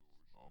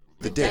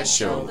The Dead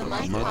Show of the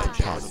Month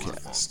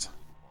podcast.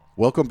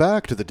 Welcome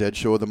back to the Dead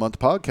Show of the Month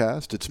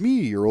podcast. It's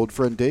me, your old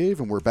friend Dave,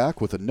 and we're back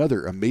with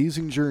another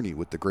amazing journey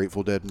with the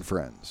Grateful Dead and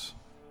friends.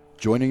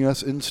 Joining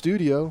us in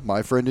studio,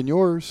 my friend and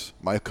yours,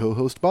 my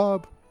co-host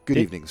Bob. Good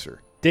evening,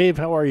 sir. Dave,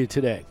 how are you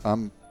today?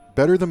 I'm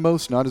better than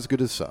most, not as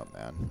good as some,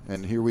 man.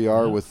 And here we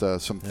are with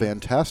some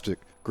fantastic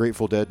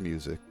Grateful Dead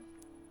music.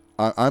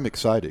 I'm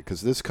excited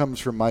because this comes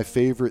from my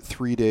favorite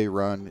 3-day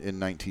run in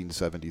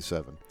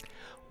 1977.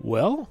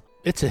 Well,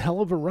 it's a hell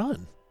of a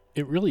run.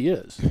 It really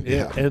is.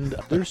 Yeah. And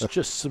there's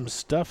just some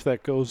stuff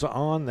that goes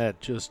on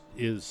that just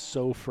is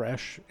so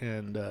fresh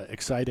and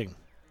exciting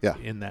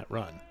in that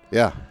run.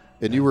 Yeah.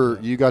 And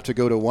you got to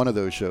go to one of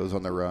those shows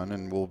on the run,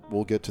 and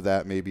we'll get to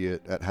that maybe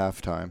at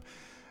halftime.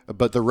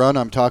 But the run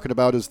I'm talking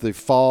about is the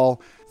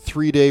fall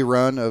 3-day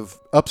run of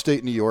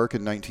upstate New York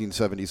in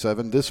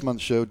 1977. This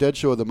month's show, Dead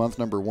Show of the Month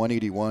number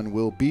 181,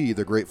 will be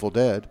The Grateful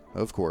Dead,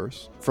 of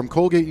course, from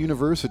Colgate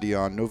University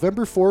on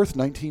November 4th,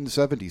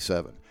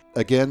 1977.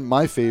 Again,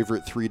 my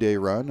favorite 3-day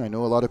run. I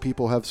know a lot of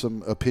people have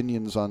some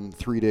opinions on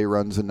 3-day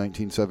runs in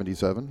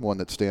 1977, one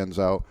that stands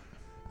out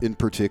in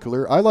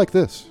particular. I like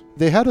this.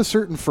 They had a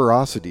certain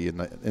ferocity in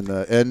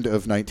the end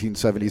of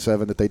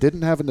 1977 that they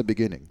didn't have in the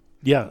beginning.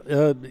 Yeah,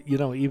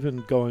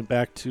 even going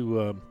back to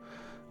a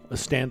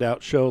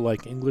standout show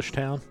like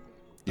Englishtown.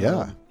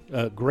 Yeah.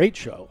 A great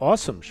show,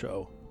 awesome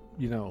show,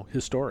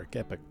 historic,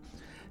 epic.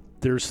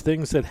 There's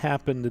things that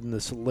happened in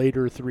this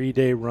later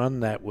 3-day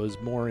run that was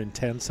more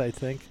intense, I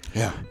think.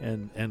 Yeah.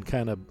 And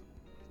kind of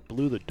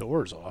blew the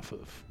doors off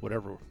of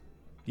whatever,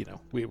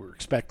 we were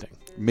expecting.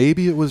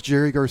 Maybe it was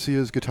Jerry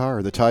Garcia's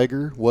guitar. The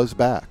Tiger was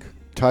back.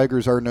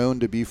 Tigers are known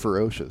to be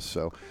ferocious,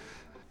 so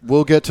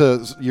we'll get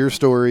to your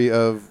story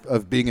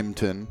of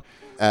Binghamton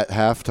at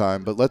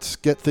halftime, but let's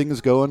get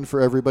things going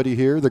for everybody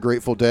here. The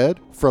Grateful Dead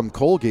from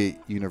Colgate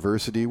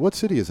University. What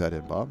city is that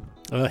in, Bob?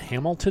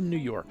 Hamilton, New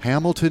York.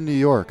 Hamilton, New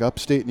York,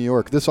 upstate New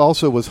York. This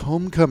also was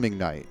homecoming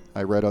night.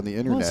 I read on the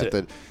internet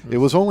that it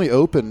was only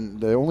open.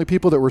 The only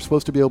people that were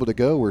supposed to be able to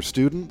go were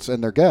students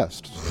and their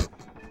guests.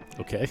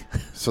 Okay.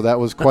 So that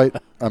was quite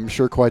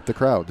the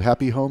crowd.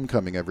 Happy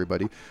homecoming,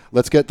 everybody.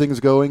 Let's get things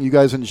going. You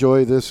guys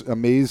enjoy this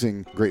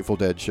amazing Grateful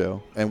Dead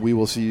show, and we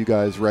will see you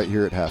guys right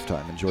here at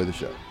halftime. Enjoy the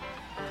show.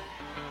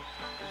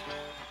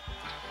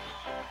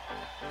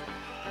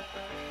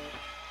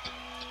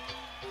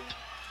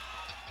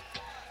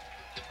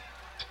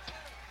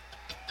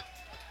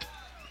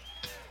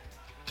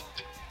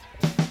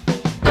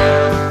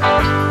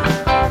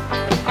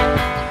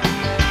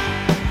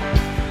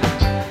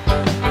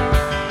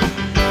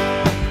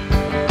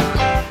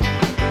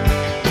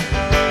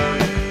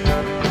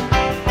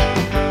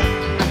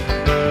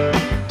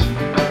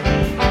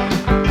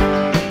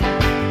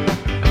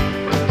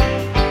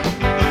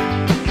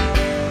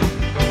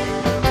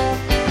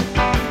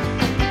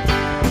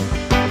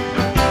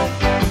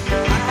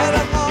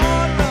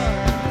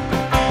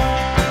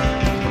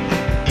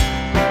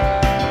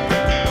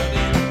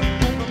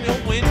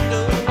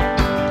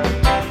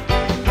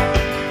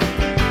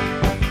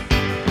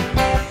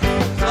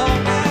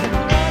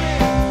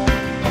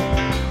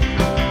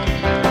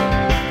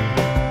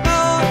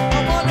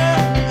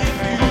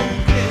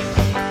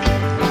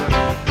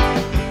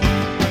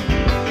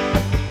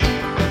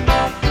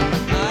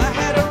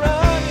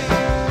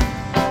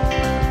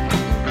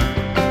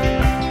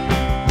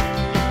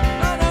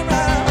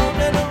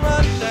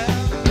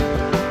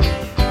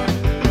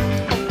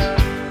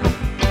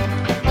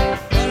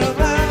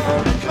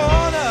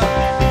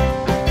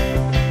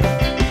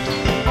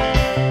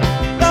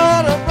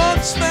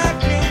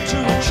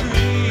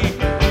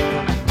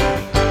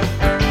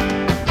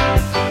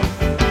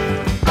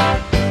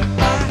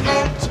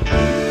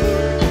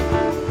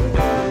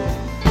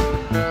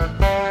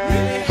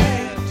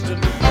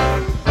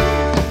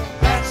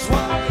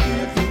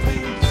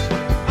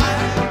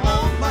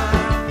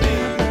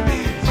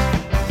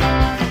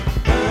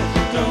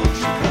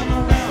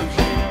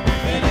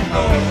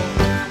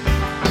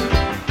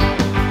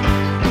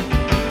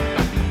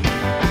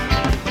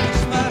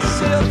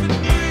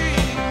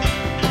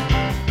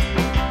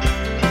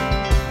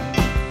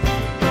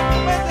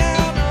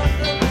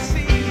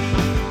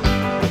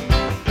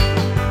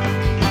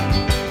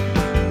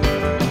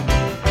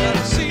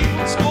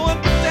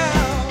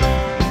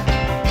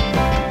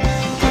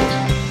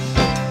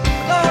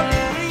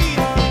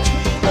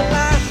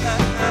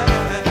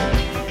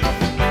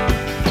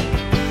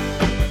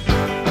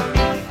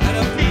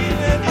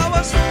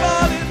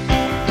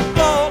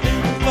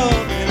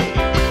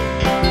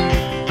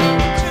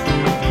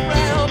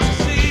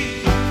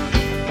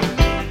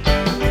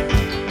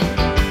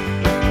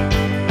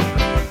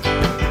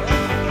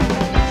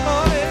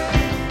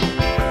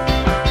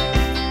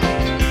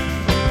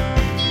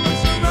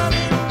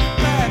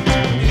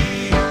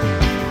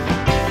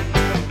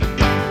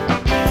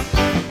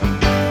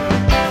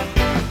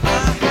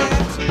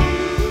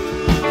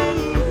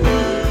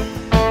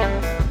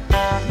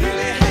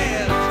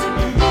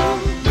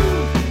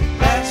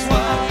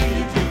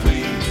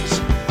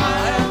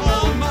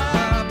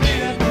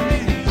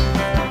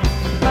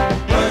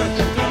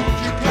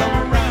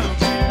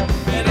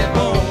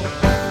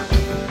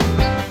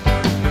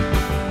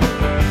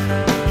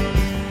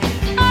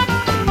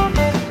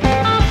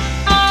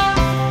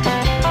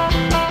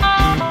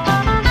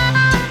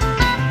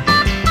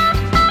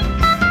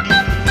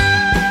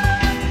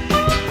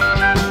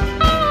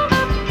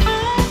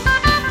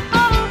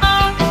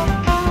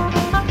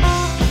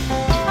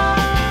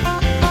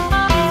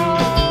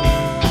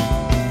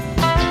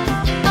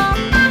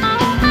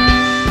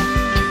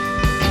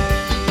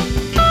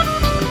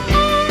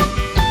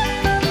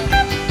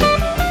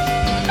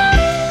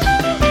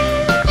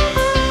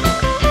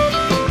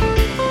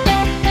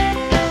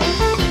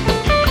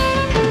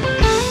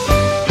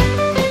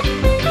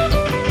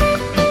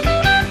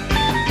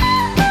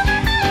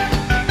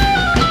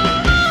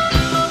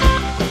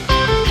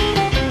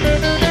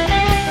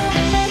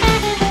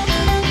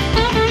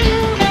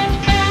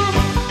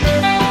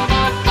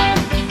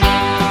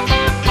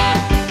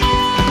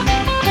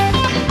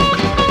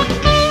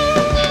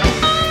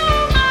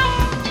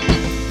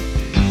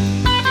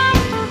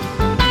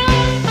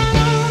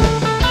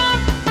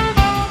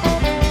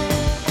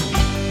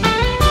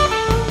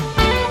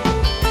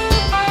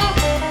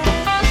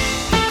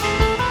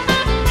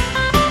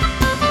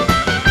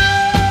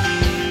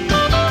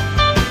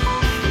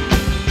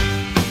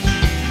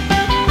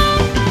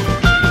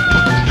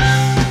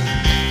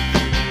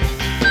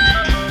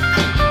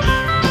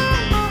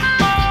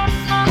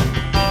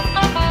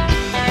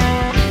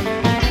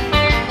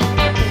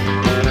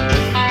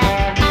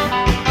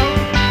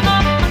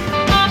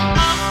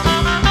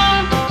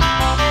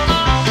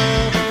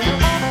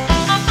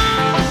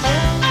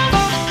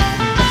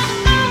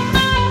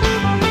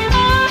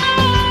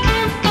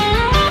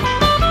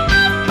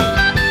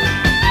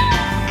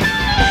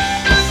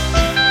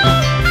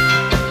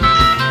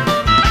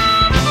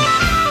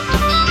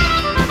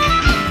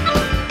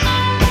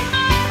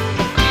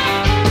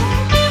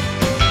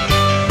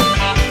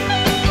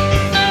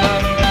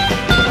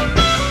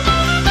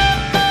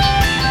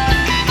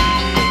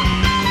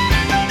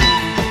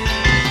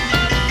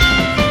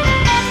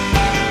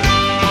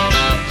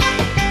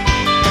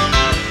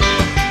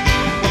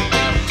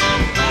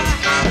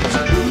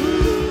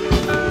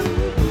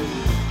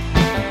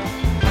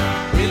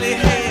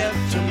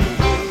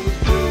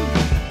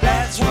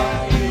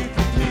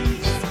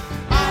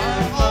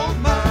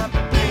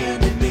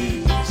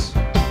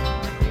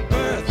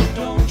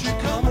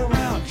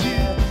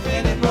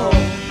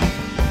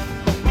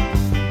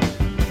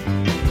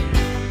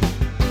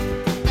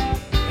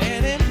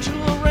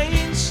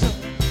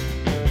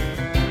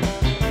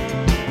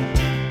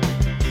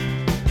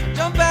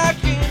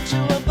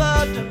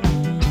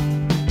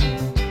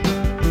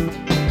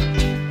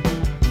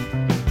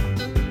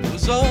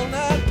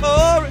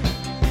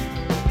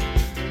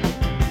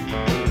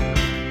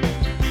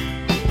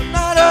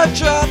 a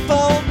drop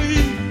on me.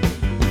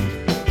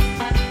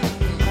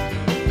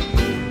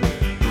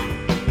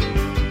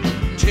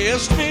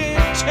 Test me,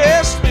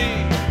 test me.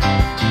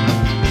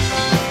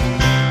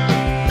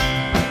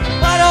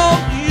 Why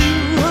don't you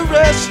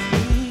arrest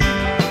me?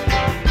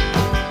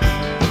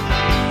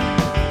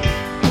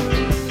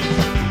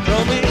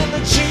 Throw me in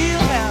the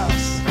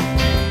jailhouse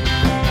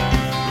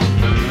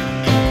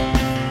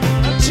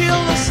until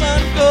the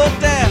sun goes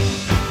down.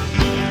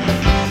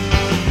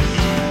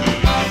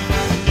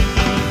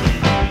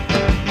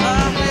 I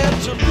had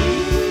to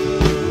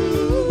move,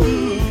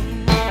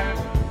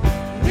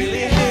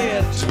 really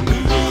had to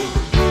move.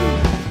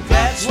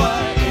 That's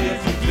why,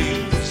 if you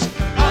please,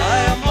 I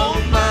am on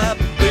my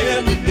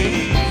bended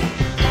knee.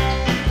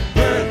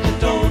 Bertha,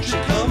 don't you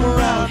come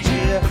around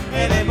here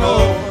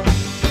anymore.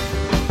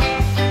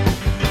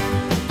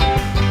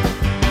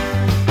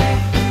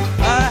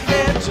 I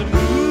had to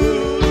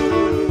move,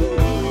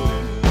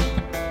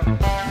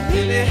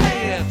 really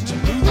had to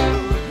move.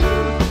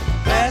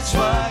 That's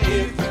why,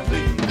 if you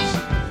please,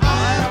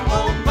 I am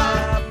on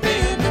my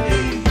bended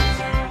knees.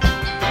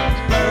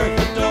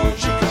 Bertha, don't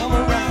you come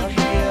around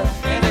here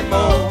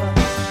anymore.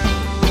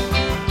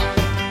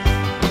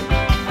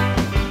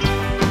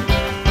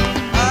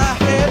 I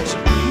had to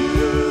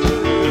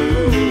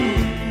move,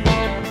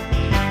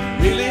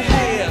 really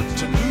had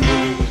to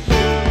move.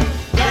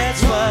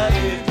 That's why,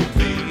 if you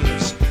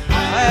please,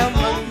 I am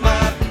on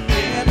my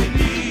bended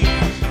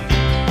knees.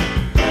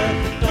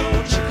 Bertha,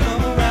 don't you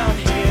come around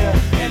here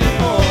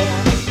anymore.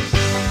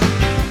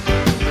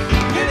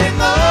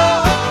 Anymore.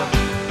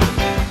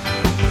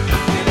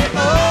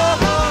 Anymore.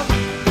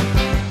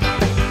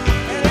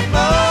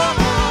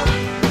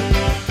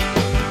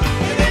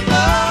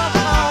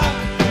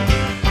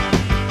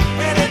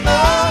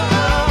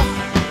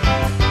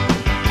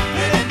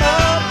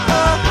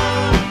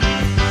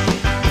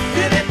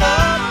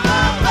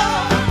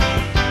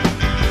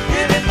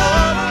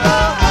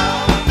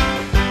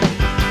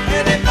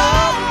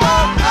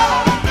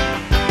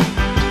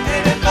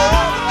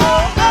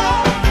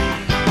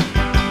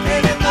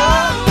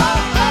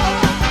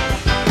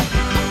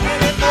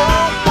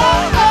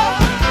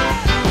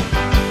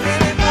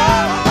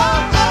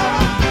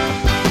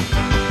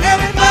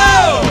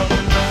 Anymore.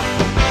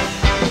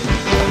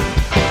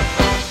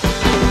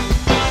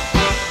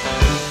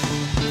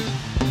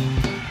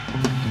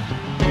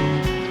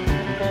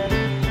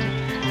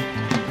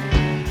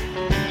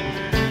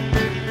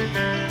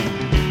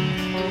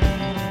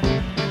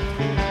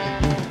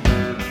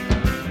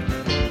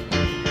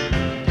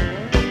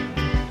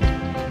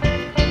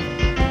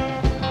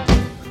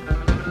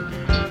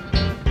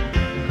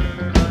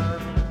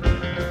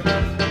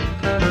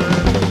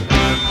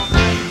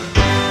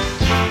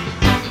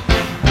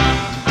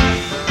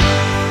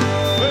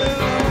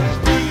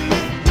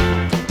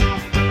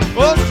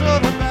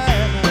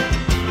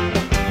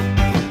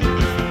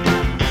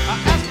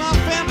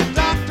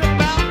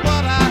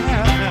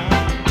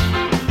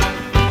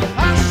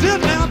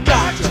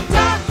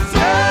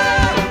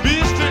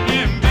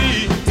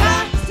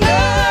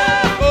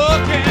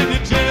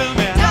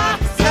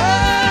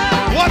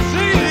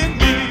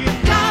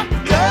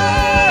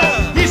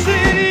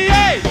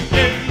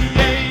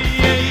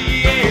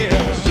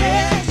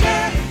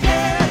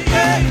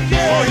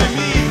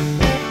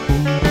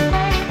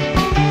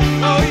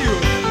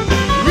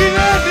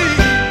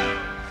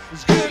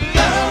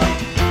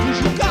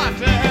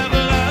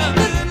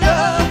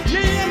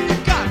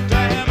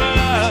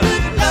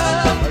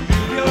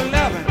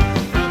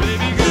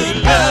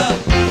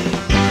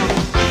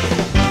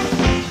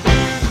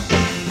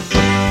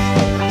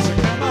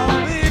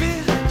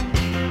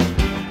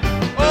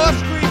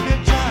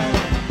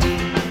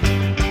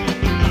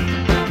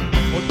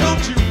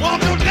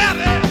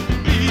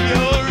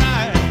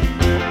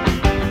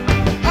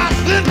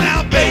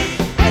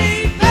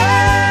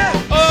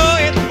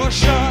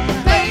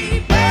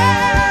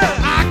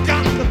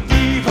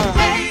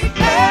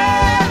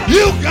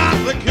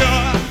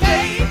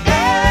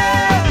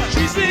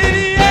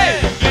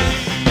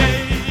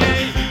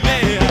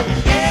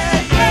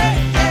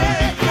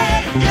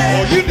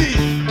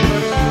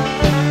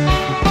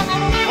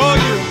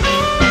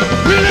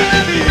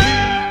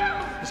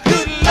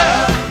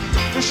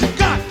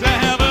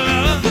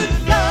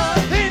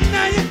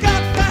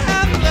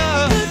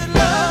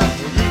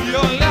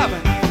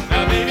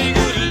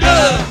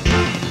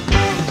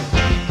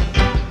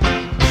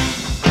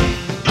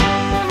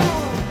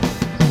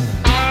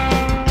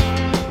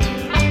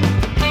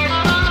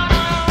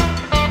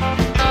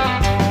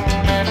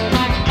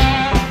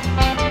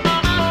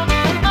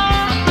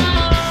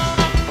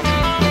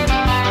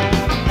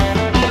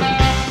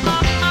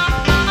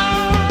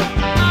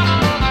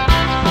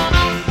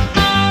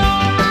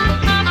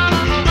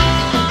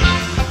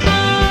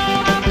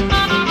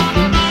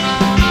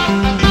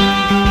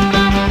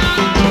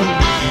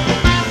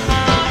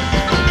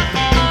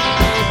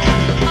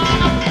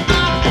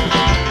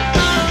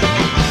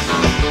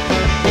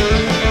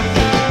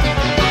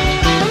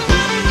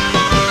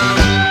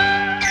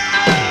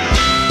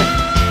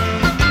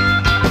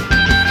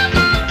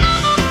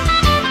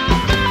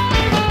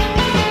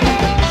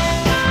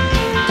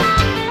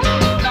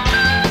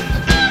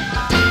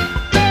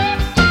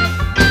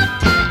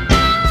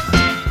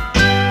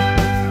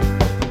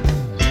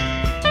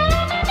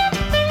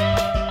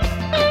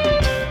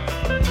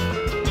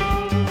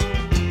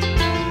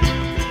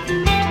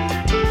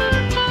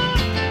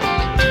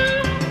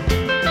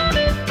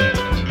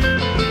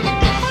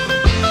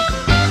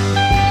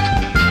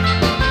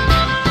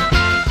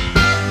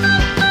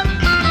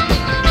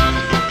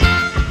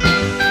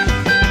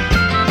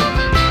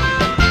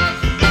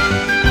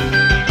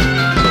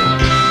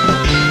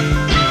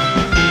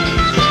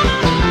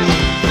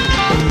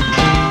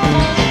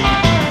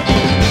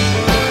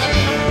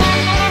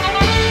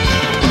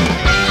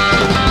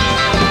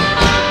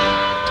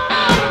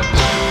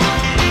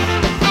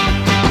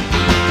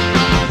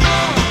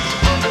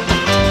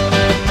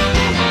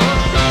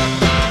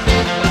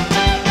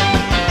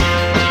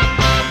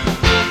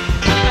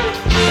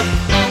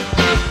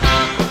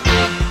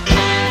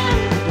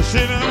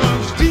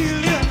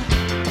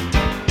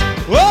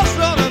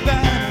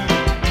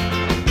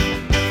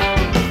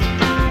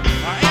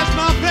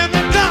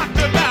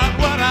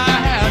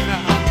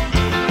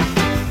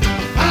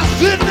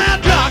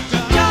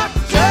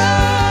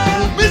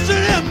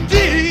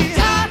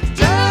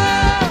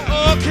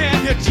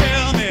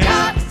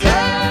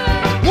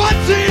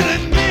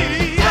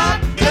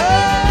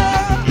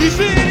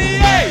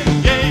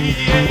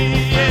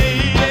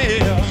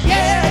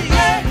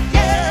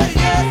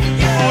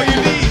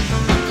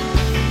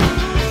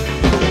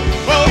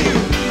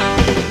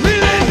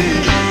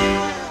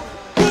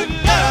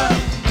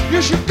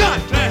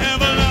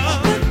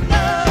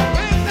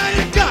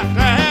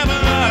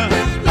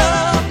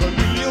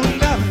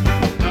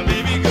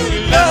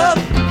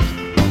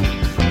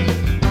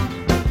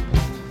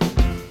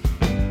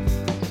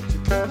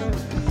 What's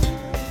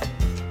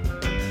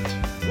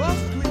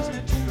the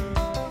Queensland tune?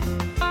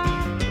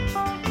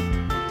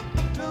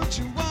 Don't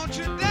you want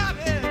your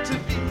daddy to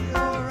be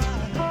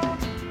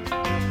alright?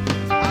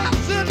 I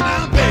said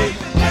now, baby,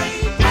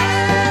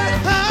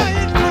 I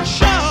ain't for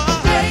sure.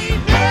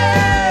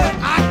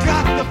 I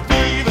got the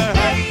fever,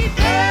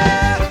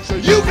 so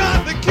you got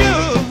the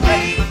cure.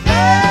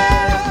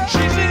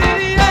 She said,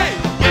 yeah,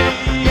 yeah,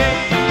 yeah,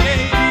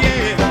 yeah,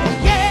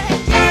 yeah.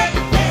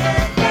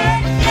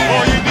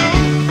 All you need,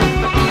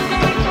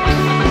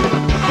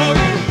 all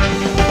you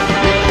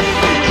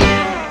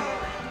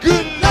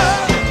good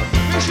love,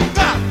 yes, you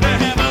got to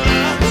have a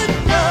love. Good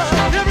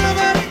love,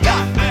 everybody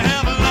got to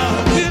have a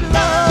love. Good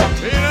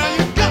love, you know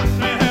you got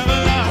to have a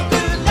love.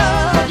 Good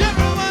love,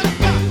 everybody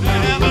got to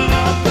have a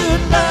love.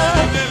 Good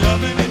love, they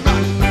loving each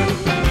other.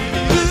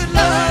 Good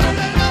love,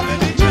 they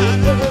loving each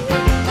other.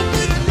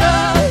 Good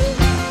love,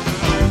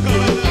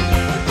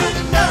 good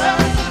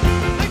love,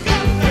 they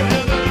got to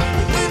have a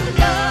love. Good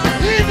love,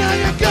 you know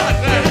you got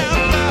to have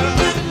a love.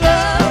 Good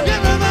love,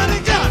 everybody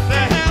got to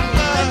have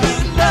love.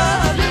 Good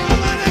love,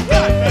 everybody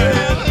got to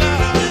have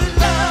love. Good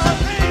love,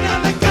 you know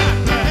they got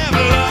to have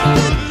love.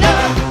 Good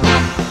love.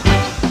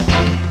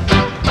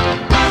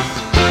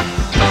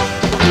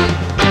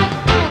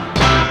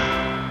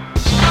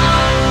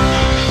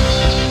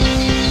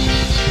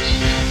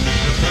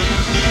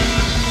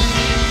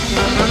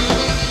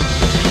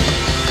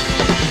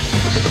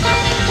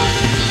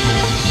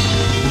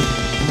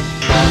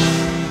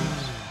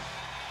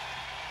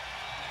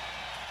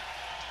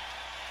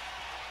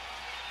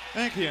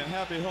 Thank you and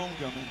happy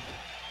homecoming.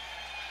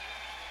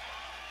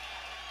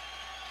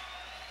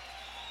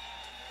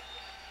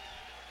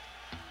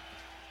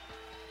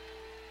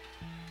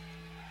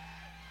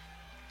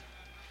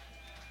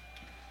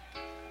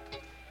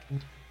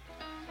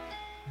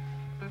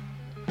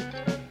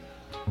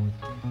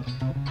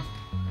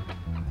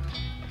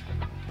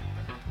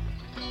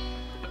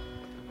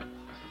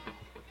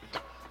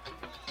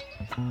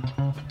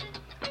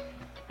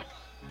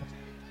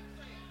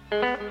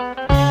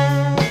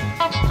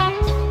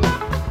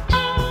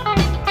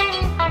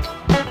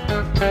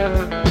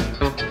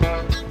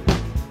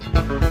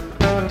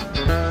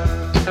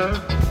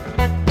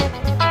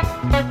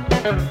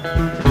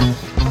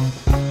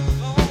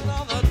 On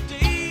all the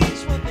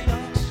days when the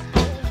ox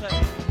goes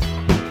out,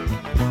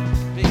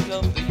 pick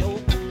up the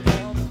old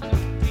down the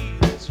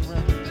fields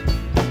around.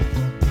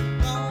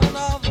 On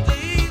all the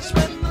days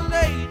when the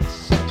ladies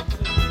sing,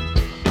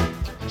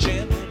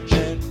 Janet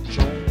Jack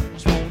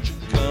Jones, won't you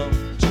come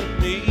to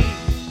me?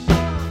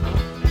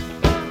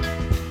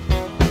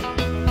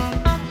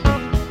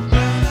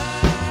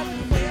 Brown-eyed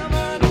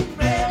women in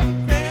red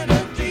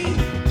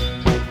grenadine.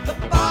 The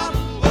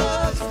bottle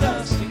was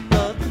dusty,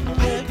 but the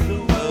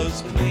liquor was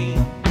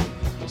clean.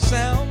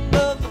 Sound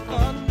of the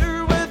thunder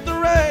with the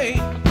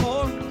rain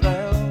pouring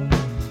down,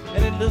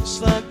 and it looks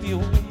like the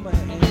old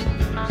man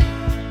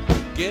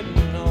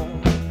getting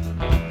on.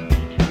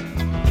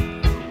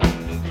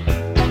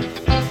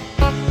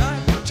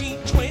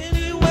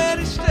 1920 when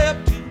he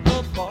stepped to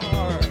the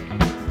bar,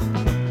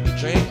 he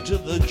drank to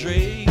the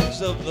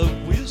dregs of the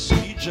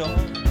whiskey jar.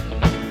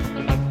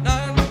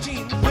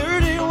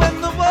 1930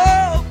 when the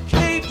world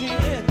caved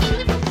in,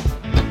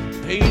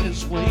 paid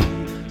his way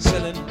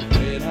selling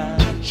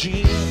red-eye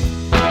gin.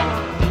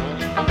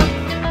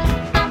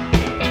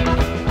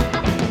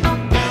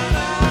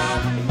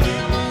 Brown-eyed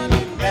women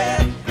in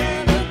red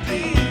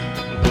grenadine.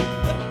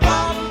 The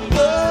bottle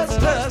was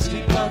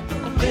dusty, but the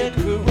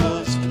liquor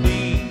was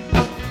clean.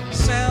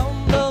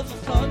 Sound of the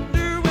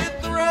thunder with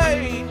the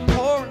rain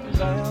pouring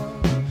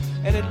down,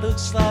 and it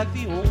looks like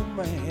the old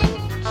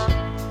man's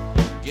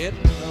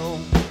getting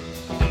home.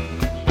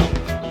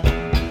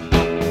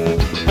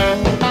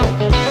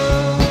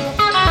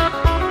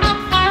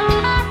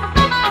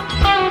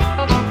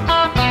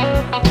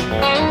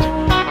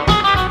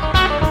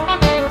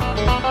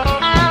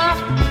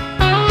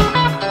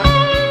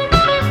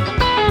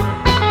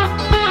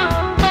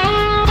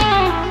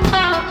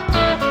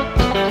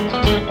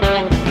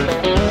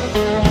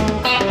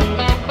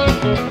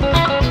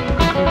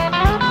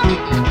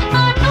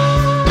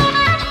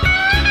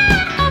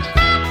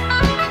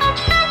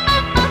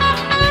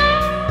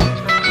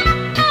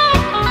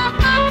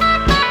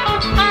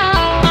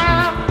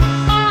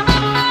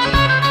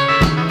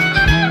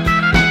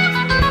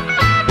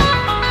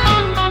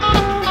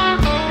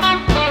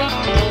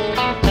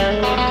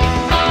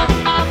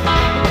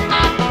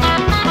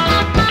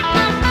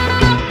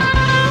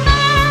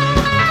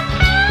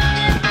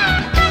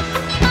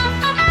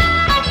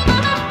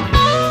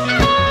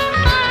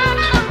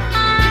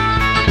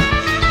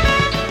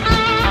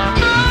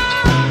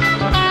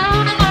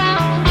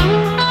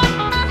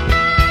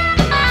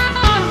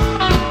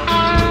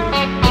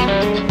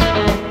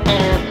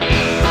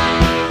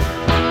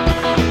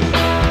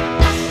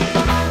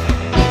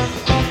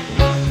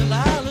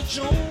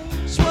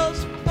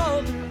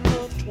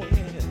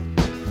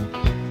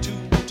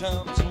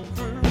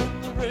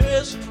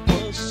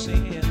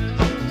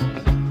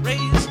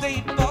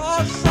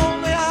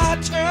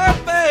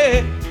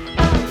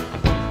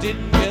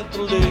 didn't get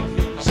the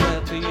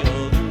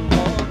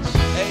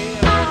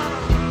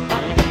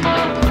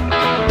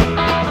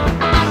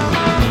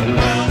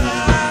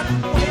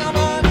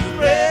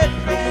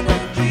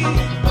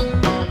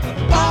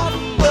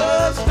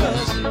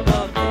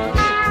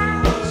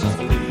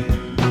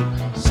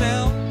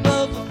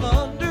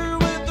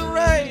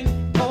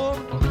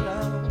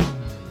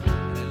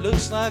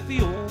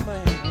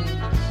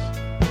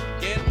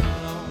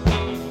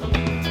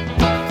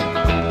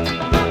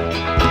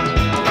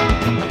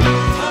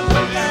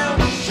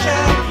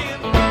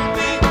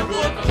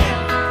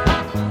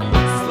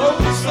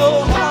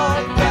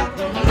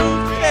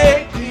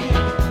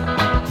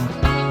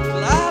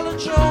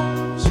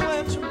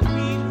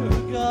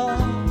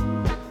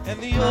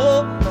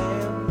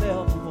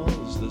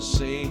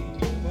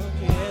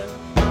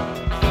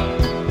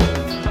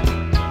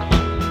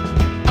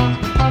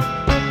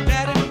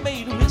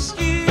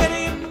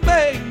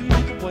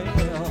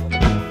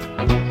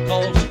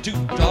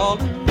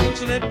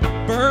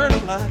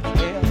like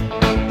hell.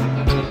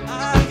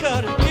 I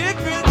cut a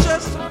hickory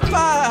just to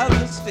fire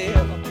the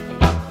still.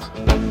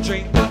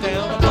 Drink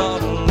down a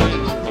bottle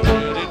and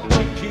ready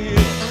to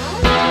kill.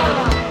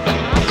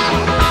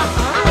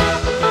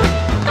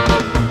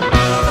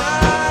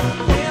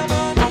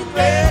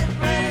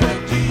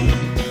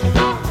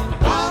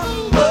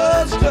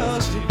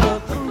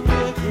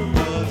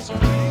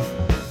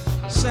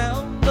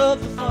 Sound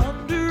of the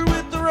thunder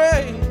with the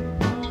rain,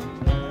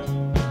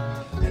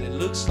 and it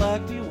looks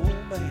like the old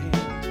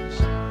man's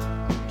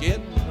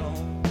getting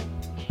on.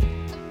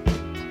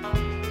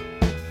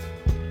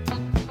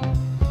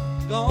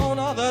 Gone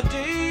are the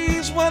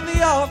days when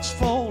the ox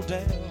fall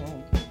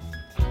down,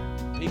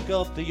 pick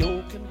up the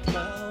yoke and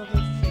plow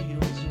the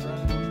fields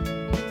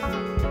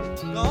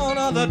around. Gone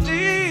are the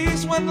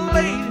days when the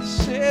ladies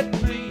said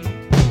please,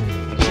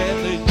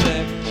 gently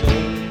Jack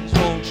Jones,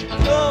 won't you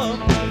come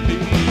to me?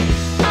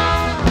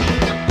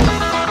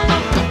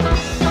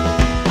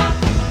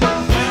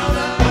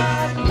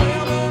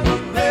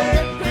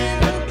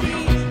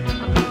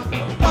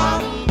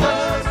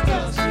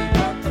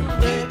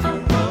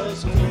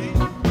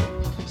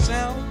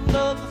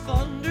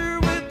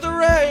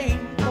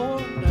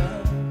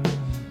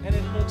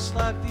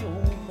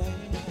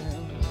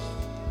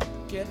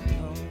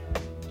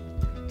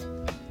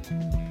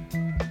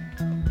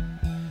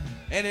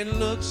 And it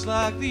looks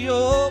like the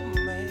old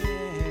man's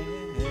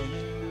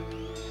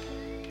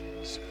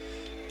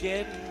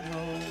getting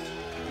old.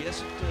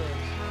 Yes, it does.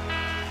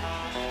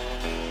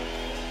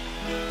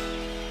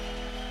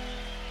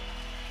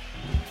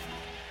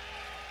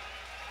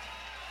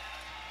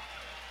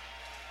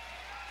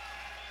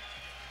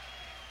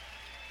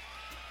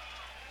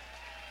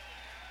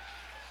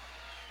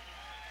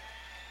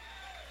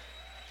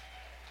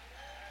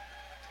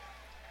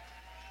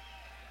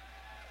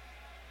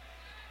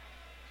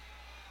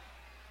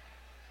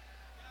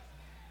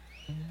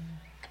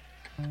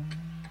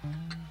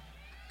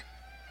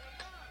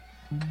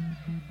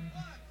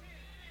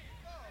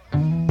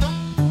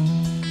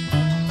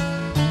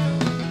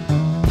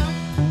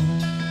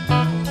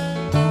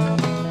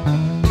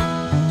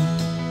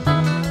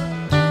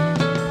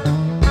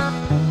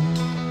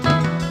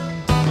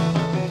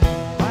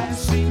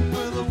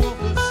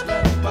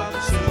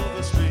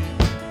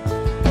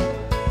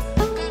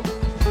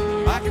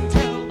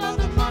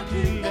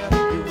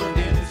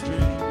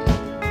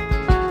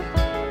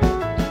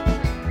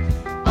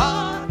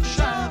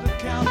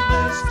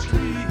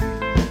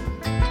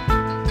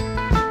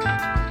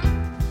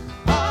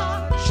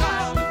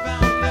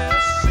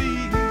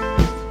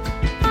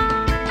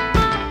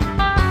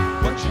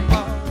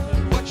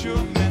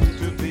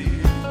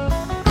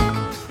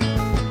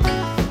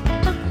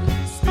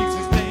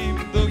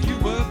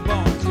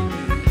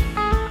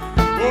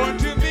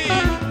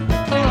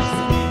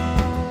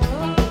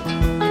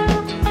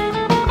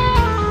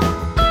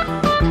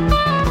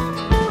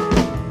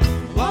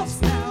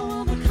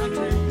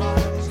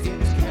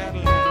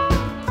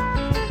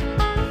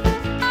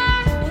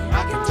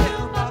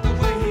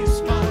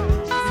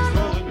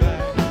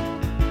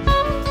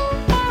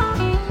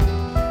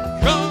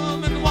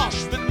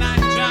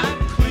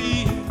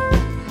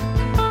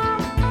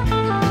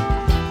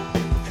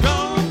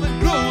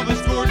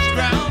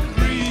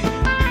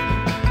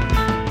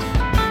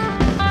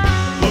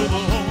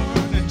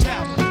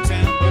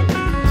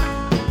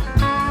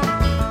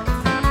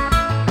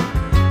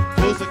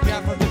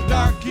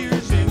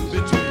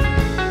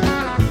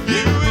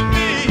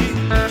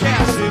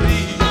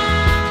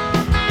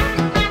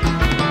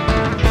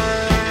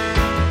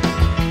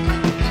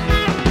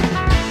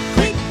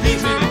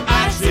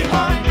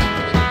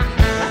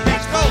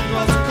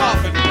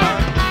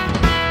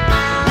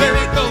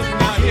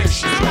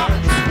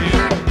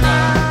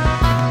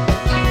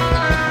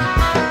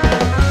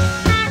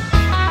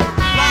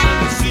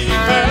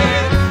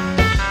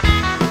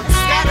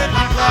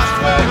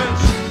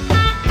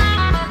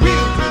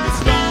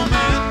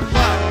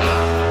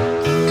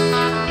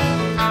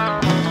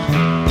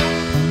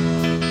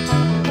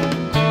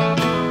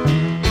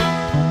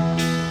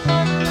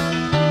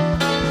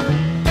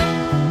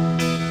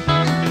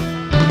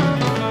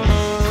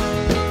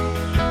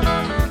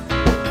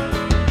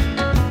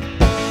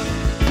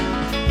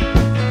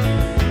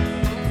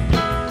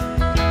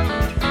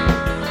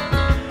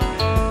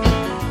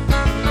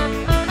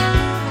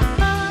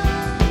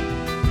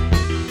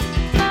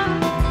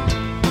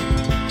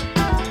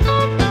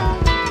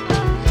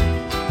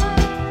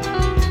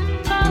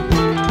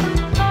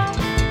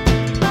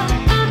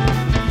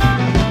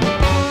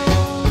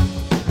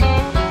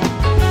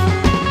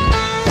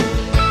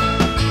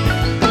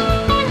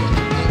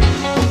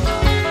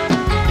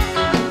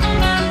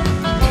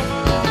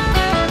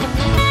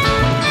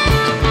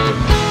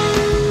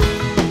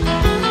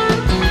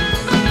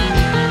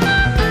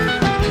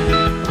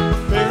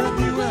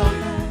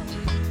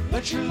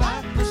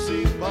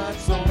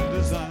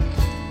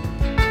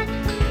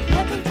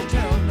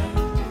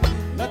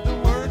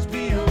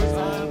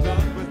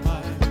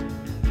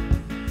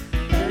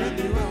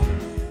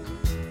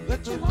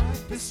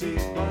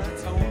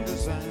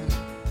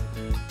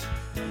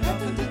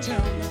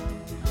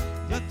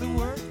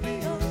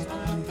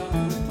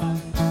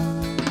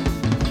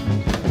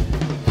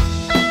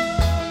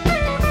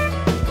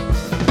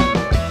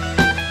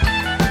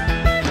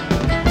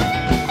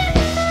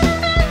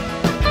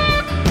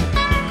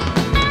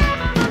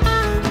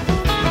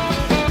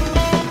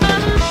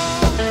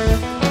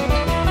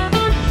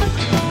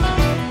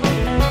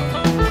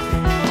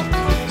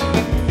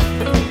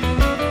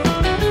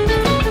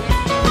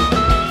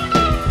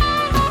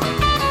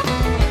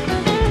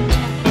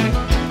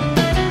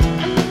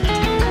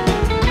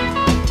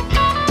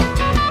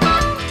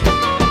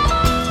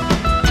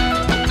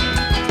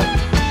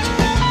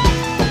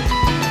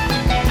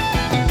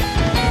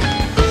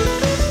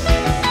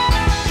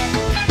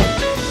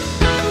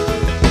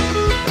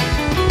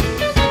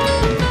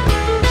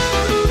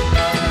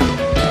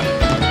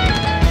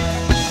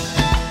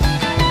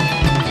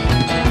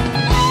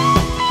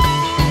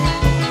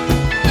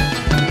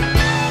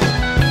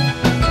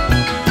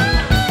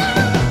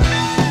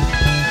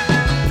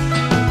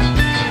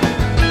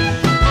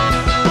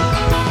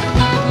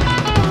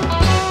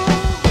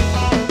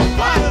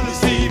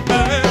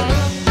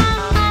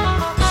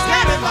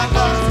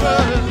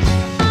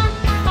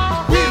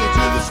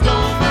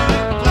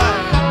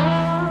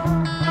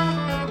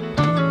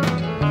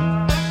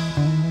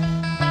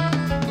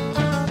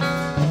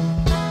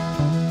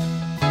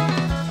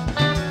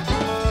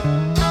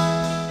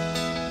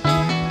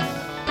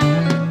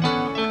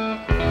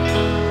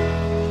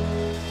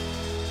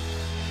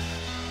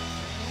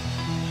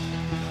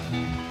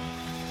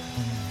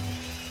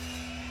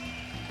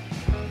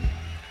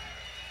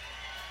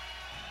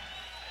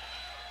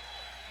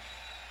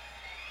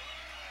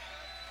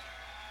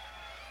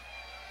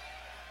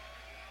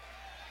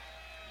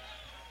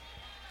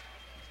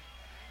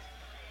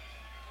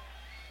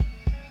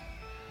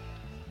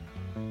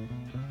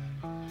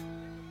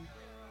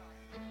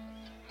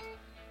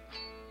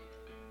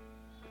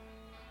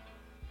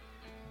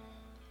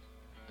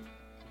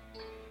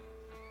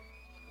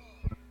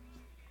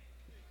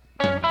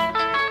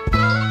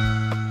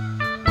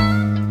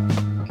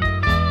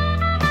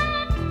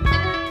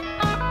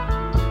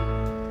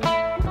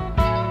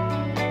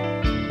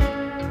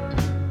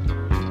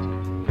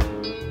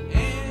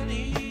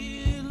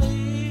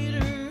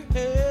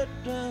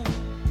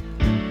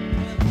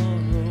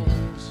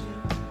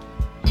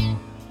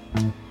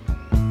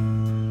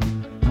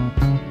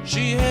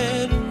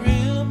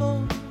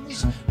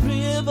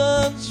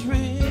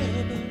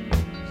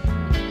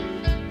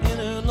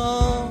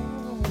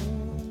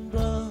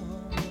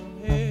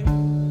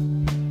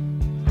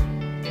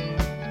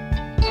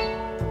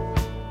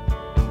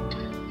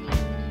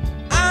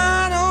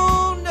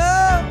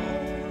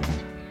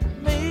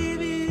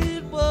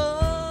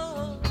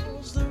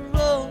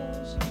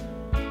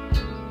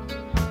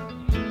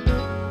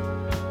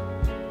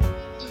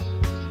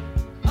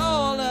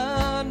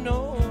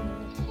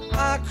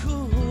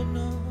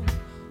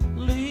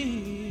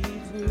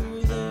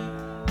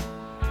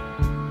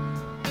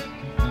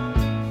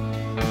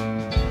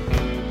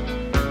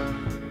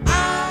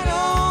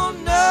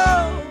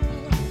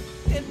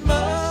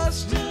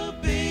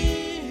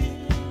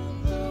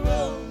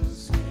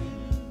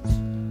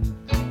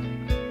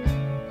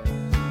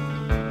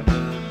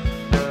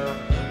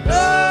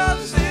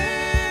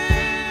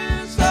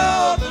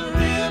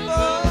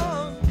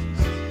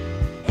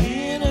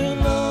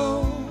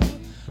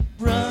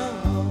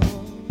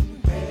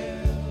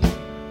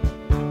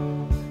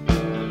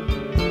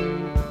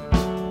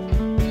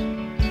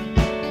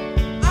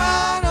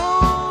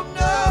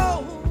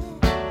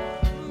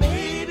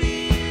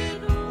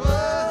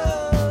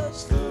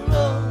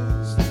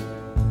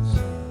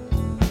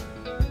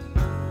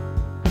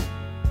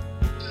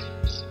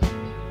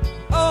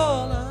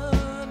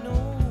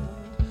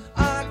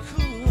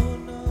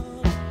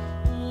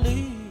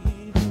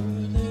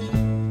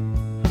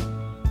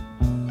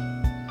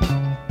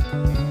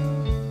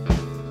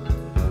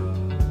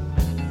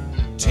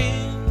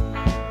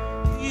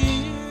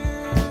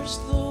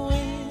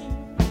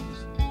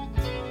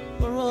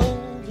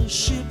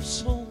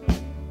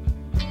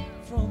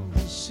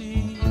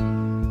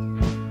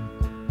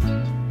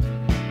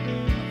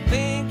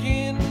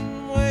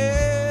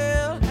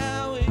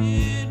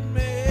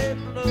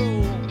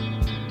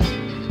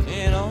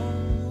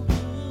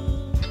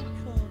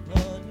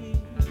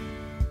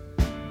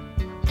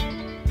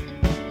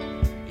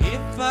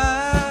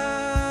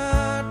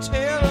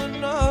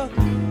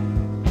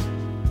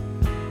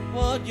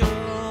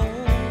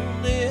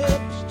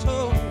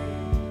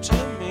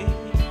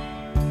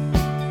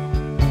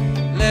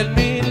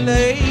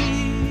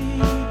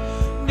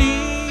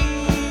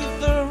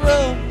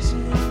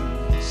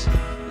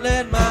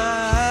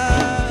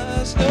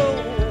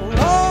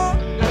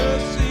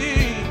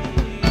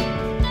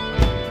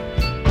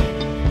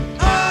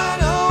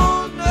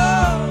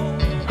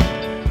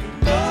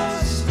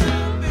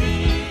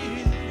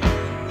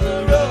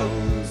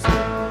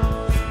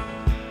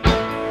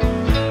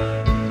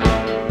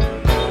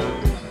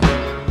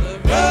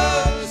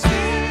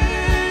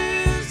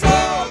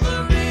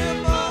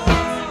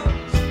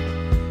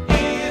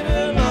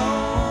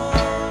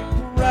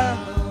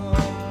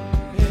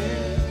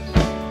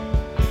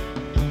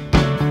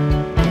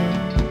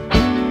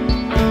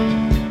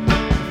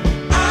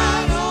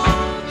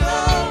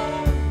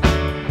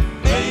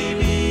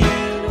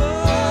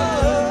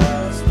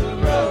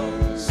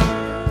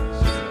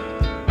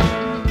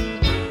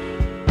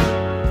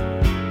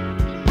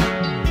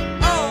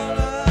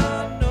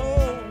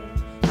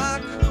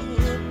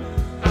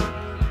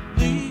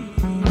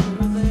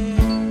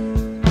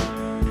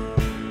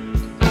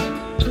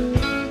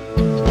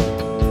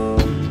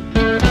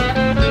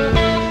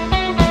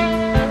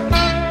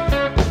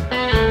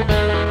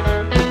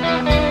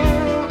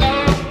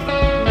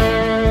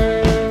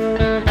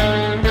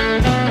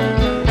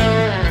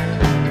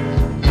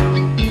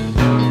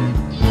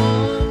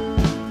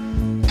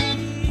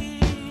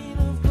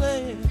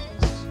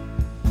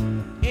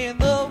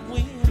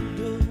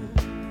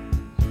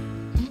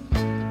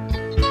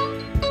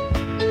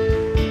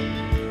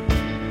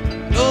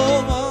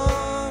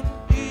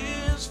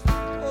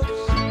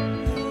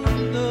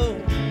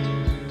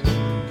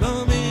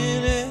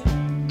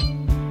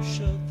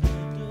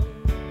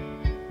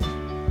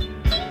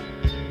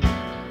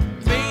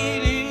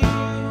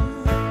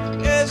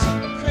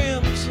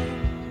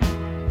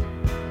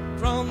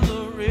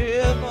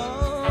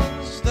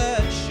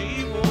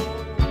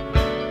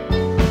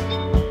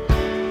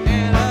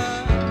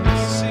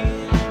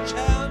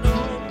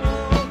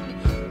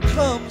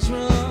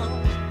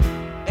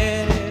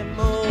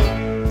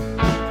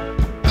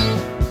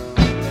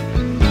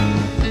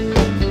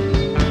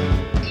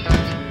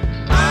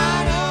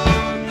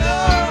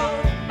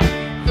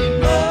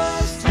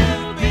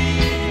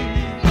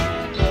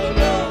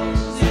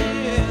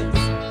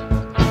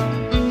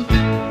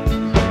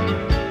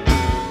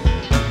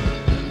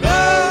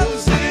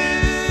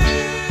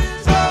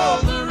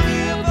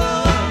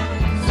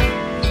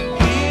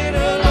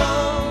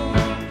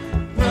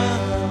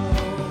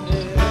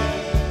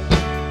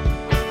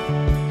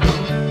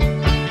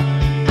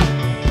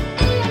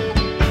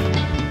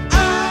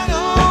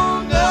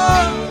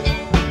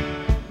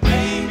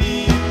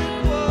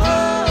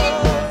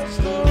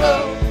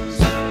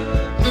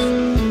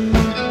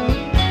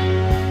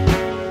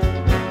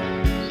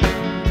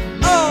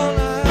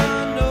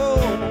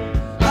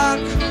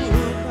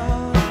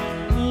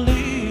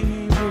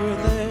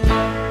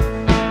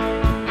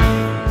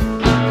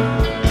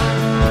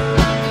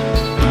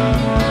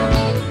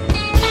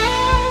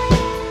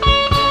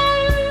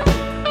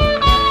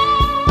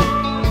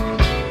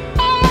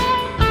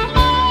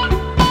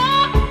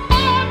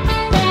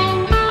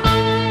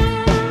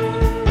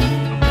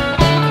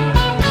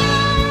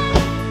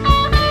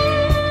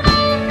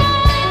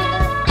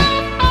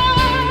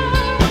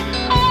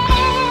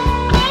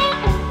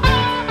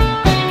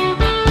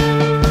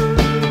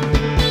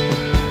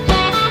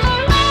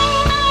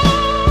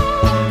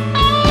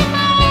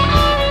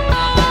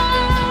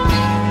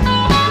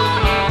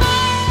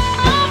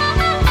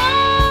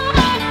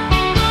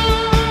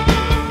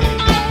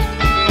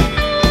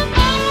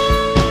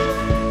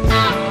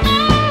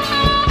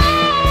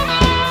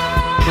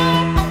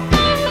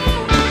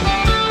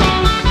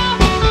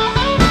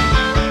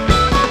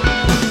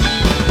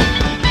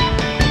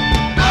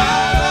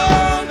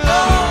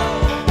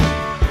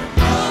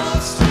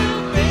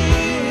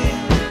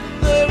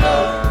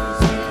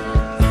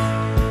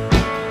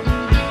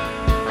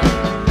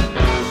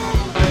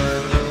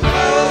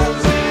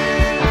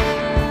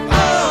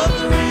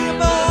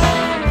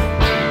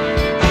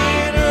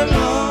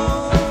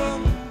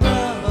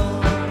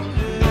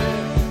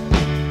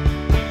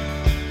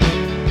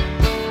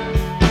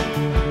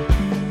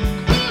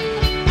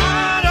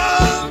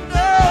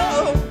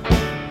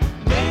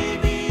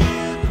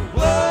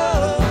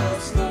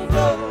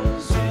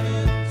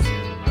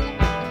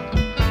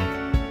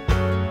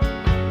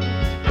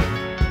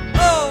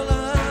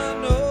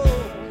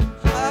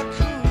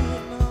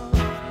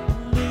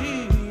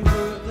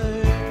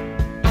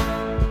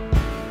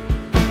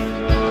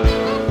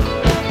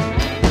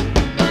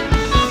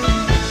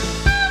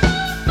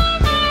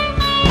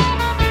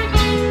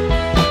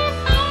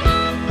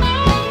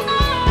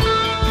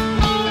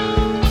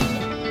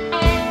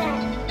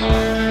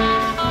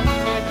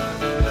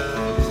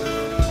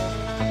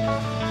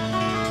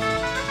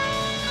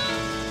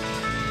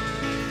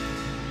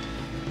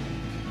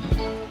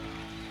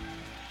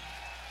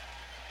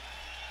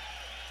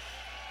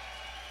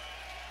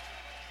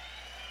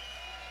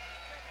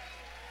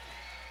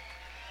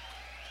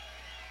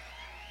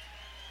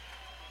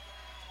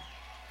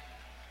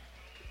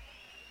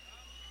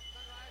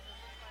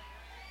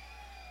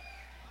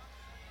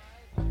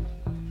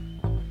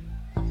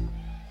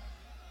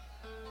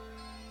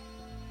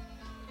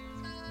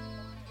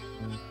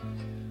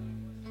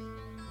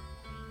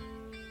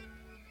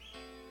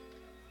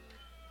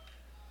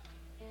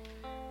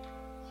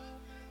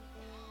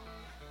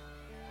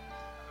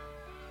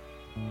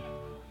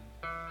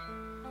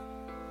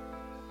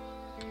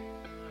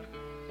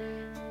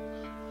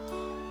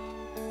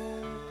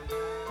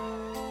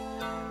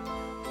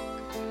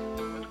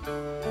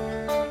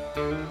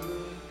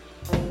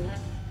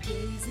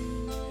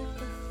 Gazing at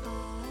the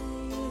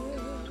fire,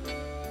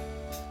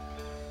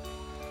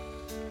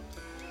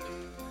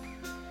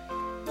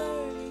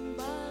 burning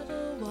by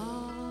the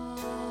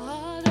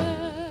water.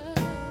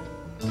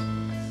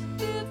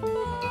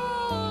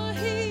 Before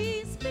he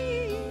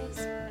speaks,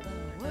 the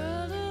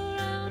world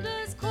around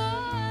us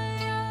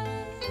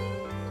quiets.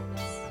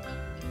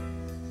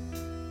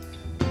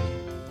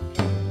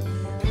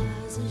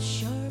 Eyes as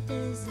sharp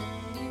as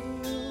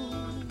arrows,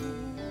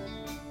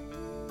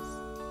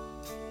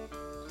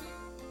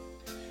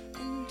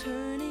 and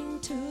turning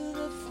to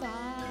the fire,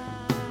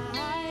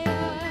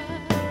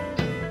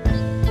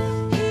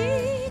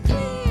 he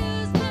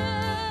clears the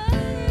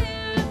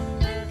air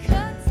and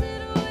cuts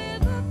it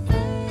with a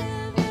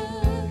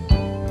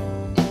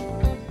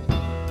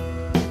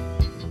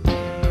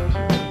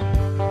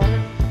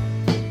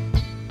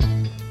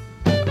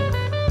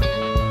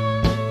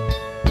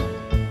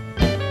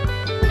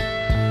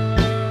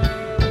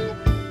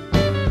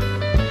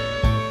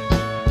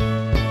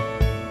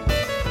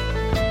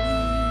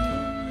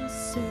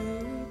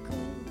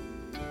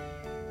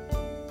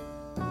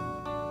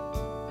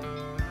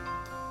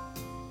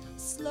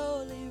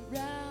slowly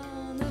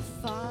round the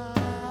fire.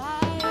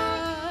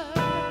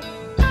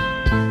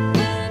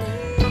 When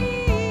he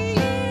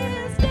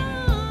is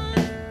done,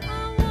 I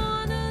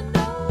wanna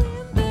know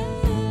him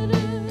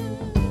better.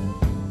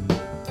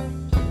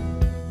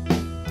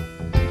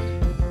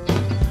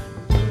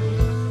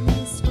 One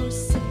is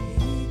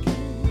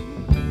forsaken,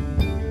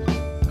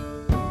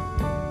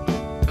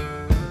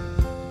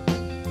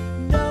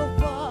 no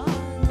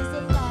one is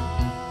alive.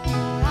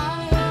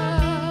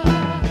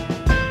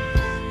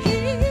 He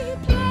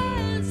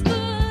plants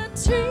the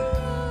tree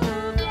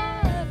of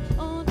life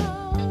on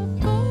our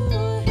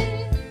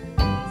foreheads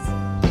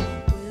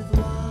with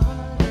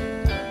water.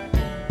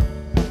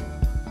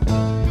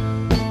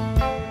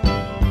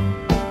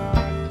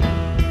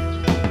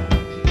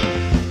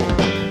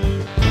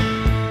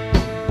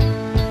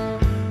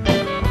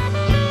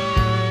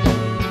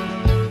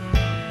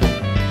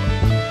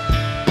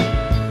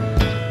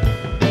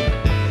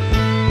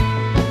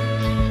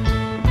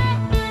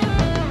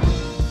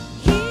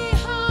 He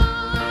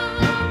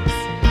hums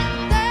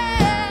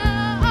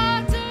their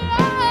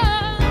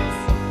utterance,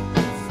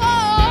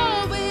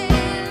 four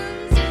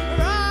winds,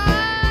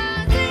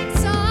 rising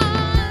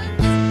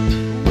suns.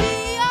 We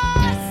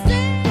are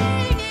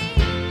singing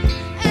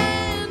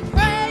and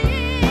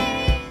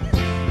praying.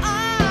 I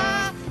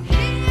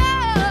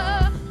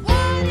hear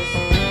what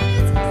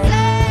is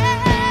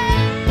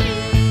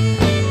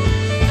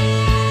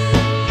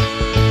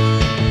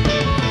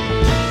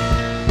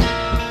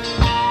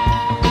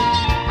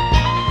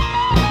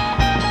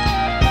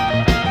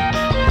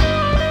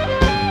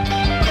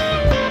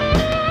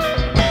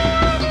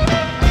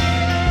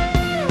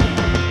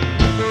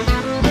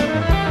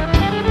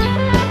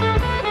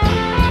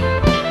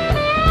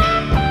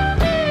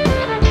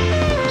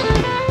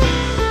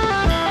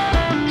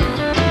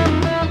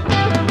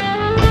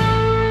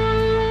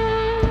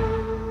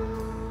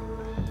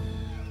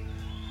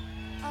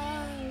I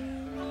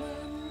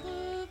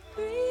remember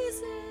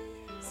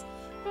breezes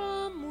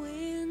from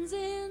winds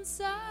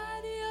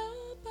inside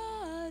your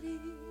body.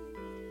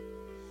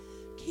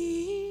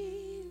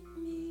 Keep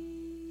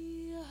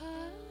me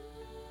high.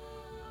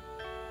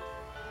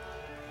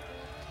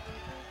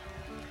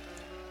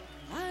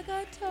 Like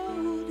I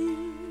told you,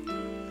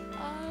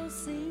 I'll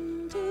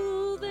sing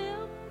to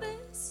them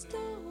this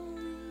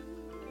story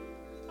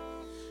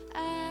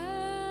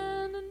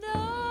and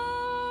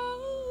know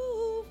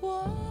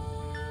why.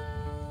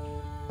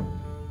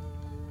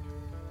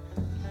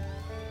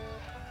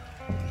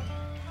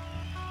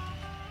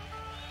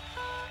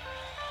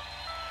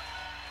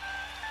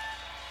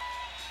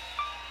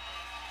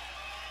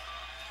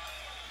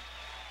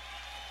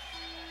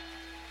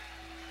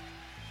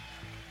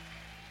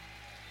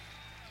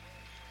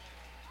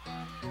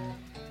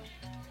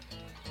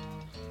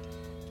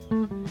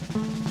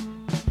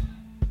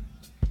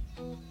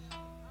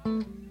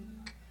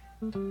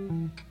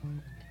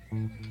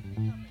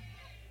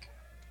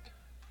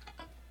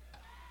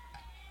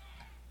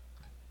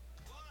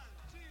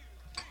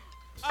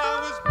 I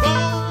was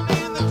born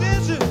in the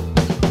desert,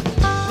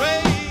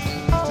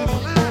 raised in a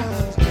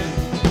lion's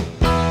den.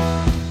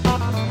 I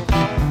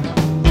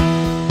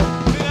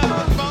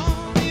was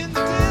born in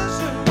the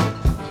desert,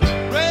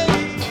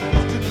 raised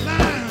in a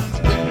lion's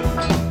den.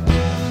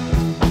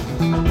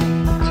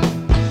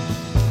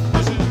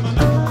 This is my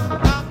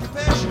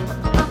occupation.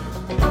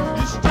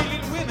 You're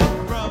stealing women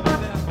from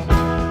them.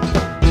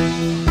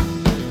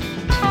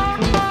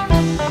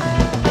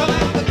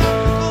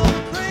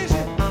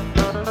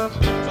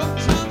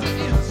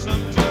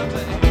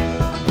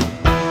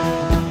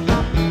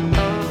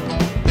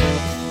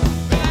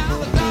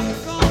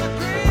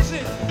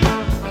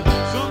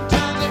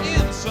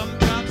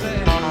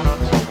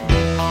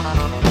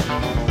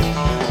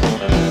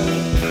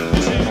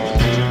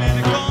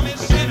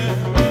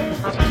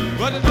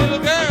 but the little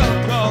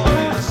girl called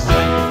me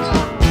Saint.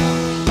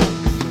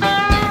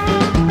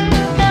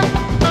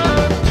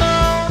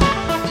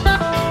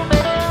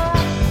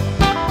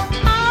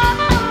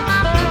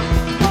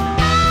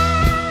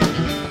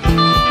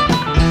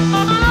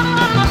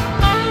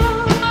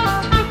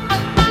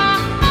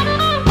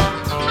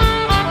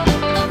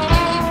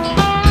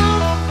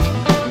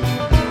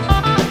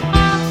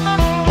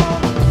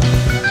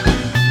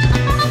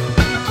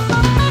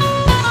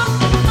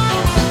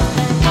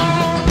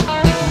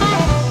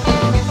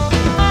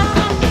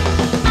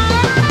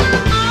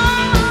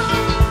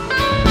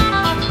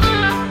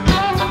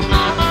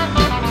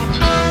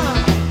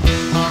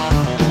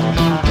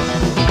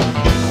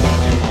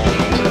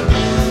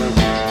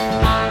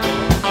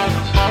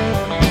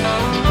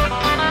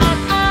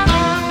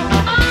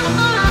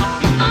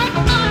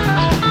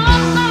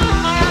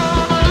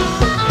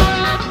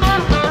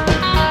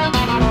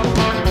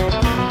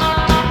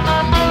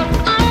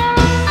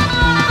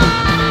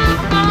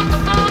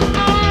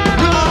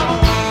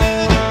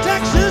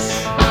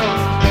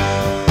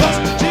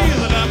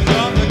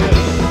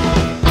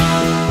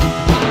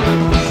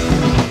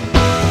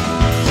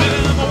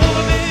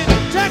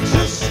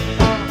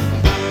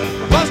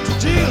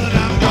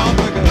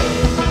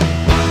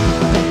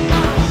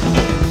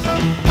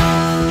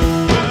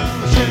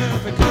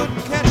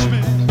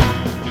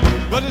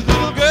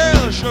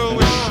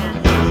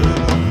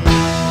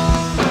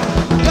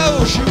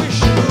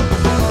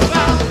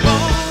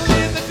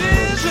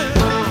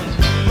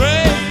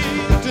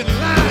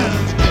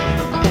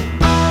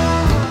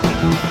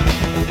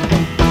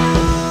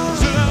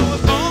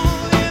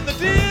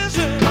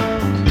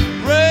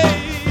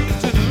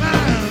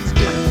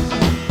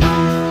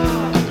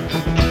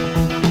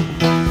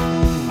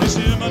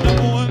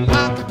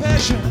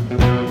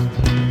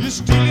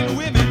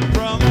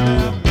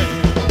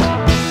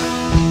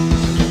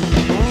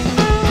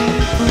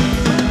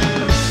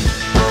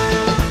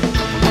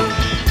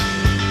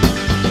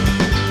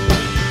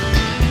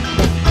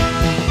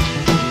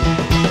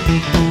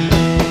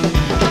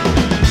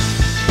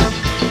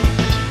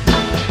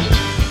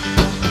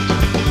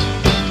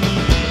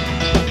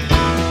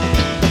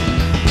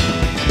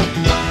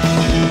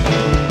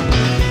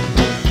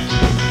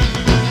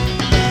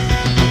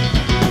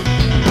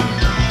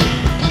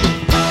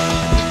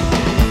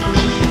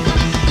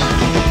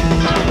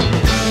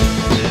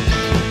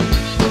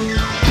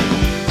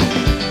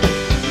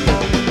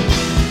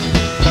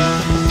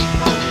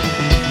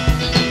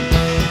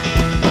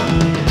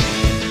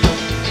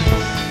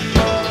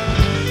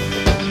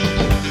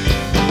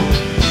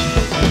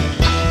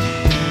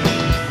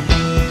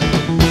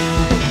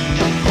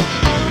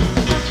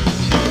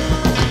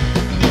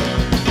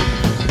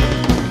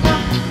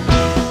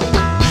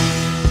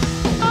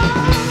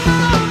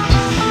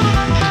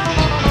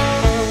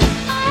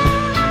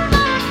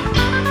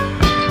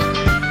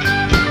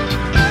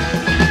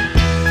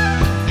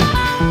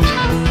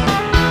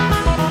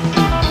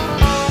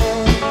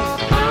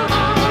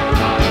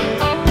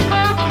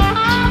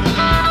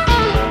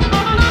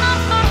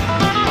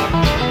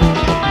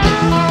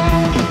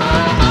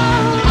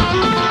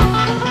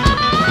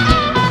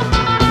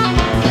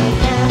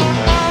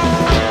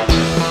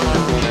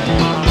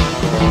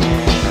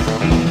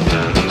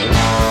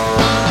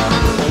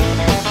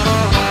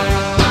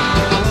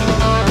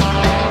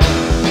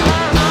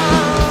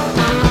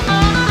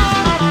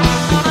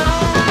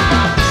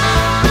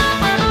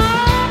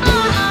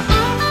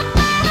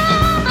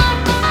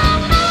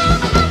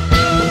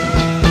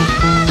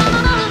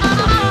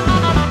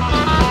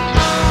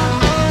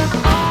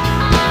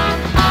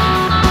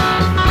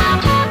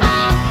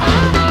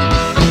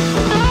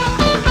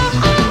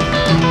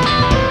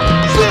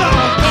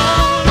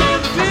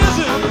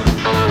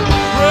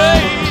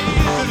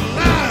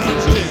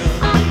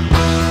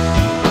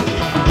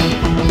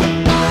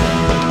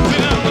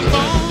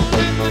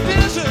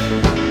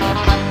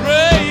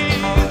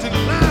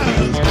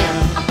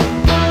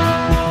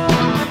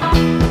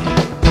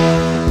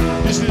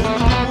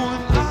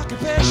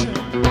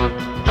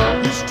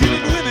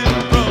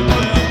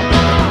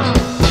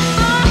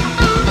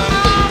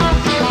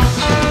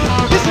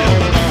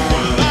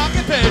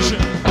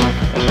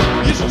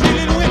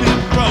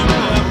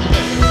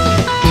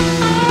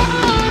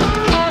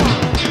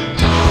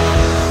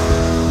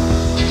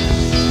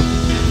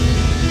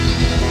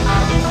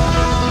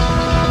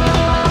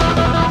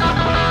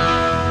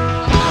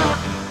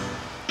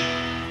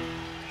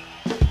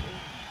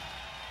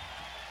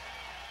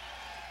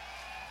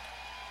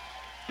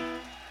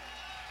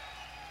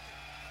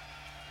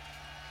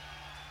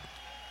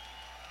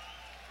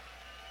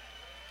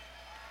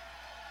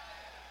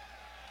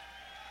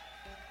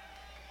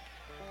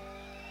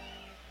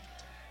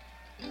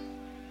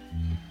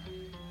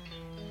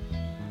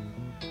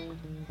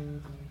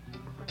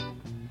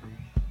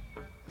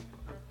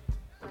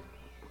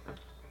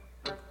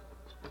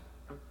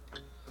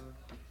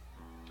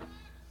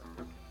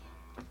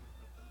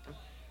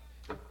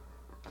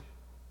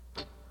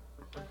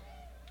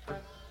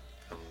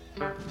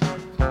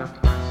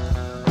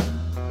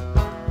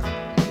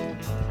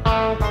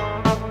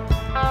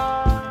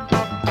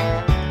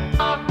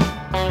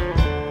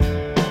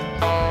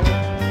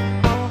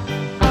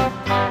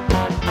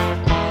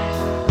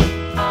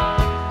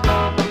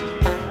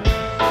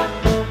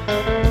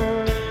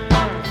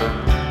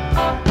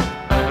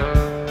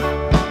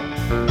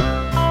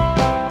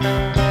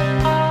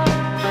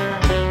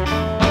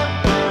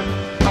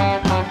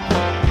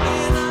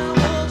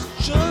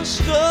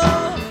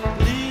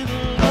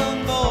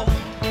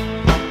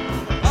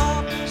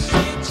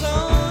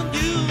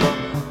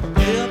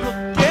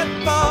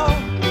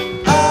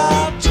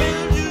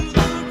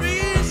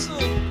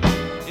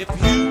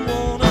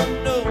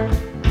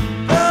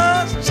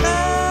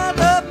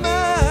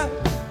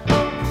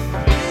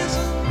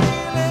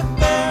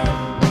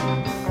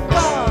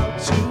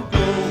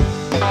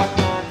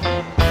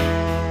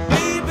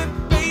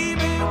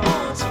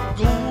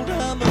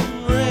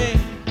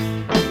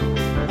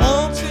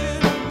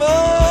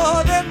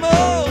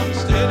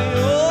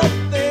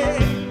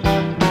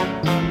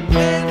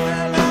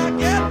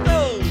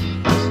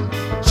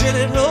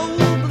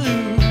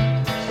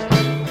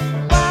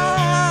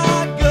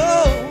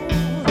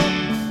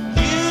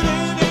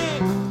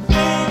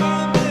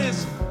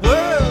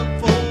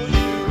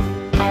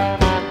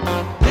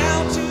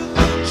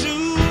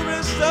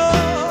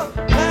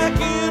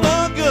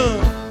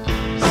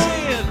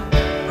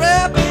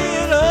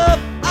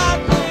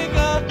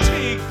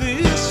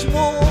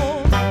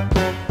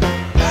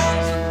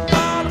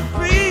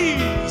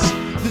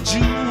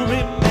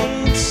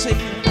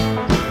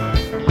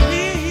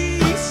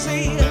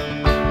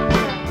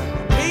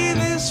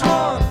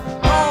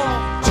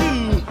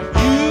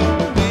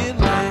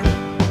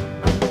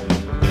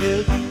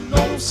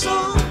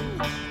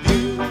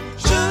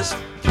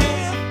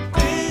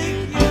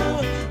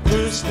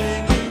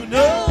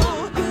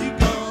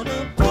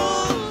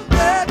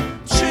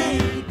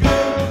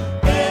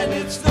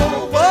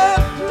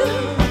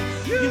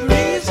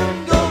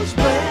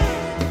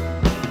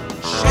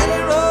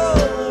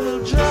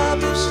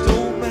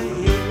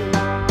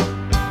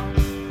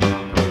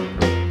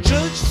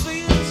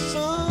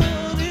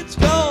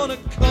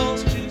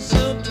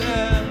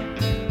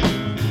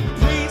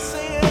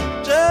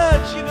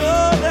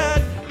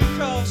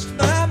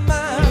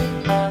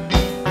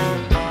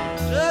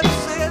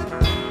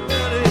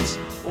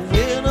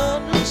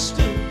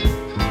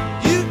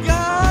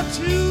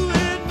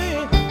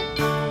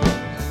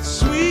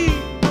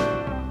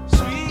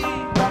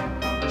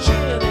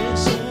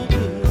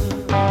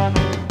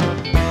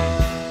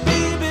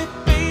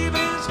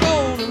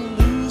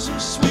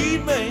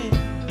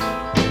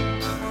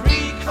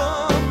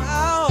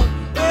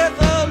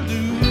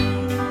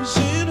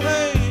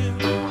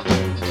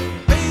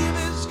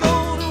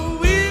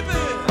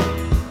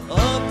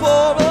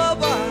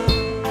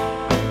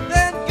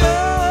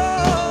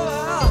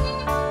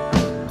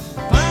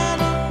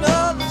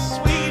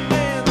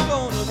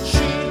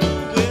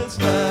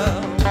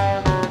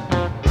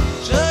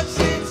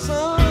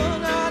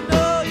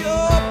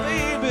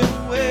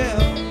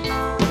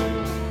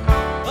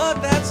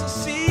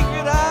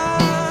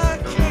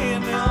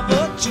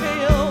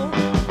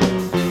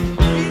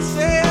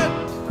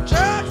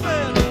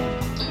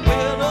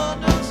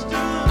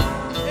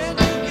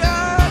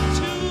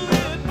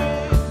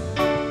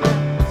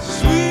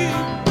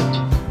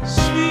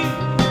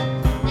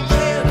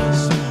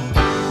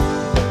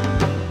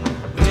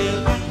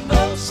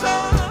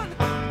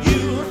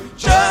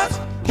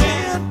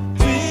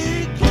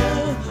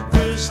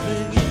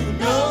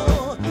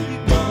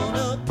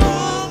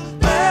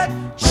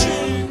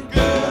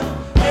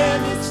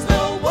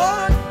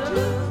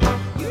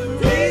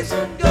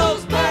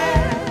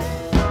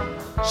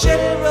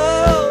 Shelly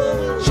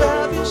Roll will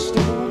drive you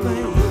stone,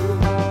 babe.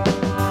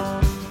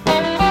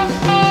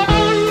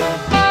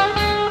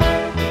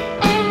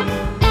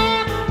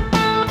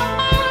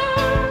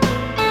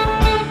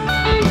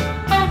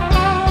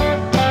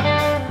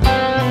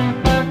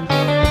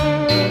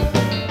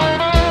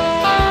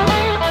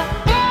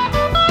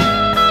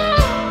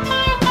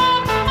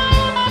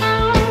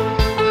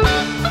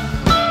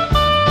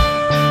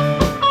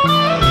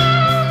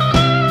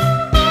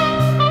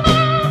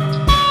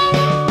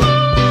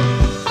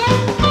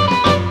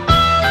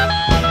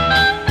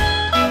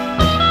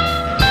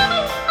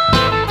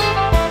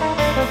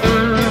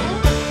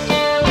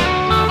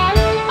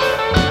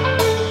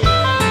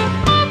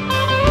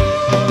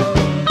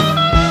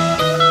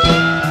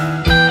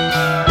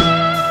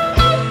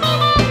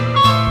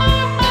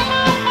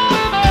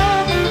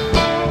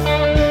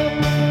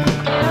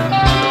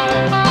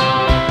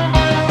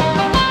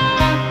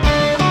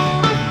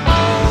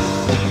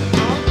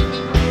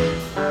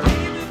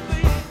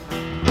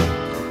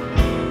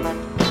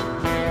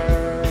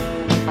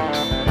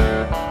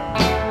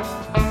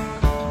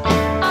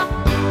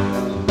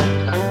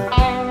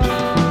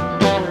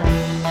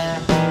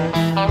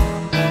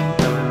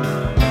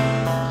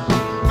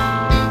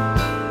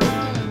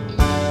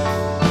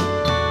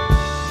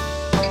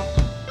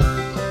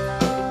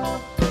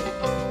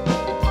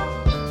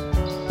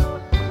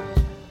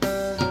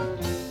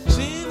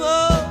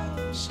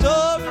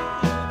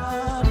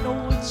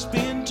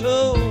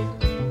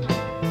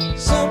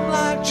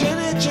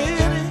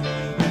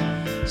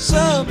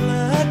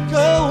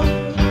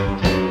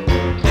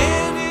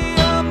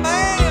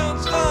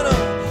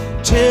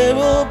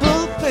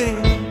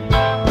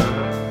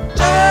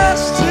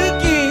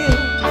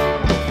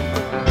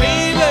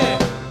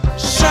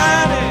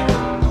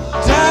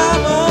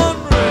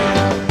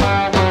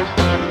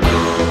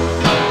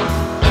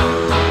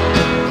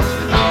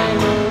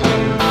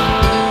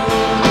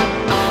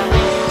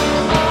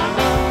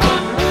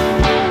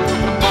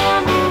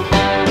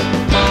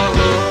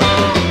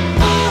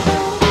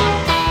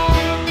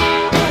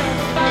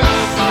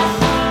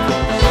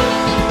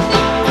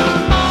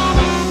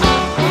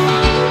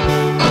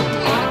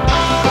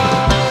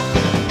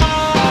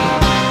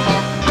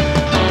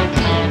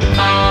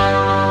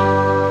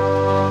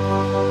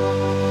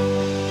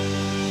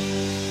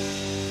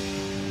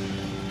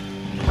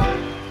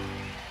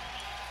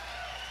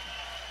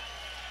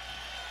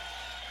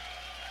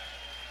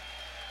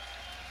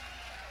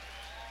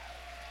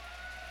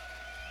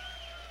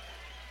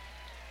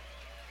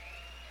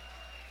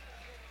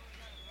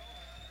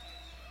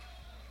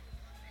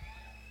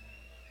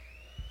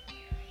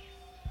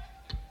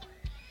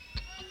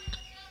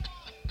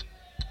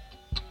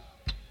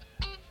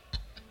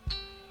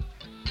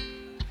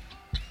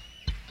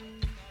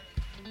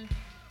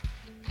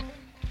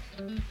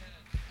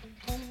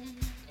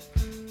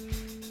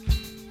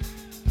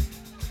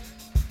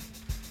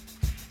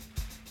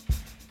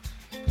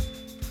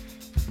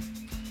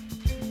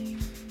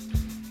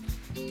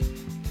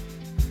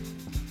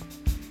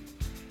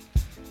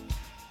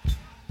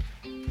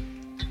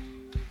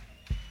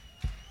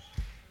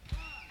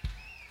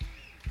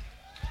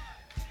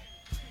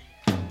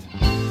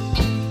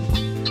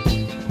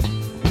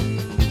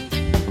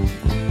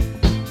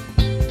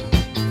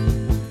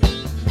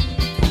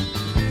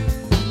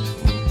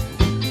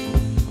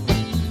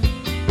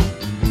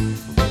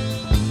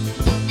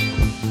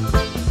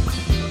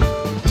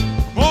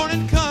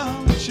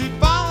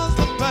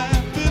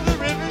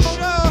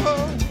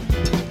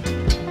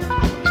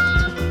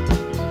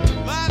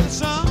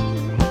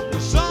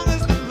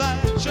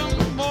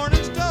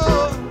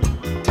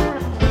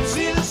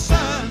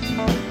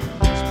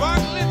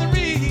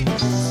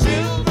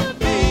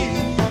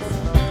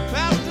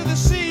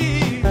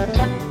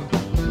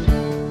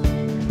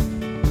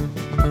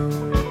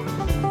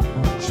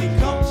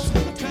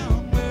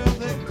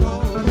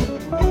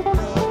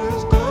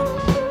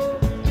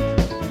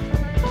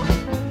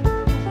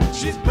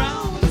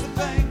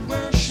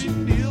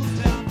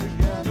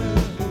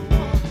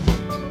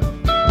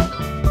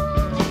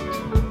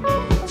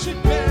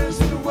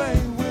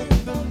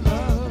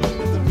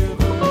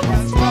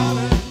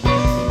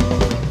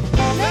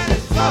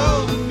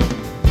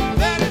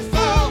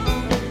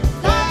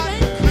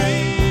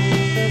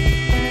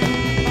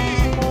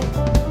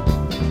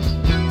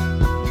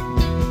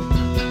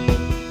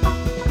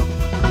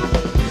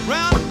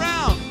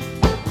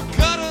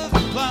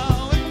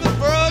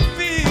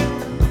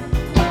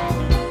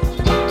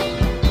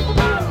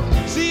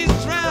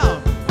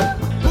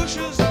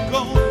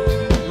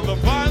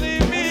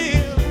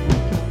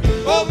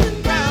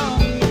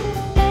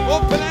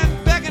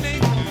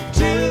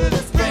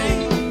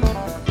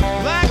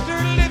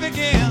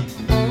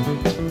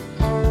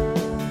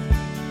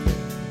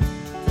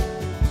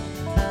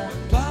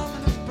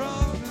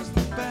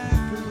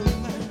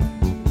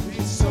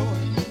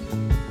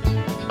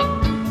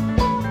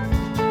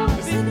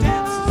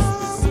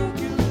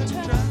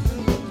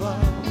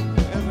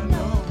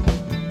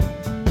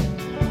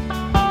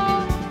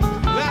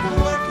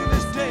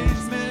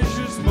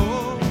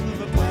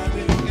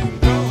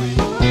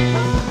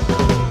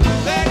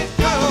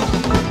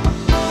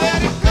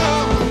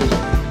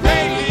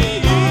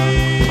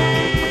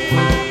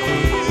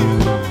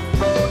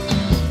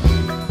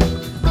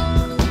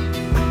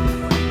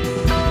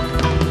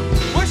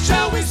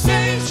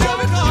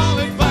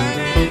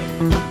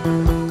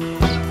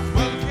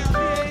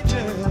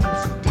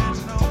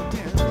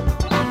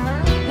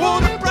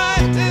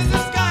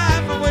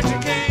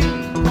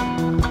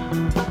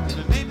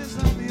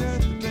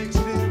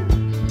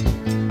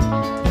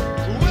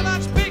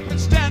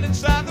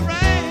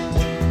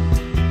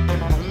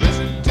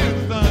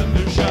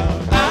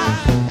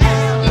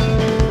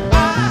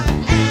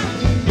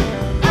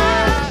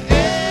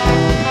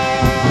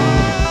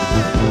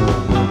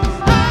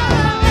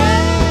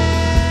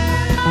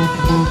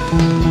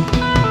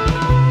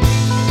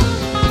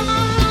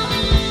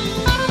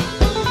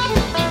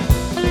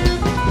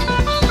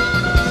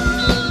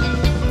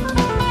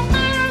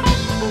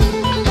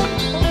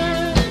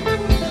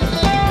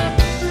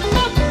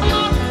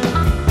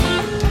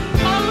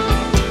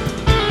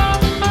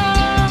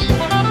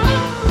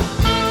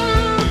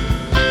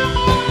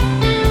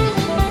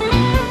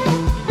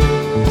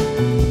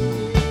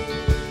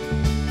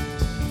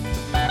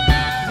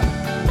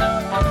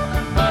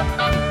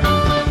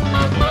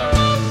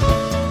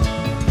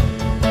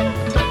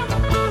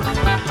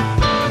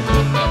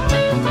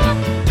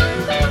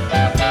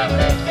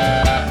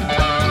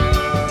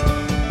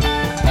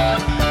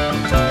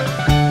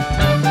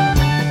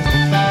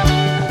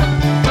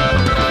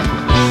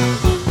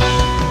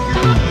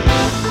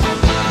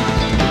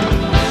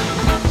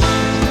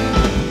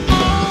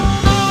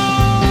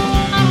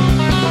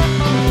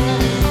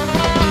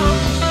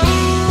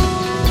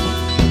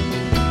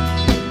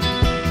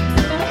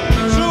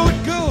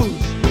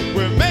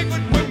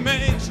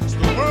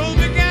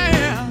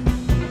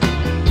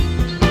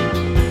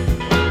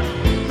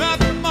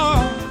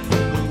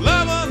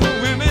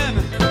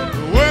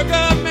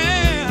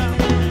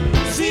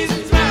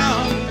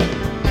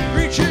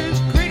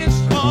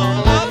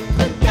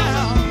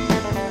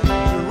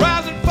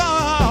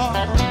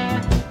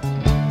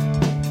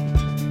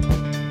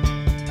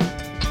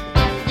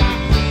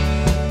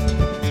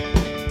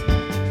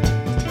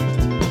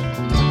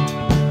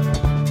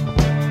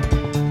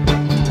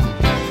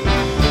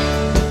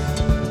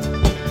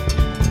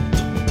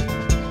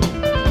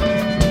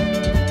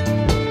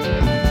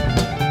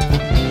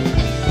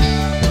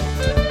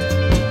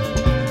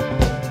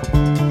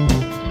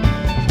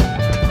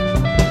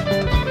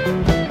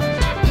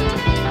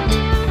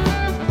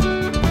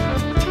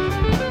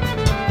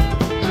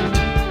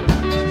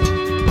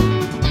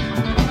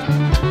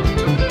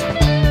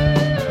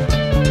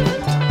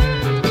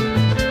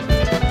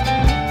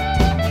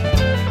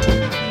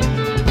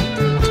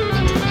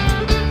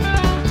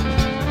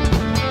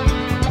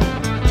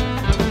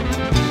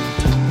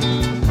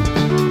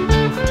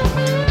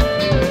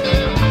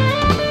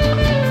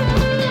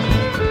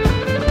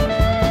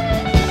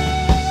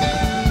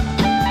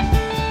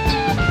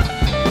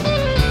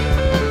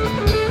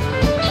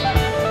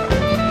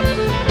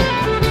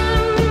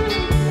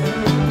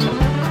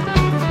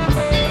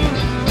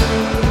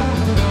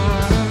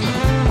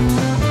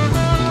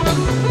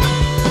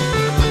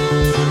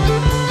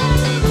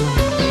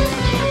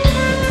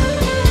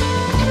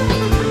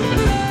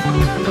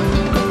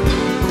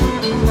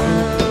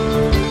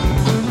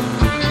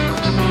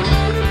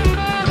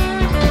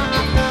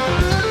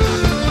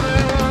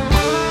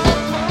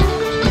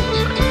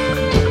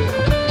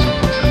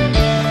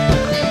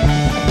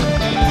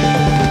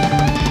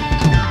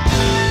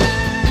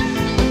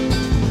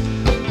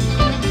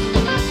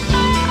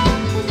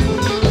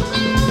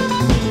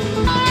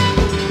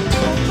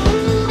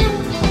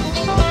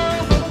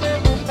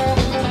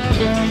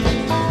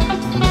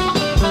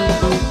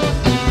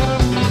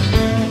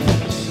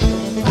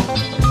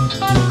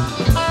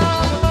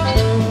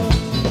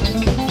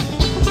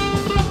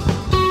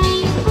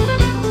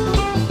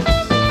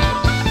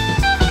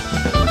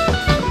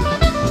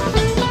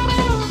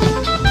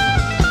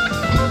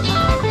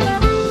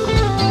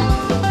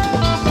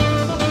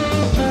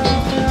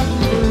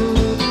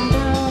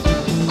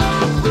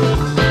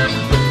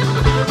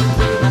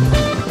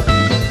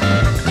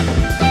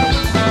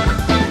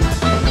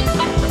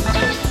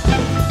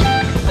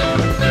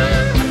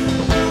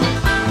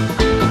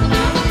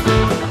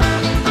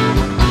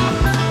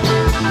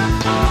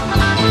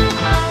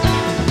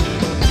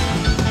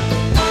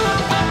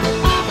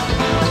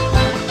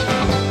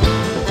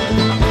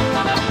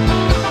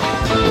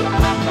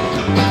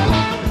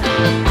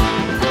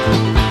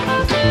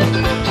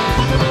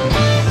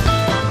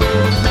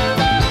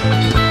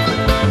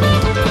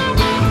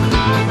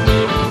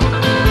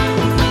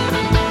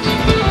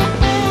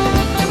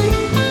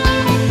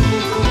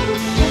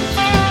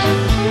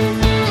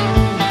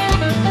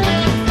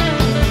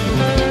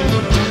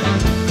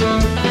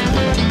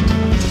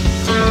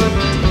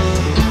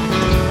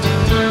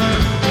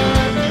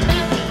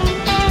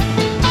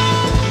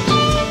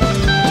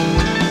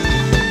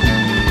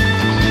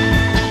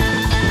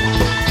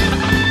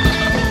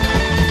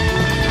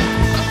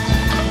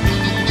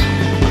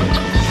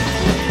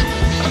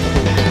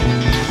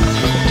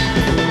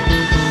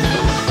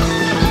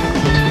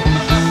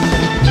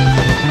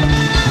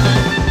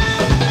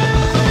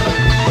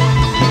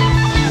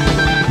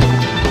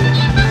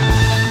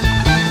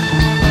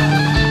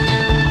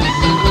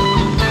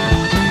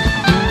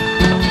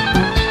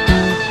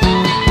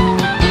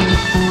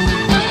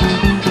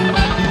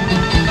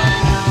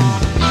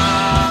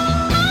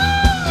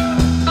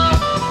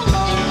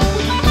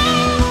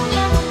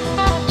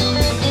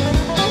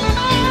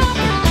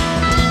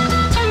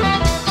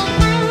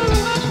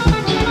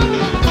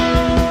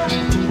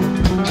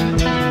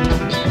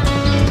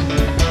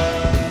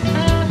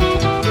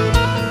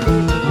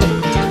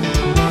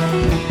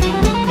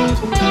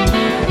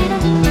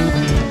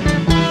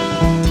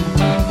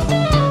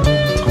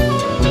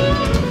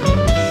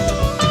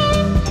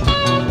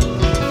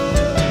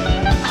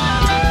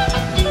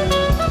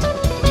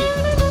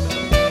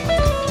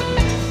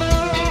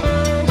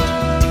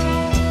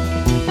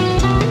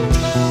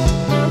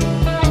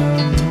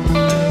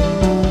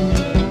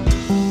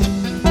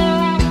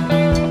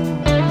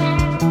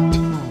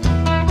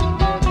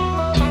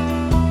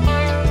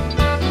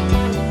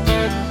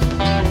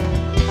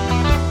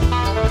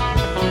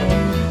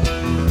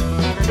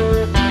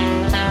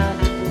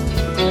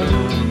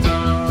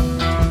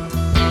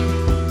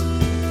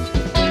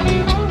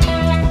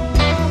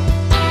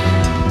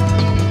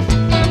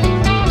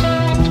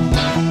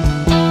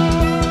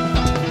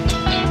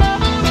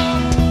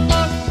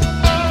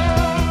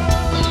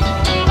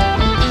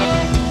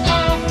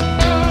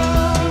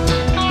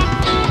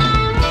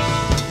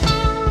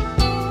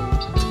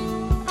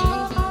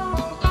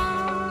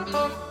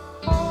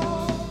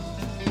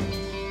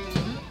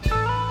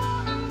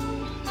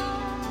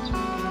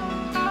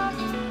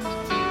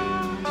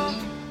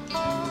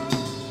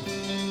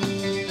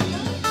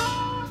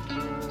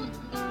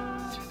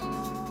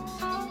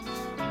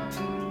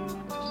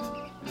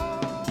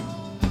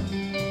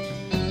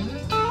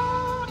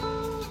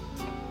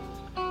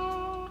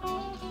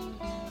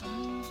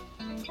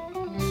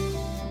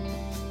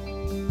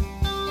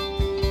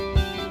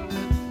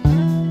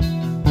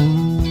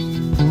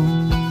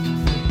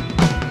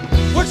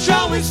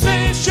 always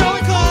say, shall we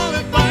call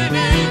it by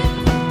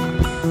name?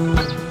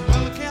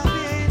 Well, the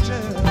County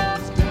Angels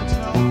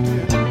dancing on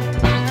here.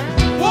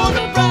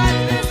 Walking bright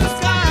against the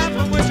sky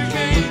from which it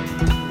came.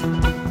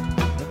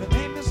 And the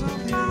name is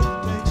on the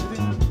other page of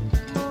it.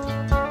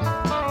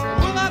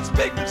 Will not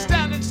speak but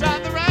stand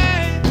inside the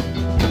rain.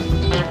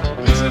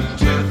 Listen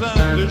to the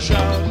thunder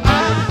shout.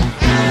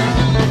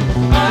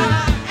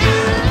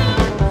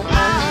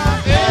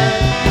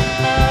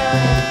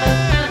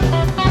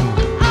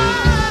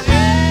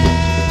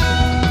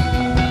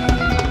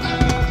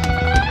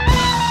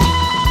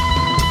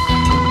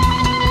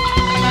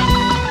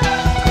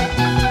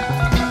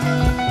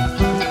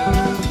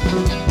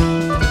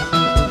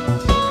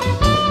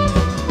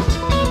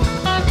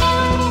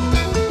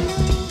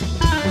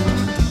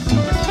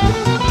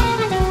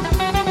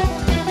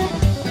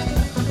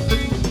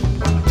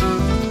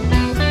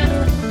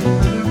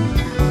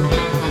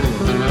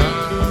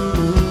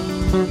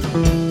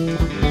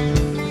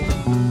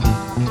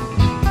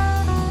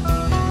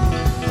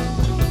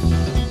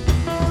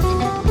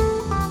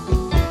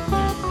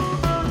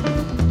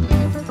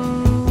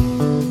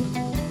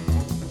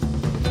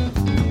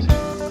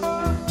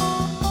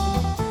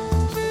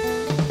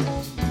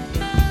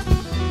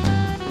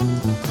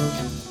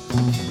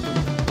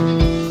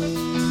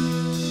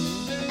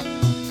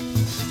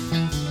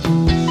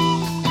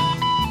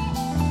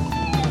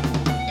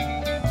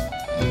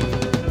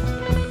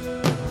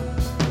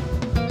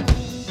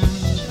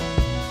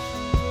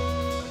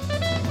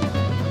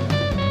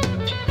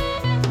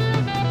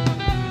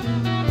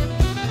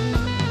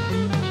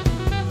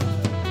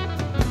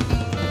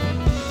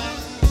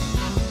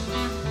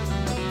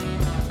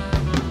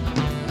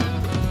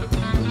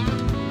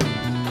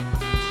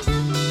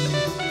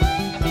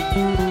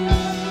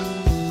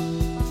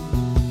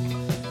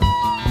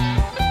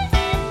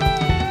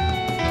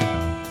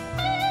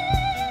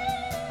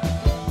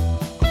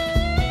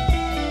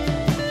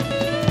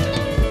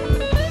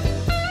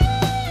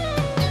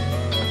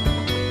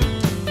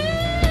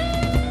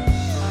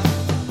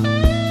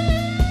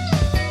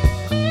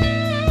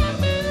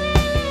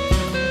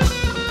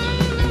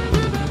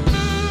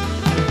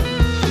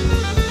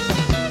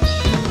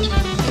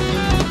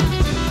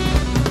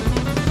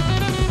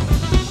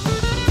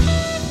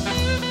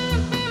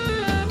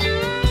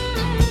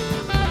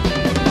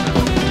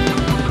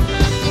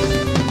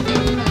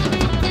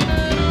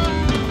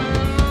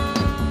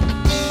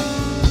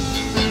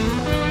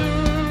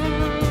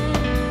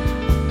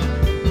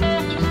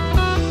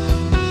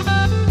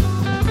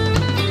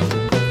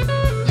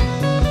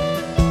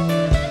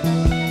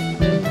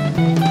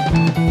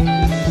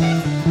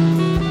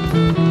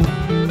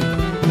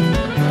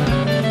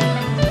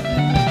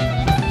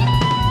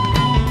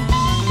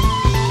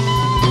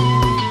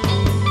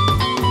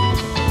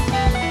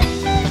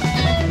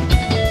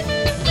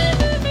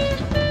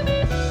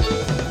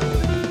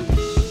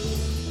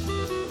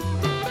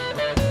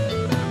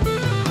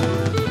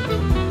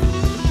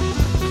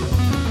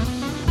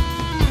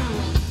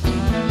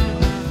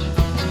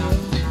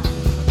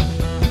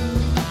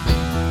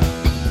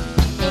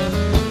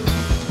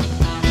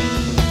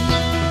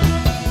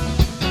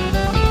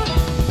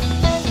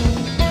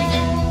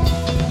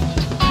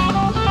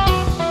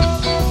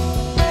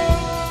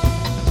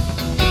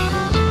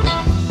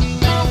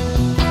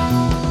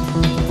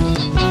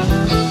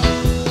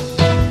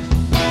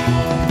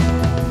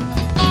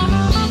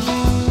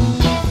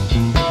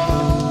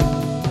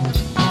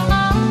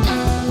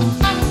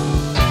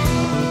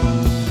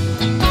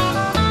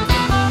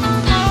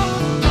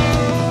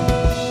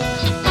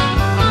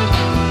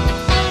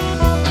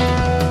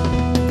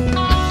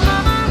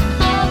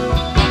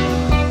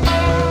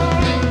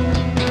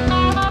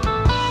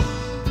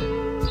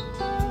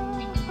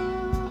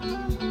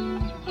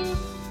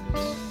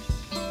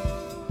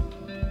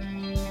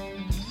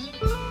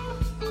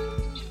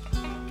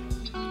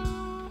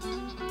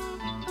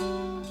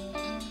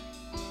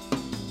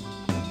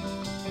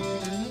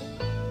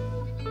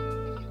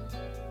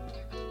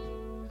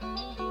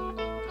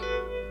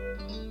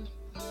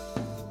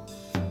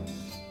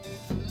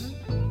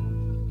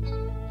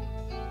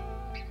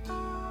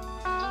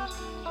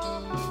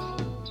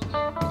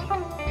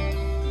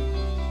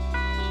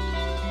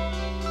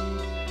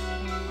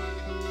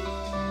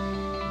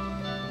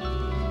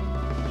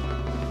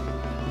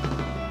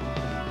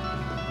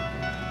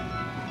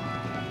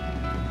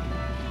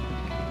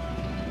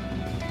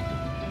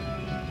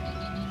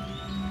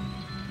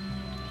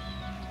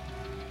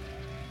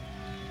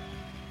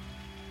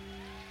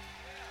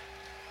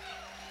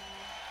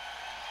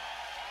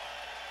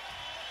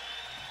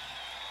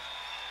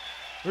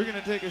 We're going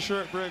to take a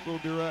short break. We'll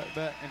be right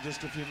back in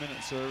just a few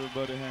minutes, so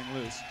everybody hang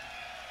loose.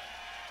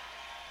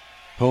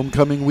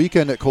 Homecoming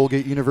weekend at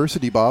Colgate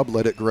University, Bob.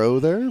 Let it grow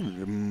there.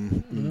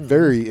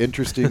 Very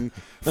interesting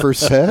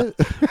first set.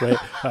 Right.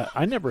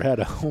 I never had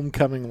a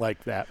homecoming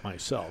like that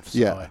myself. So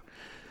Yeah.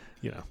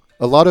 I.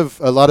 A lot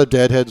of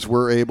Deadheads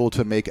were able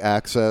to make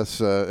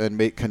access and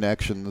make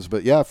connections,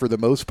 but yeah, for the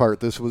most part,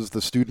 this was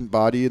the student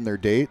body and their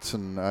dates,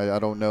 and I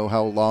don't know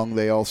how long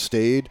they all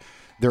stayed.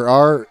 There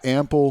are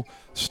ample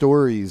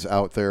stories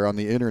out there on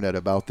the internet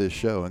about this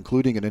show,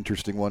 including an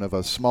interesting one of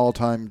a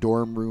small-time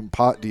dorm room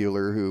pot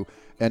dealer who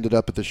ended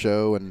up at the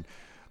show, and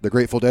the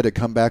Grateful Dead had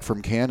come back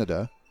from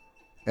Canada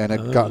and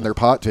had gotten their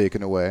pot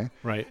taken away.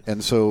 Right.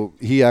 And so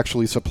he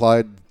actually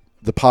supplied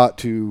the pot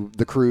to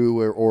the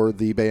crew or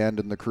the band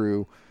and the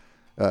crew.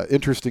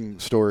 Interesting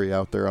story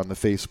out there on the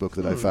Facebook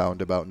that I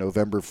found about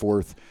November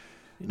 4th,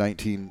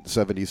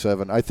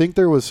 1977. I think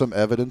there was some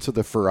evidence of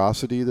the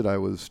ferocity that I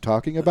was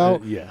talking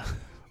about. Yeah.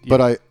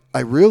 But I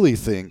really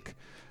think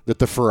that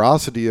the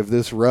ferocity of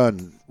this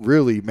run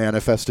really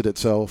manifested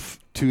itself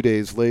 2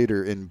 days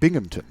later in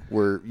Binghamton,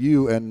 where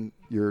you and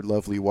your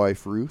lovely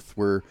wife, Ruth,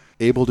 were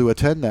able to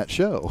attend that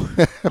show.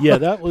 Yeah,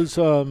 that was,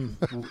 I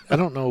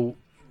don't know,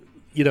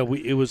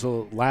 it was a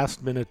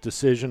last-minute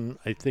decision.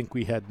 I think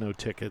we had no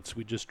tickets.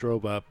 We just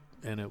drove up,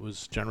 and it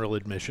was general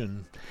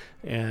admission.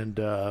 And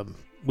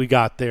we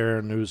got there,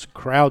 and there was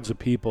crowds of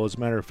people. As a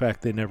matter of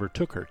fact, they never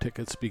took our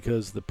tickets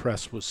because the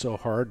press was so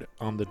hard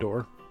on the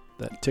door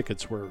that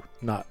tickets were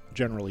not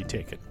generally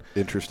taken.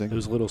 Interesting. It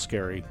was a little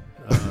scary,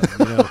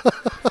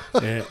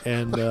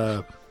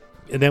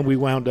 and then we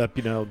wound up,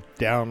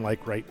 down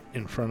like right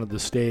in front of the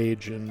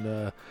stage,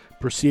 and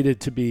proceeded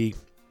to be,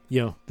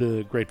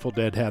 the Grateful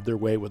Dead had their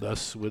way with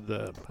us with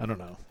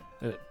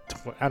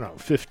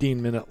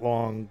 15-minute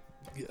long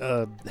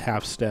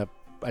half step.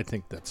 I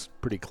think that's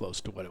pretty close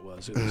to what it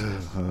was. It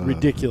was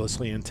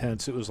ridiculously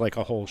intense. It was like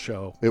a whole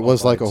show. It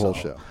was like a whole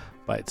show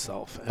by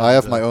itself. And I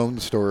have my own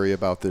story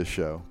about this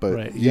show, but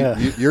right,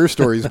 your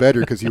story is better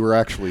because you were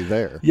actually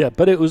there. Yeah,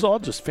 but it was all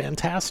just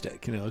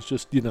fantastic. It's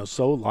just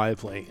so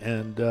lively,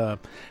 and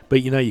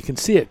but you can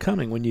see it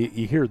coming when you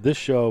hear this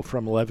show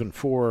from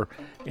 11/4,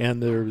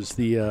 and there's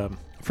the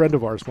friend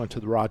of ours went to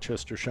the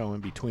Rochester show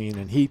in between,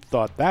 and he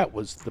thought that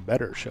was the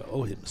better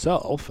show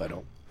himself.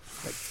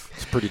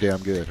 It's pretty damn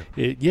good.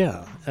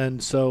 Yeah,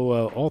 and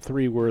so all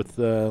three worth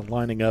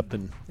lining up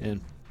and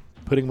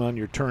putting them on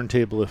your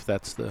turntable, if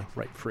that's the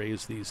right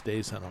phrase these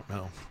days. I don't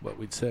know what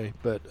we'd say,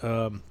 but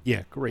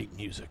yeah, great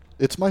music.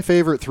 It's my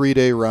favorite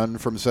 3-day run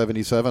from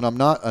 '77. I'm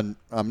not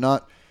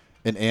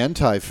an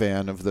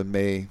anti-fan of the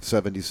May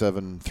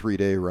 '77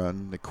 3-day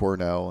run, the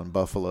Cornell and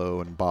Buffalo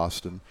and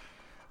Boston.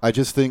 I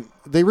just think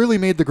they really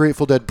made the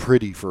Grateful Dead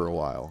pretty for a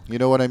while. You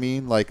know what I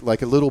mean? Like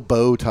a little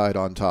bow tied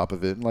on top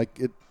of it. And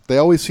they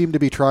always seem to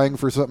be trying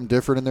for something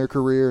different in their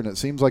career, and it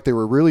seems like they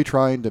were really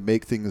trying to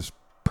make things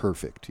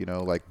perfect,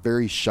 like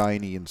very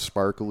shiny and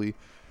sparkly.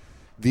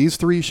 These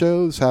three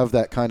shows have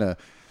that kind of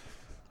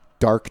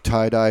dark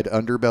tie-dyed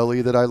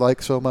underbelly that I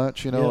like so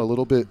much, Yeah. a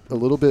little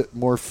bit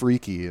more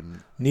freaky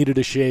and Needed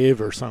a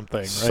shave or something,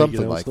 right?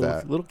 Something like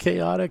that. A little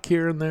chaotic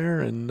here and there,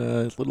 and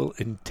a little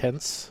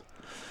intense.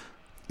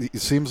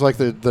 it seems like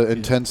the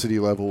intensity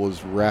level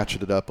was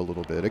ratcheted up a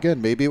little bit.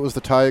 Again, maybe it was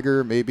the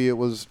Tiger, maybe it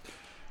was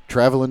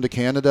traveling to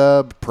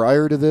Canada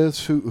prior to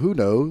this. Who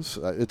knows?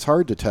 It's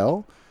hard to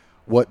tell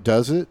what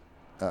does it.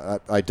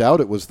 I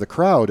doubt it was the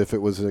crowd. If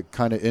it was a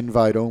kind of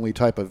invite-only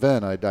type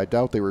event, I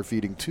doubt they were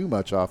feeding too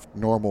much off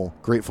normal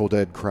Grateful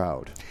Dead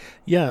crowd.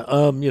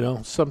 Yeah,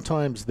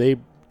 sometimes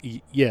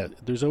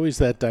there's always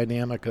that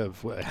dynamic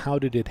of how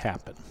did it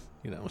happen?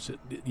 Is it,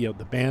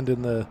 the band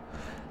and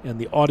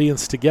the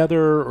audience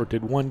together, or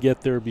did one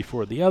get there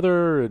before the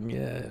other? And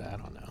I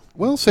don't know.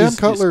 Well, Sam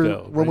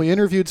Cutler, when right? we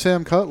interviewed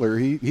Sam Cutler,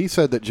 he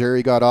said that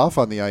Jerry got off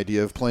on the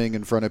idea of playing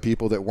in front of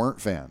people that weren't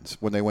fans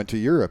when they went to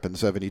Europe in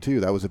 '72.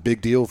 That was a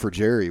big deal for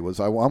Jerry.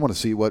 I want to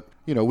see what,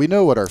 we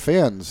know what our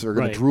fans are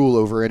going Right. to drool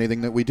over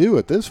anything that we do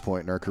at this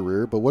point in our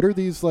career, but what are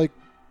these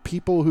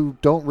people who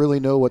don't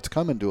really know what's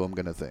coming to them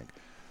going to think?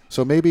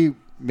 So maybe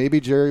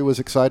Jerry was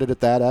excited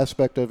at that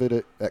aspect of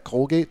it at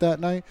Colgate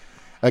that night.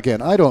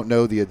 Again, I don't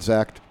know the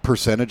exact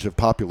percentage of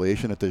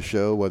population at this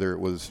show, whether it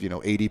was,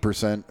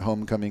 80%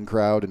 homecoming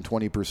crowd and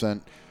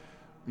 20%,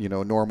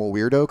 normal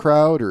weirdo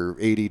crowd, or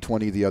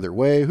 80-20 the other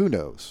way. Who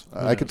knows?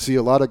 I could see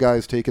a lot of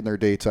guys taking their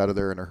dates out of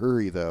there in a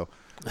hurry, though,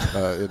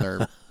 in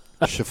their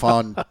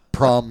chiffon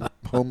prom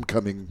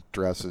homecoming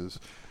dresses.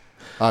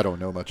 I don't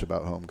know much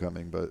about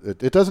homecoming, but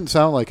it doesn't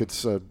sound like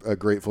it's a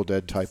Grateful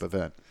Dead type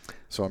event.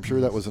 So I'm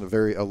sure that was a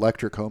very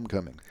electric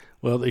homecoming.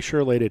 Well, they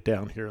sure laid it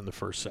down here in the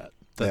first set.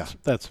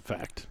 That's a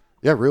fact.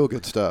 Yeah, real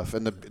good stuff.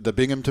 And the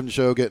Binghamton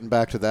show, getting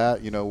back to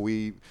that,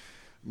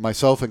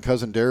 myself and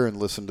cousin Darren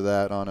listened to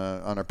that on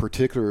a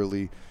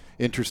particularly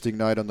interesting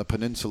night on the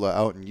peninsula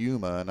out in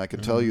Yuma. And I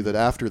can tell you that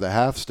after the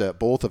half step,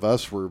 both of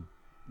us were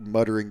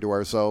muttering to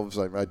ourselves.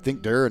 I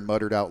think Darren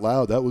muttered out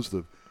loud, that was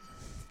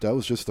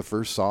just the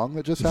first song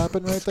that just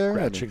happened right there.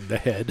 Scratching the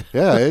head.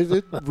 Yeah,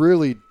 it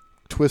really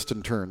twist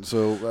and turn.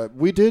 So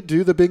we did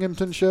do the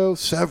Binghamton show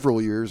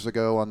several years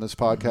ago on this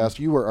podcast.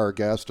 You were our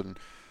guest and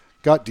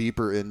got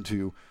deeper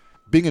into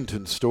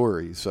Binghamton's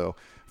story. So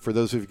for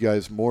those of you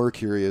guys more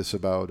curious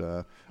about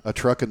a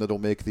truckin' that'll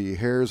make the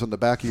hairs on the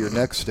back of your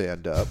neck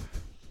stand up,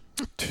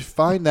 to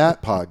find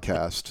that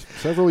podcast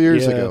several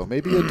years ago,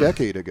 maybe a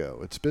decade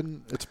ago. I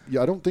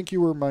don't think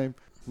you were my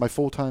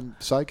full-time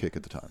sidekick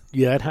at the time.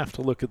 Yeah, I'd have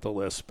to look at the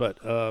list, but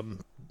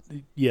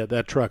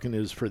that trucking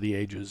is for the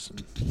ages,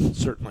 and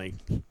certainly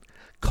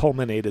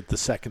culminated the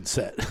second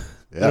set.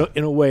 Yeah.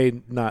 In a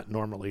way not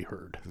normally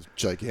heard. It was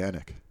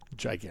gigantic.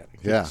 Gigantic.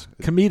 Yeah. It's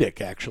comedic,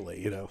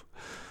 actually, Yeah.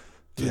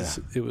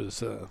 It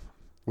was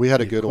We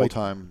had a Yeah, good old quite-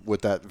 time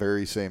with that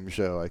very same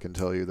show. I can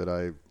tell you that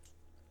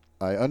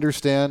I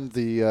understand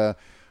the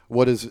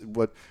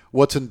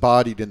what's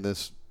embodied in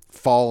this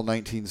fall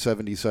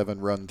 1977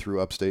 run through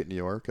upstate New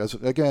York, as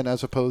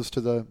opposed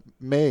to the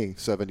May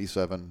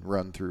 77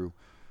 run through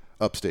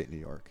upstate New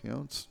York.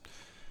 They're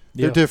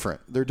Yeah.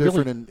 different. They're Really-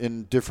 different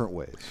in different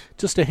ways.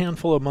 just a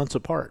handful of months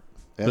apart.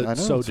 And but I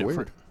know so it's different.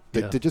 weird. They,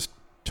 Yeah. they just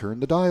turn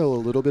the dial a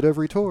little bit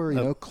every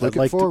tour. Click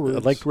I it forward. I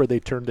liked where they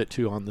turned it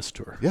to on this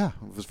tour. Yeah,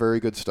 it was very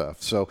good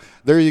stuff. So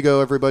there you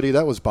go, everybody.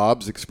 That was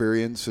Bob's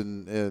experience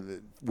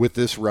with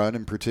this run,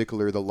 in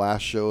particular, the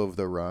last show of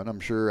the run. I'm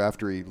sure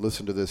after he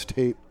listened to this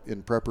tape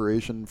in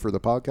preparation for the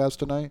podcast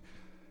tonight,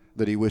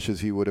 that he wishes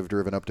he would have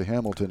driven up to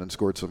Hamilton and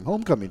scored some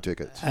homecoming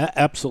tickets.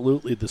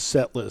 Absolutely, the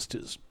set list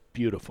is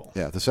beautiful.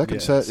 Yeah, the second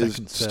Yeah, set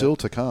second is set. still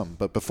to come.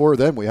 But before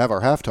then, we have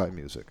our halftime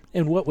music.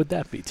 And what would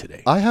that be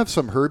today? I have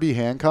some Herbie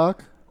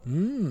Hancock.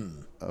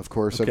 Mm. Of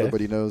course, Okay.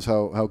 everybody knows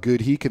how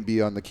good he can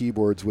be on the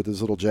keyboards with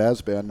his little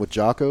jazz band, with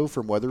Jocko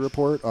from Weather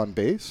Report on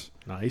bass.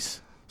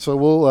 Nice. So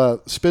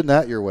we'll spin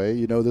that your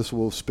way. This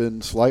will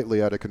spin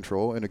slightly out of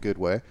control in a good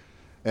way.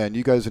 And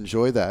you guys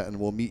enjoy that, and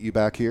we'll meet you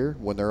back here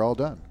when they're all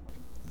done.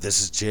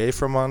 This is Jay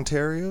from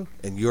Ontario,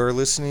 and you're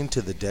listening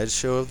to the Dead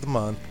Show of the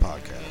Month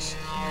podcast.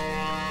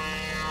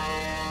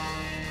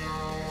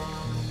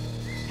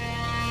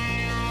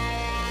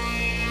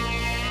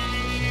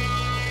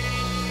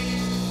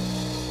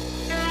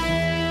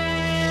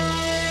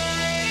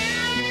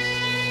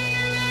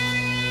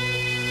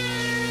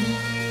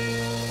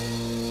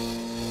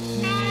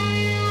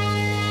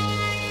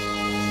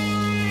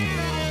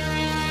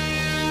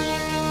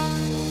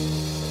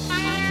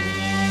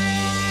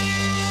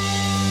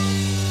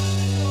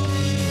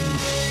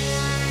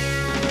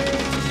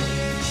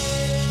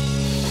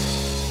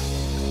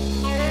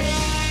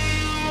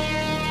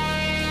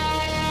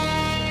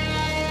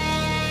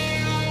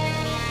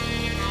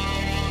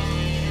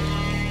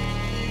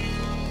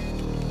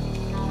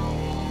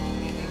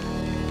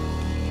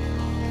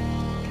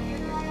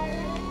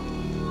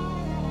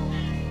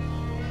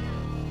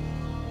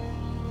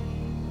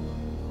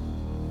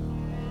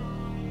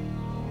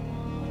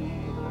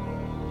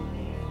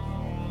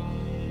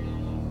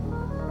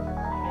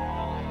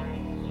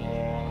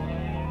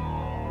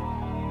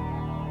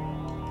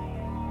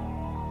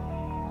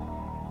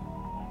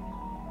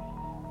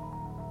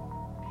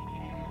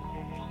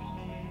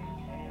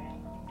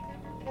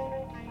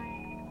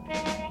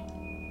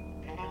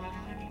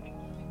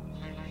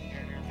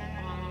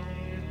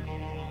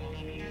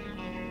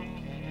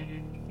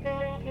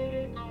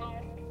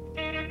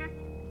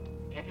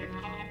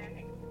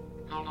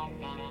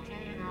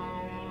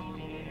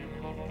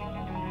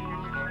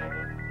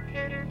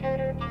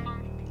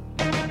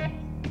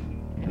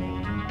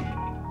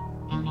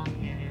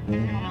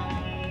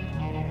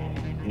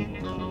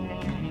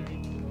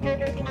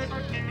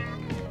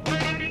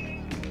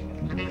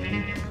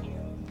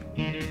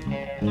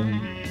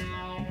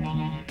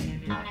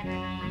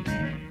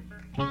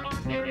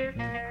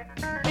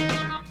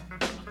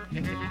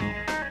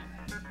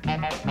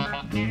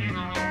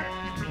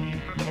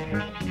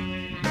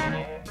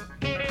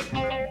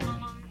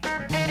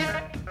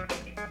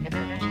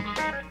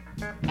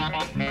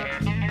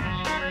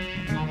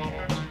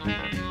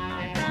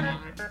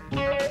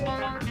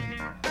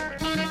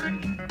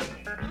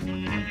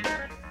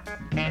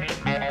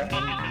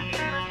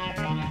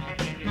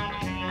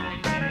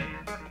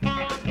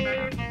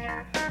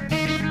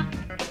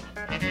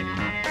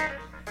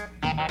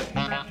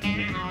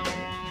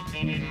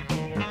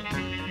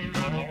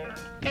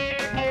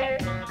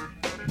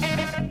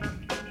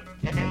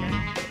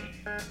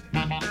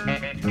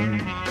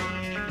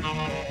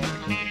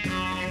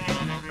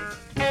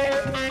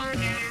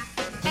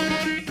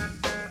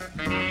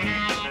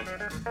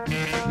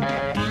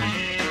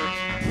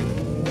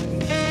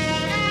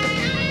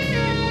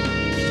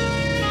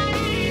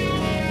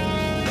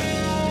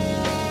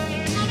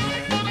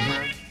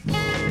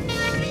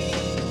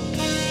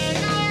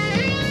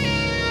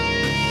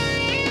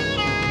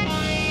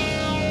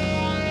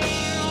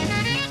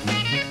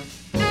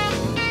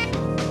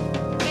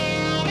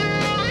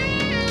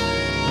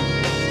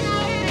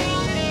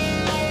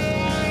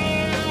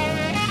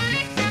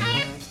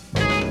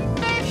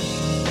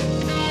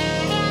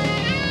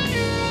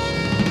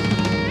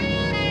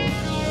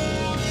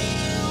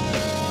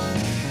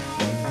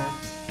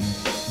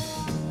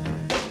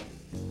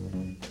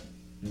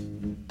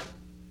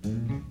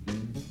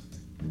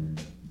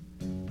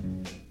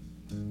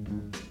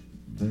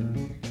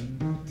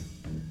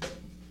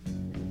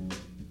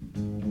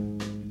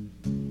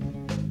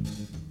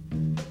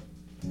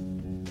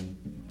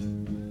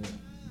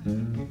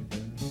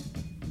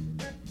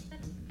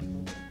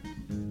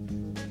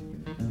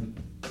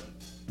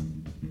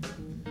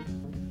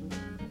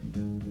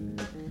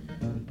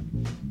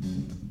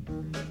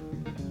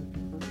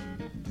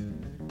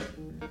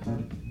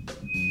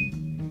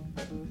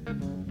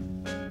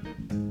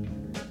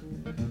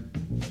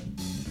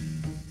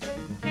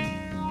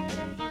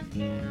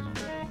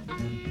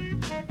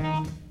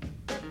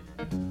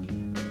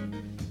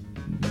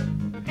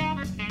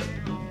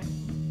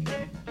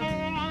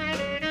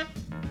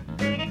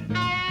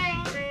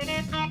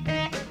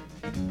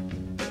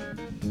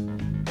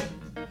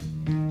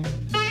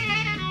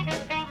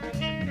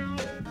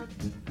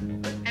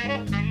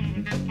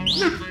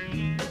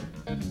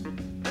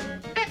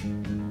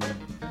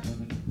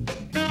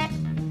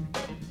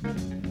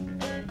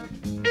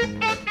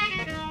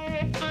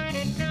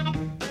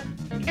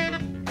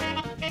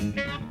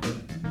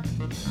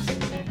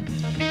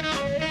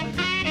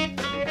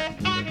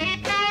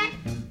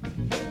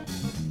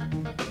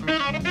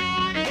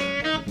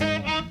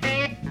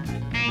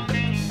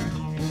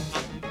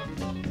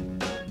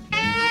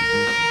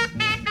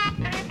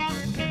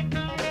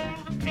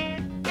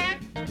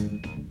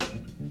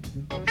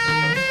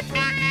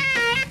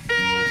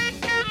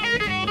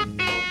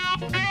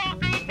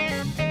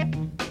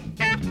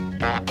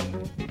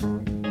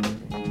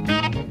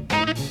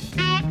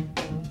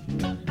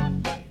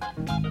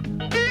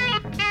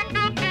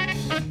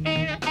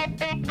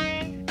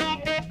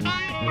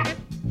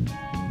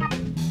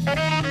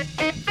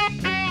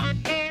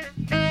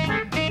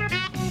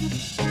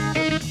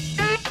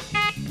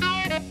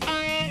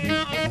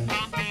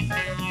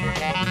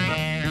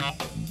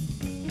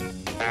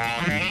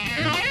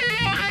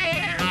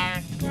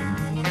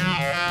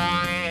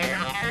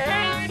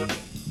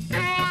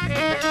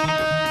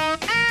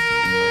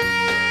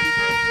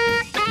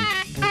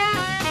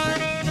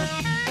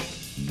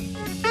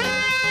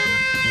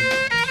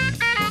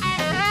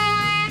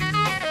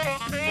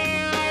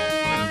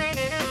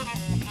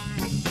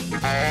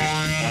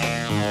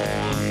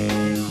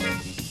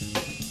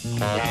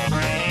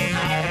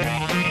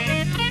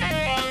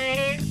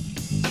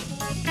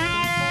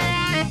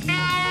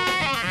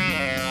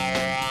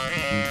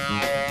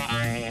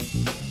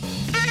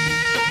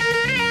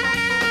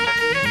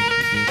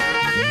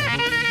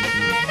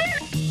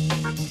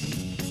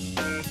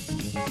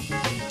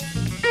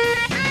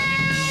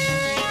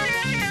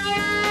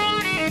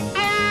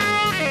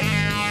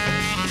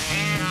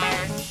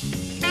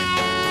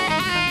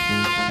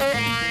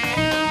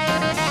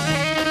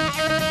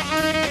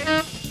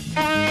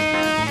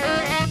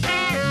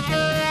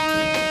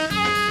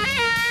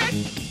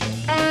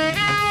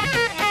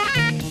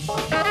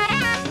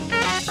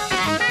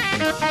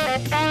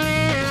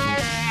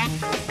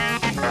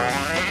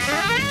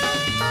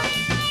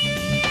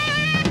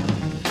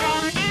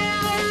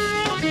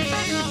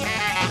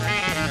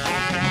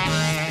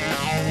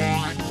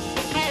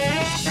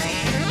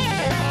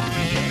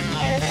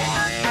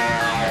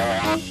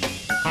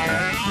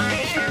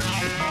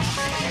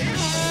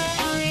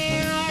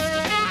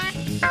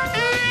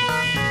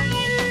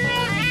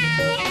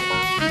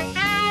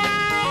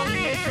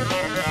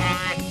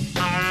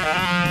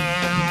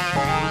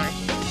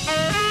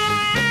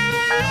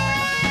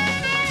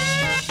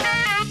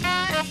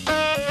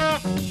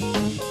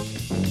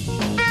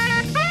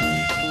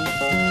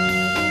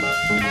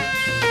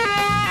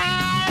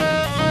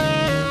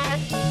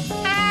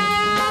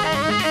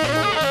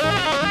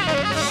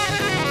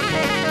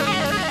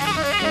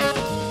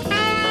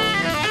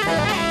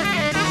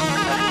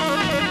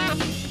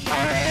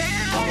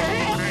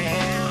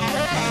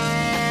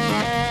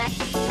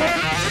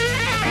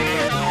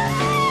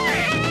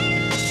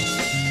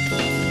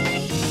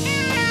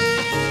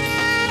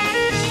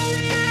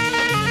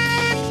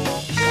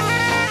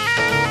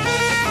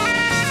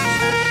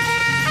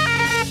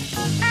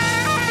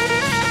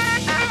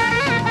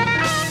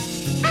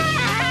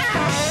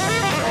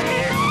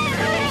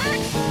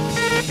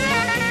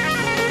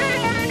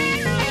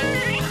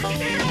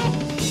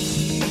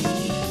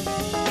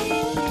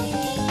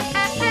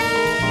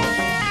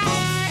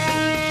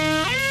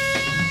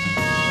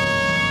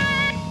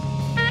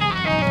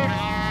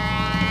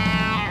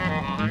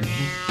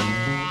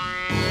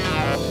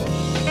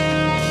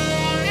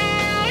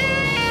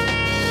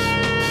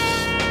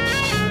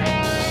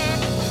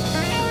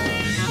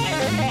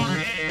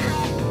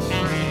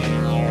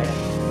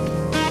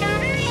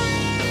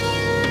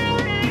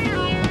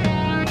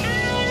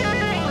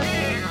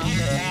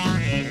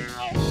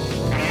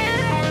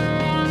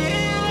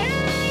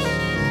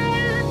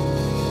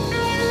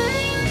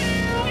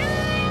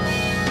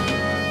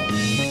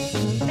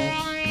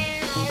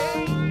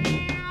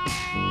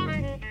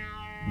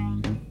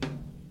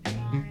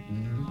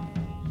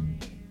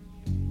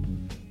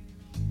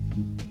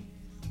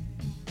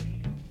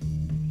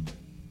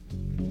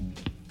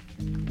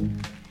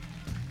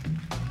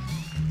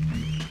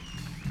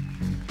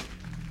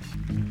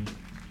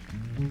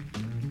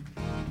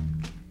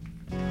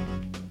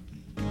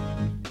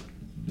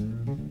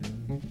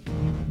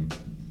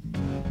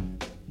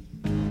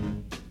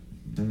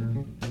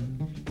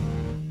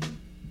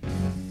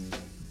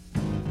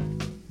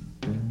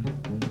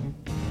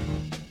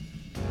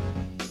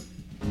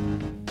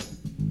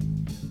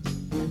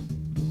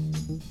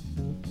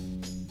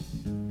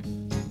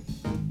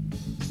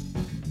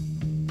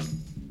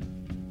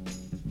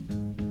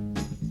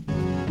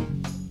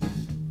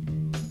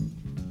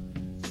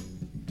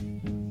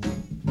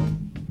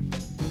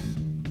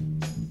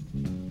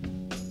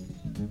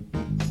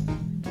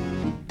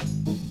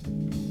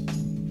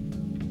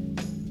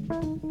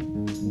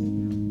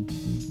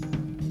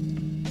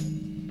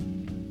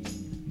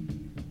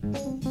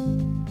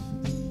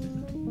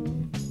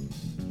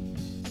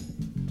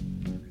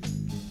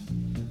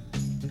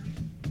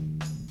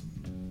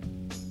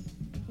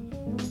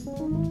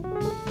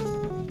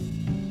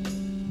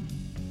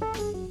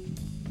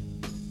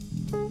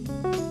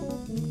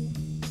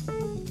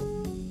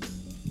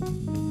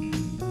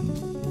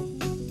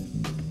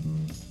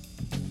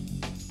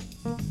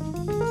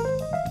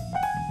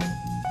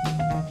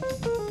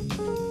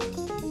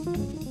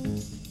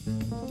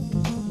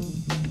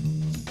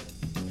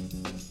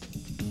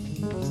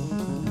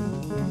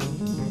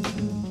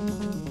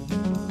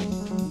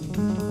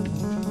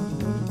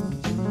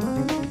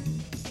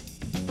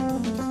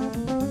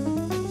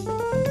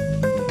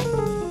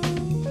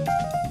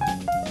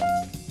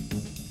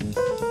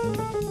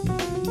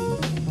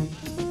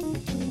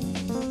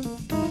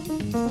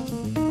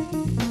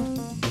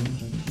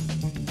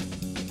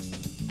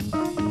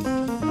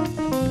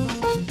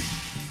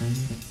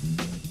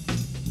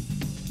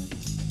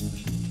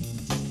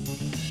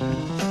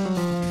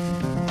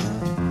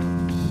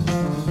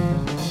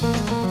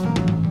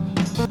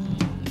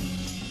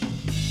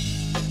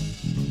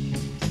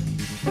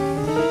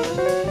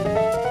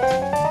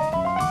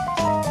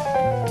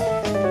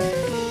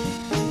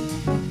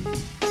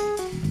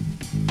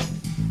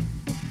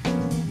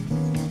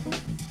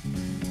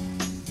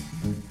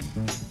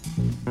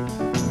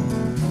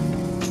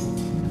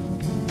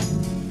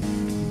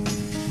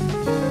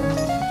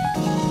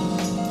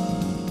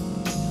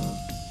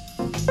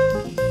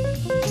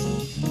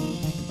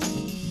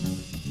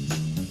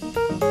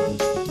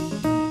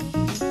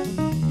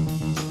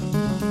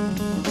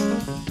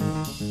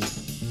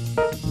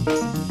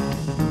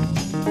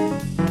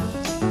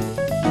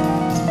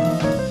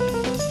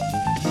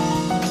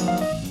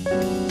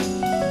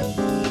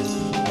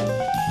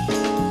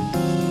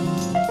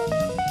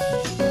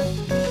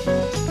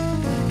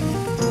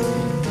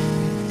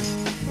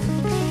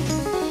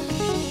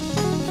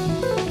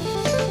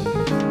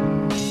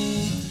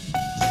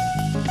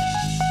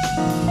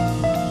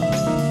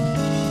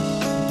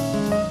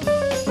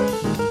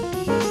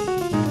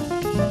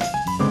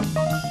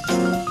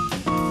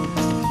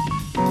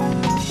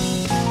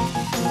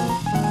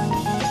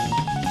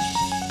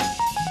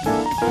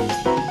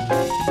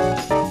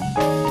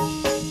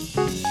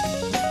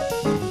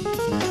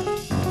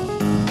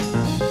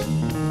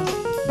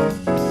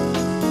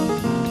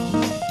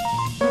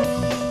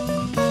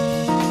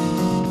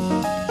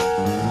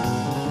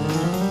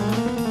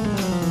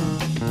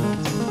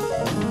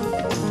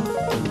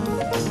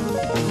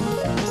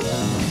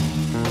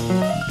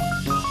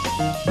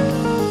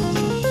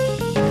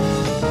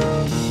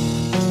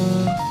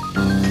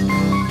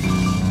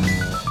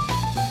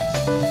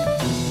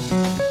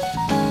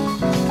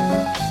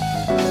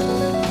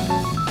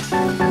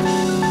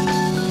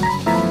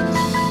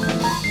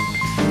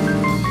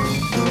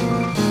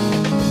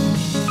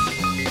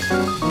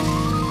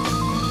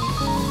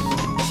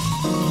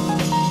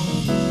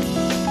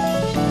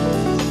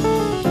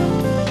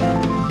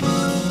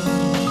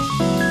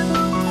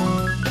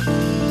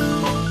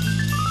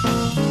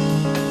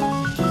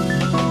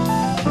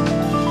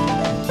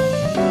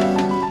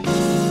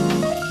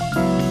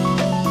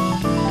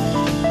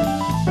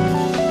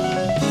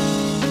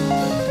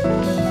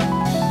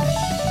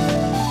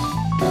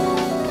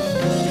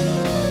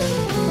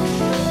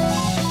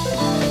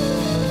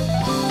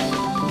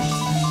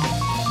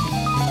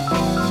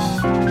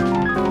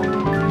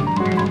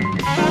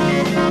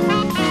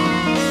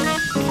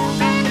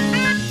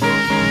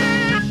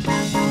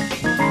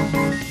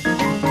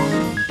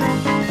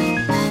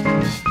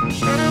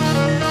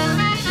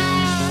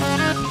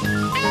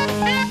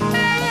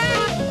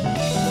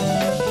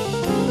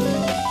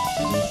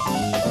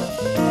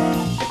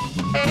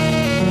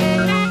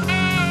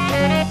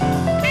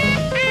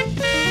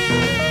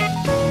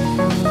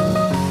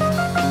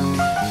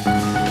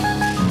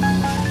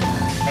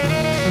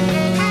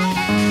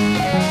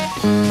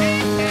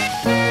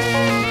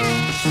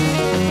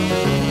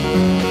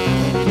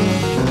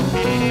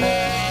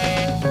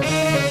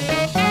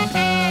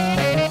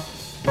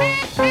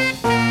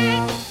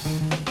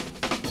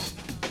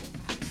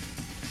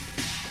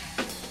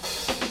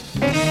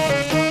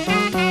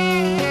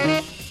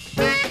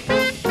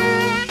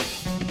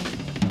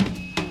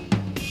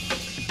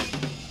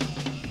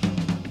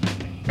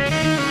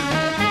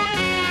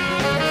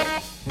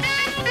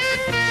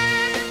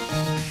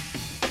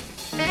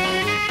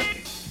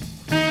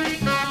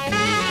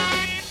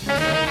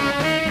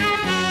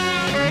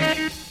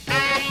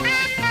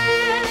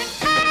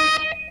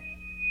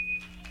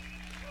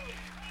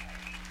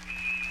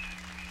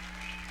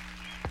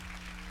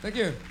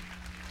 Thank you.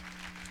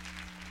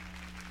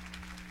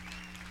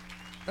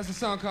 That's a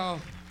song called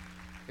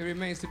It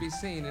Remains to Be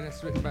Seen, and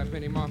that's written by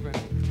Benny Maupin.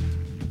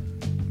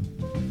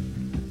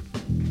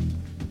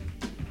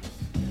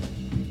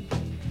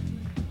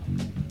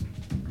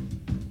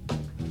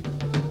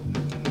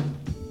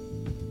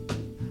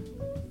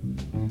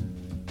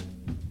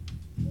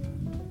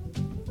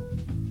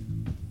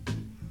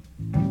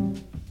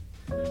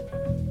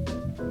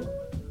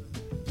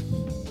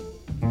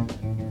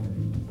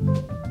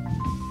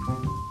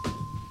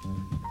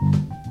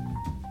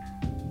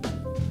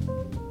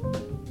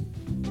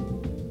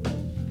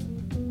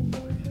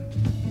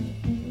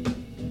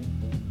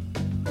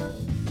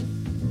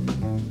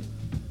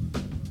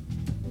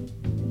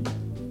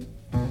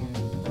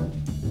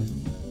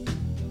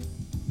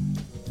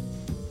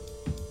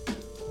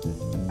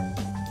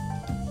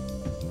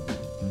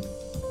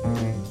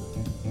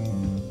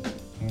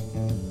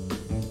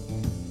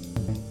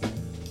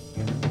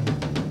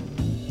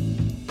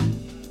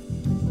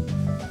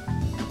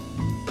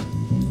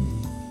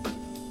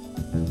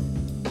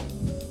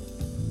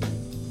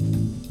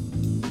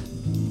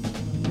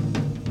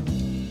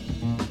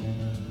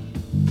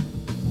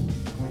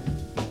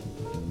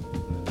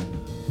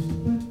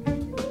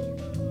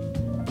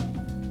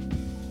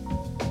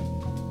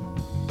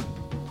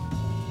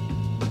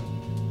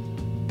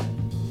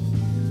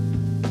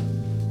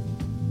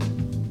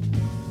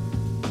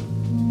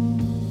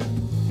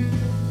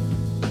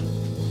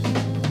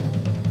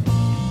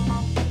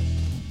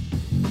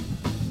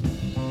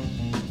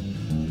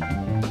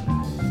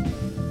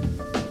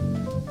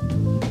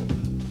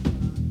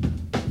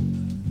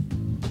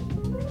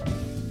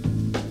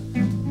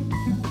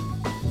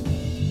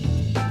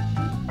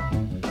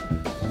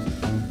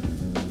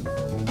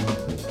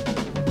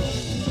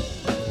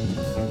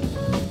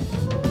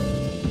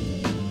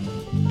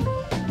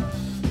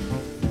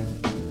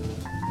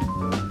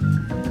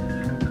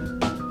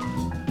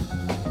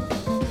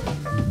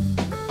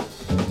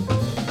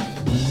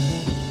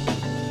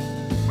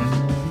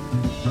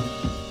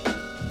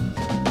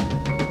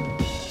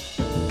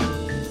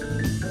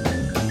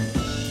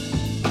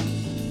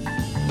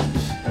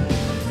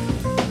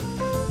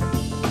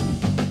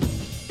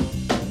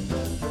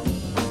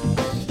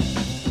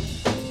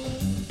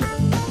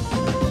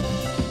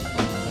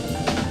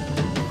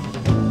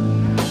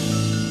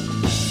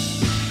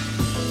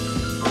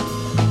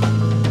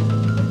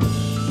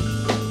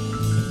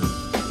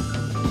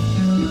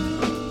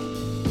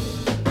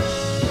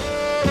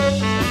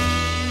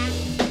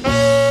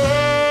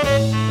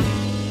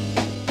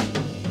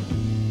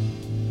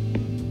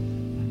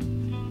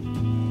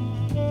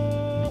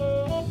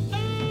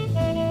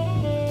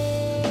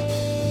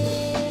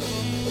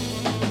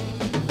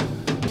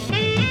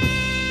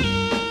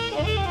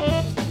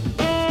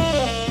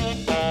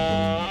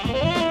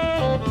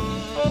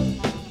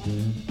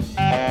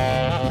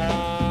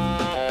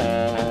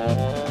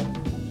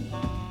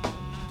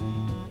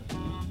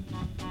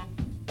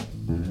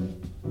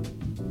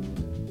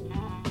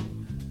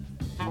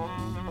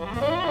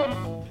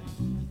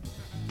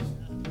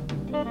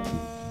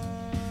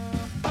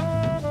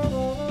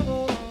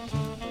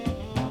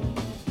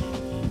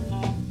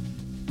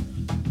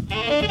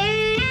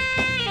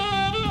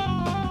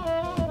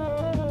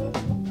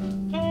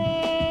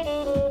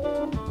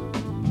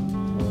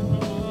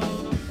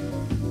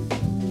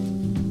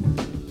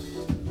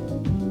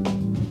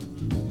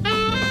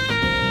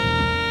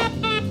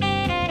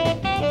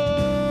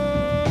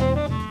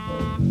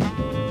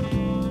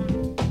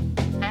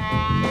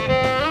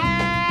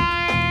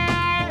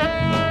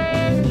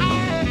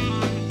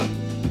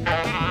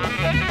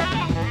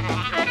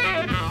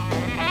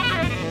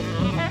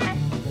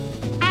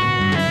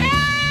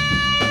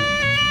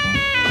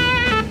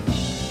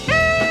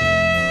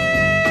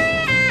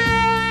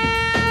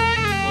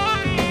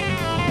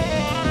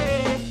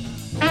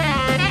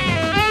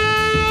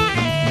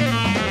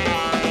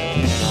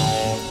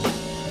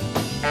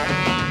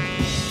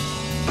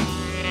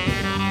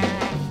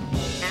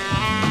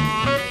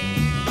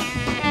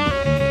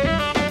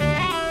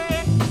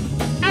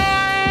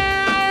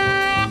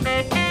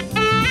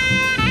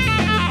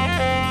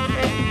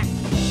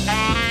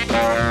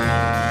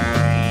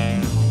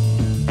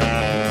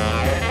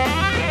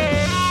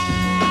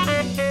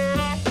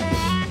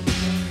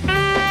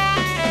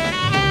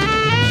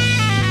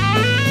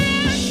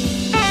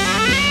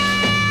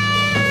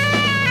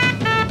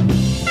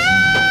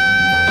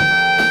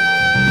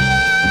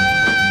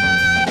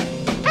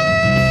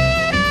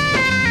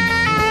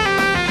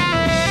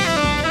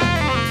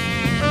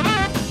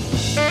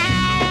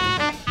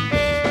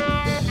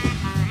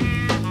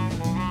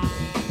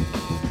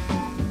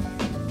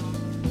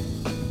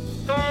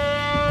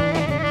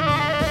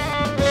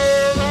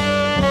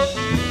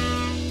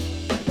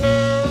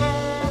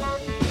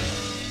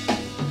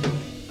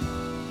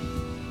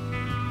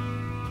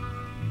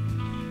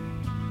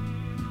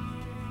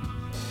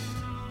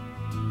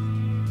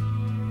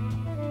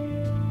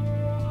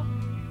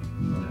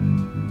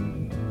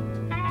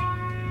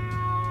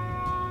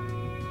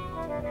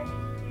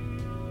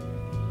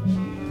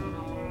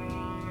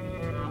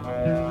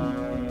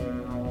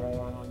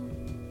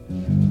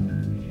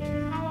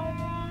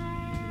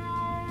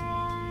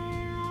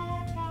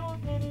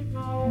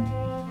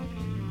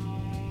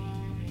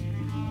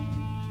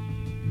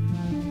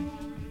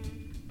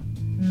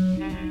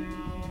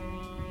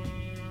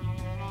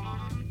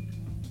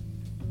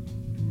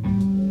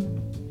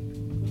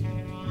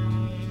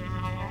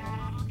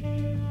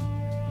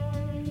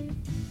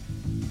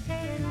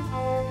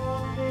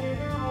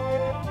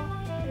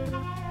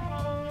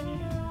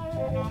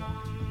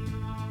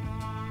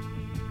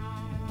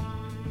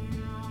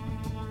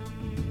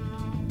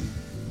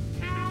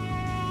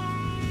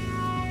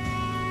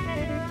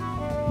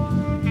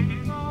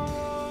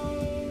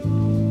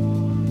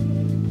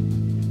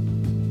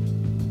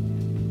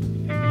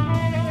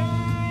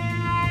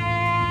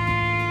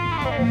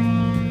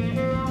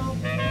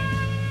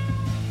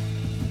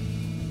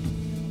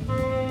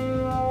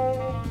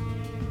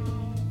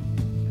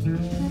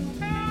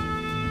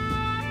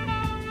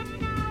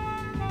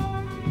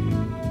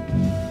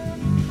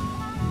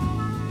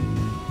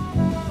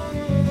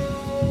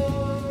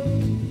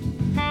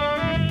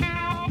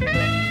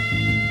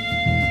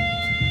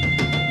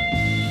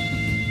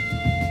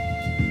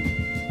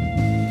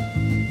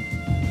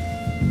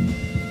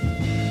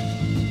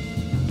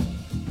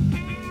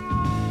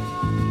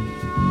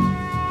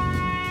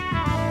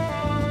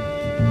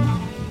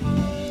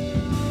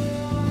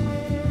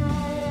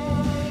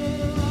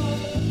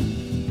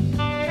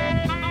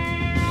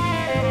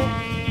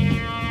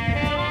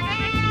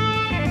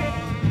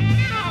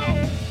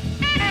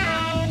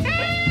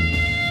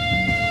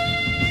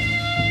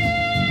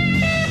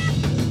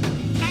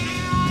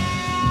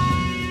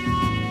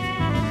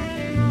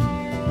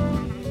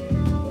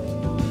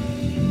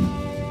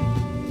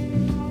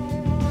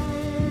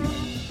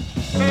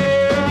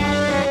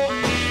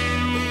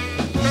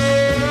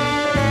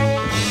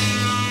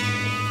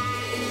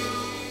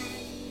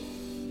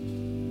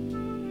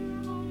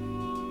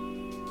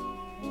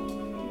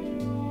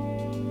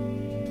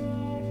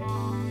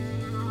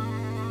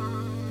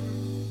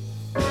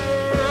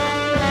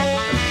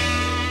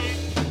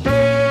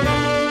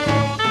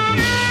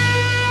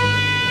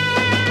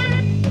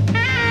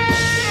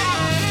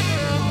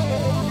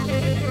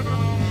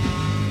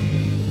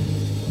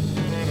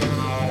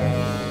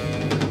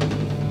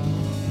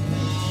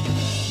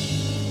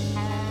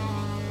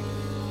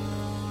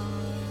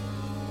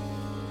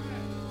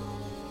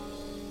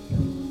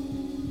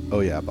 Oh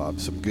yeah, Bob.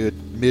 Some good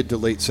mid to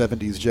late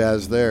 70s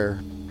jazz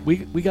there.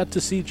 We got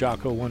to see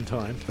Jocko one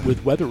time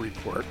with Weather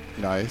Report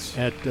Nice.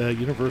 at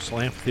Universal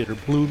Amphitheater.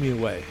 Blew me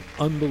away.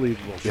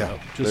 Unbelievable show. Yeah,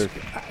 Just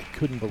I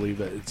couldn't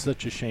believe it. It's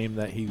such a shame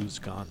that he was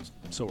gone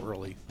so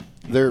early.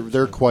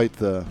 They're quite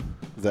the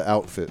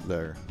outfit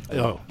there.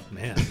 Oh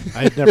man,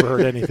 I had never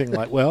heard anything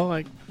like.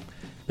 Well,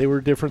 they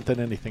were different than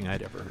anything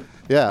I'd ever heard.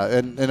 Yeah,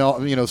 and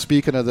all, you know,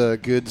 speaking of the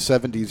good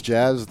 70s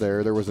jazz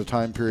there was a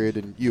time period,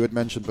 and you had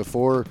mentioned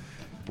before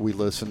we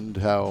listened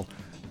how,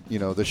 you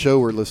know, the show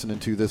we're listening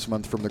to this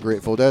month from the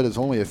Grateful Dead is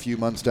only a few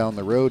months down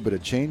the road, but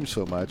it changed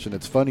so much, and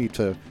it's funny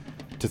to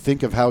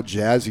think of how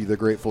jazzy the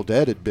Grateful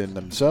Dead had been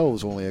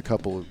themselves only a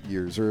couple of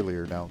years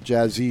earlier. Now,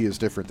 jazzy is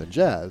different than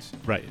jazz,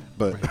 Right.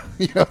 but right.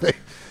 you know,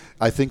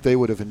 I think they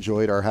would have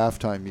enjoyed our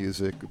halftime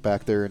music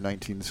back there in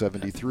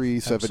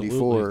 1973,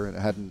 74, and it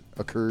hadn't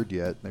occurred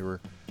yet. They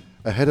were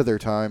ahead of their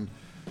time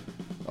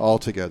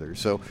altogether.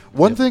 So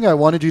one thing I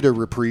wanted you to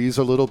reprise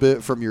a little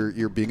bit from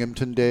your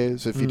Binghamton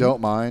days, if you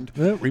don't mind.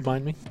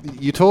 Remind me.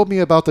 You told me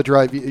about the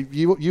drive.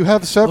 You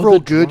have several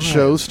the good drive.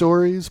 show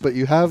stories, but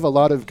you have a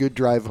lot of good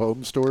drive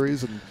home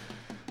stories. And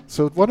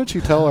so why don't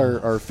you tell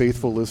our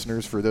faithful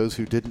listeners, for those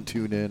who didn't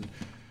tune in,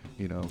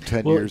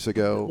 10 years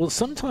ago. Well,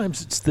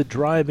 sometimes it's the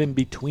drive in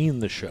between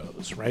the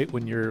shows, right?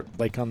 When you're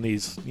like on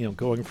these,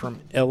 going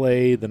from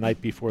L.A. the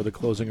night before the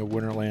closing of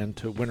Winterland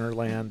to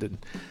Winterland, and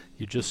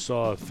you just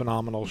saw a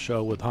phenomenal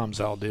show with Hamz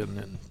al-Din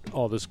and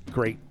all this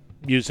great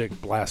music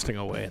blasting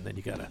away, and then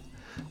you got to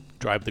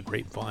drive the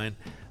Grapevine.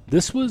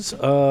 This was,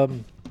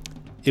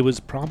 it was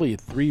probably a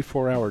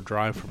 3-4 hour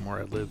drive from where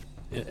I lived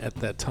at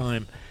that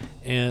time,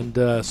 and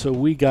so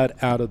we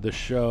got out of the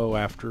show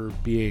after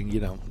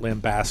being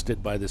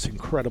lambasted by this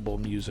incredible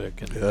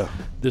music and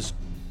this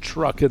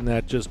trucking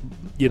that just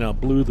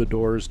blew the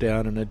doors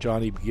down, and a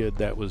Johnny B. Good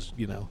that was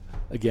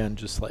again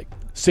just like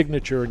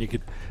signature, and you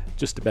could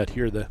just about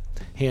hear the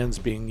hands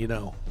being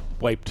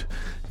wiped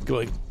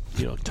going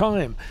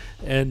time,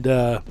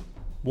 and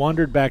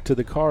wandered back to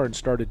the car and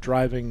started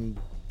driving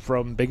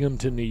from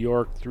Binghamton, New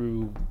York,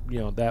 through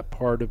that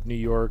part of New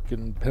York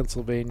and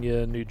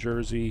Pennsylvania, New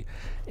Jersey,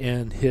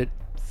 and hit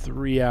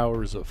 3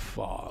 hours of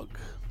fog.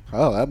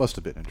 Oh, that must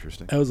have been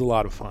interesting. That was a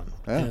lot of fun.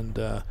 Yeah. And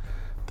I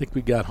think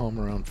we got home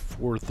around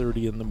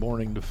 4:30 in the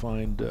morning to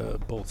find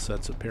both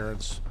sets of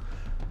parents,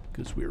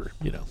 because we were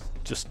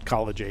just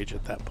college age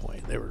at that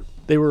point.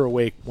 They were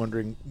awake,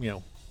 wondering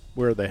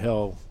where the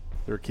hell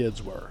their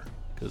kids were,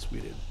 because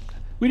we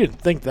didn't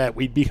think that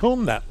we'd be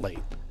home that late.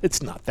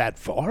 It's not that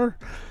far.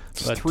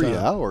 It's But, 3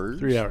 hours.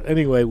 3 hours.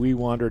 Anyway, we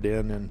wandered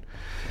in, and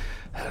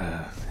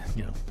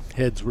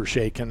heads were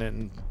shaking,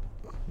 and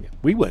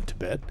we went to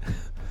bed.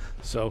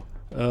 So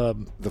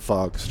The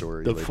fog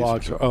story. the ladies fog.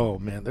 and gentlemen. Oh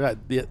man,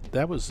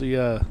 that was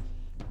the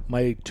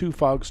my two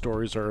fog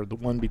stories are the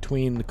one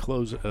between the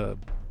close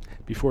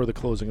before the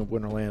closing of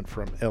Winterland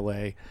from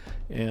L.A.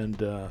 and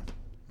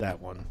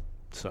that one.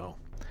 So,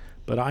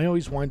 but I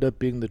always wind up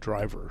being the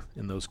driver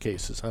in those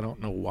cases. I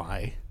don't know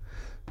why,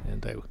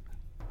 and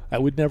I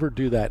would never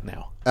do that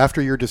now.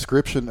 After your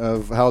description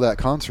of how that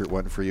concert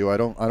went for you, I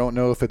don't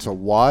know if it's a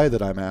why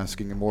that I'm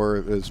asking, more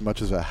as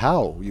much as a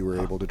how you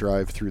were able to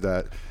drive through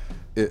that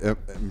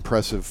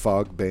impressive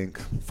fog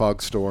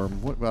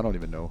storm. I don't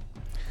even know.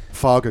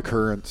 Fog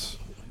occurrence.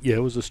 Yeah,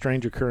 it was a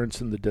strange occurrence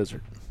in the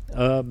desert.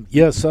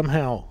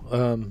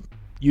 Somehow,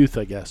 youth,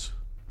 I guess.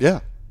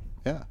 Yeah.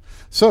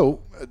 So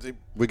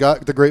we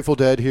got the Grateful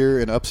Dead here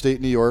in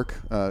upstate New York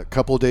a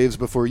couple of days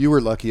before you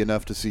were lucky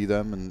enough to see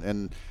them,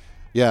 and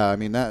yeah, I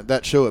mean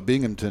that show at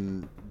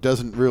Binghamton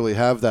doesn't really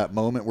have that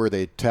moment where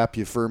they tap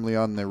you firmly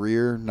on the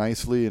rear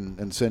nicely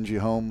and send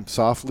you home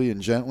softly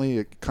and gently.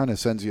 It kind of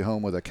sends you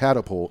home with a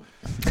catapult.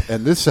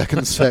 And this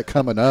second set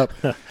coming up,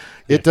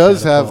 it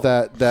does have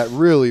that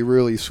really,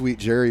 really sweet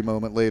Jerry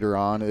moment later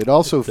on. It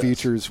also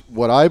features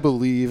what I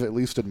believe, at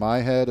least in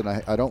my head, and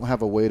I don't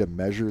have a way to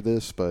measure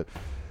this, but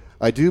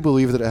I do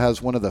believe that it has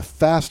one of the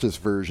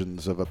fastest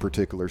versions of a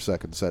particular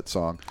second set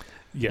song.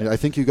 Yeah. I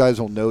think you guys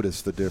will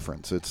notice the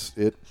difference.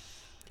 It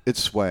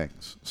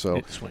swangs. So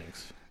It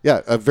swings.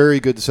 yeah, a very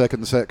good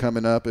second set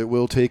coming up. It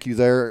will take you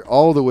there,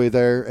 all the way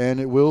there, and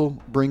it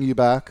will bring you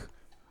back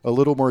a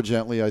little more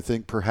gently, I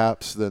think,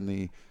 perhaps, than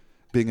the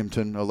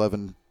Binghamton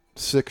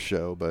 11-6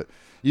 show. But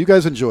you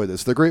guys enjoy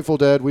this. The Grateful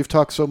Dead, we've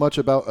talked so much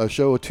about a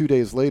show 2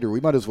 days later. We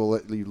might as well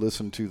let you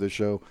listen to the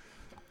show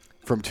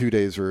from 2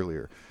 days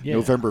earlier. Yeah.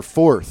 November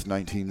 4th,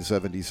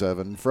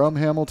 1977, from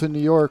Hamilton, New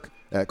York,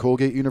 at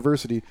Colgate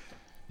University.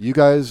 You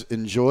guys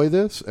enjoy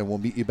this, and we'll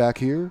meet you back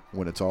here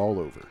when it's all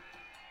over.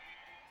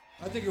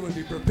 I think it would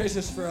be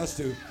propitious for us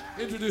to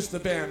introduce the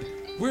band.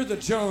 We're the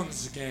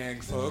Jones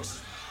Gang, folks.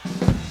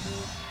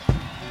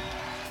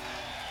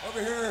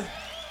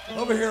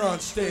 Over here on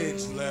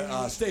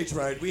stage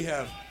right, we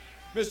have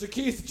Mr.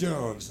 Keith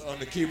Jones on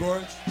the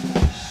keyboards.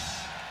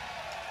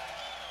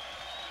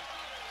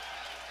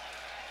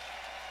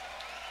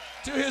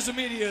 To his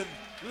immediate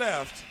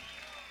left,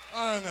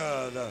 on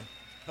the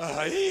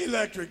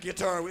electric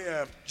guitar, we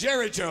have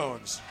Jerry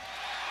Jones.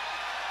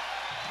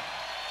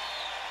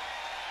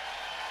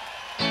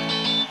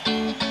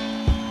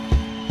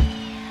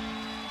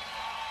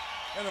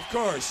 And of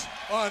course,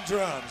 on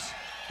drums,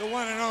 the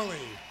one and only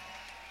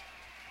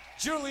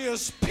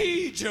Julius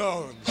P.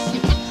 Jones.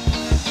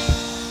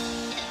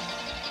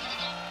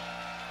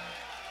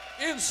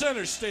 In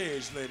center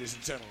stage, ladies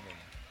and gentlemen,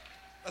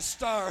 a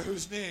star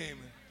whose name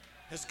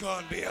has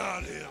gone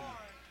beyond him,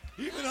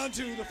 even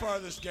unto the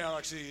farthest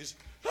galaxies,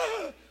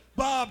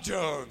 Bob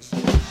Jones.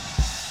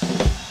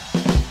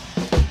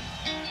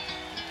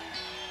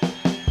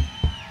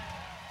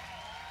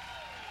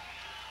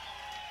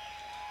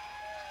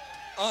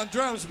 On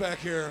drums back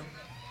here,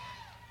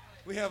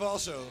 we have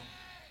also,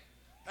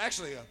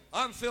 actually,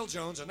 I'm Phil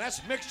Jones, and that's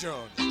Mick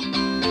Jones.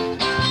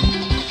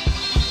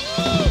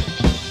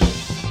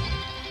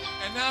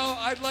 And now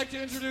I'd like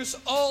to introduce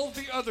all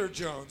the other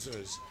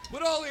Joneses.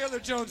 Would all the other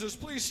Joneses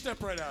please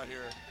step right out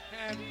here?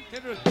 And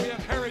we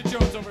have Harry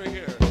Jones over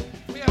here.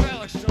 We have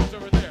Alex Jones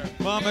over there.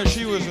 Mama,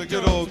 she was a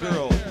good old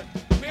girl.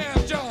 We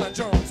have John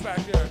Jones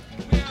back there.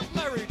 We have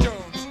Larry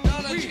Jones.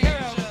 We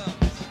have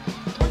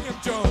William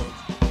Jones.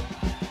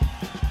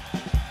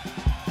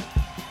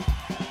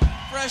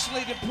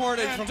 Freshly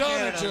deported And from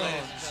Donna Canada, Jones.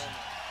 ladies and gentlemen.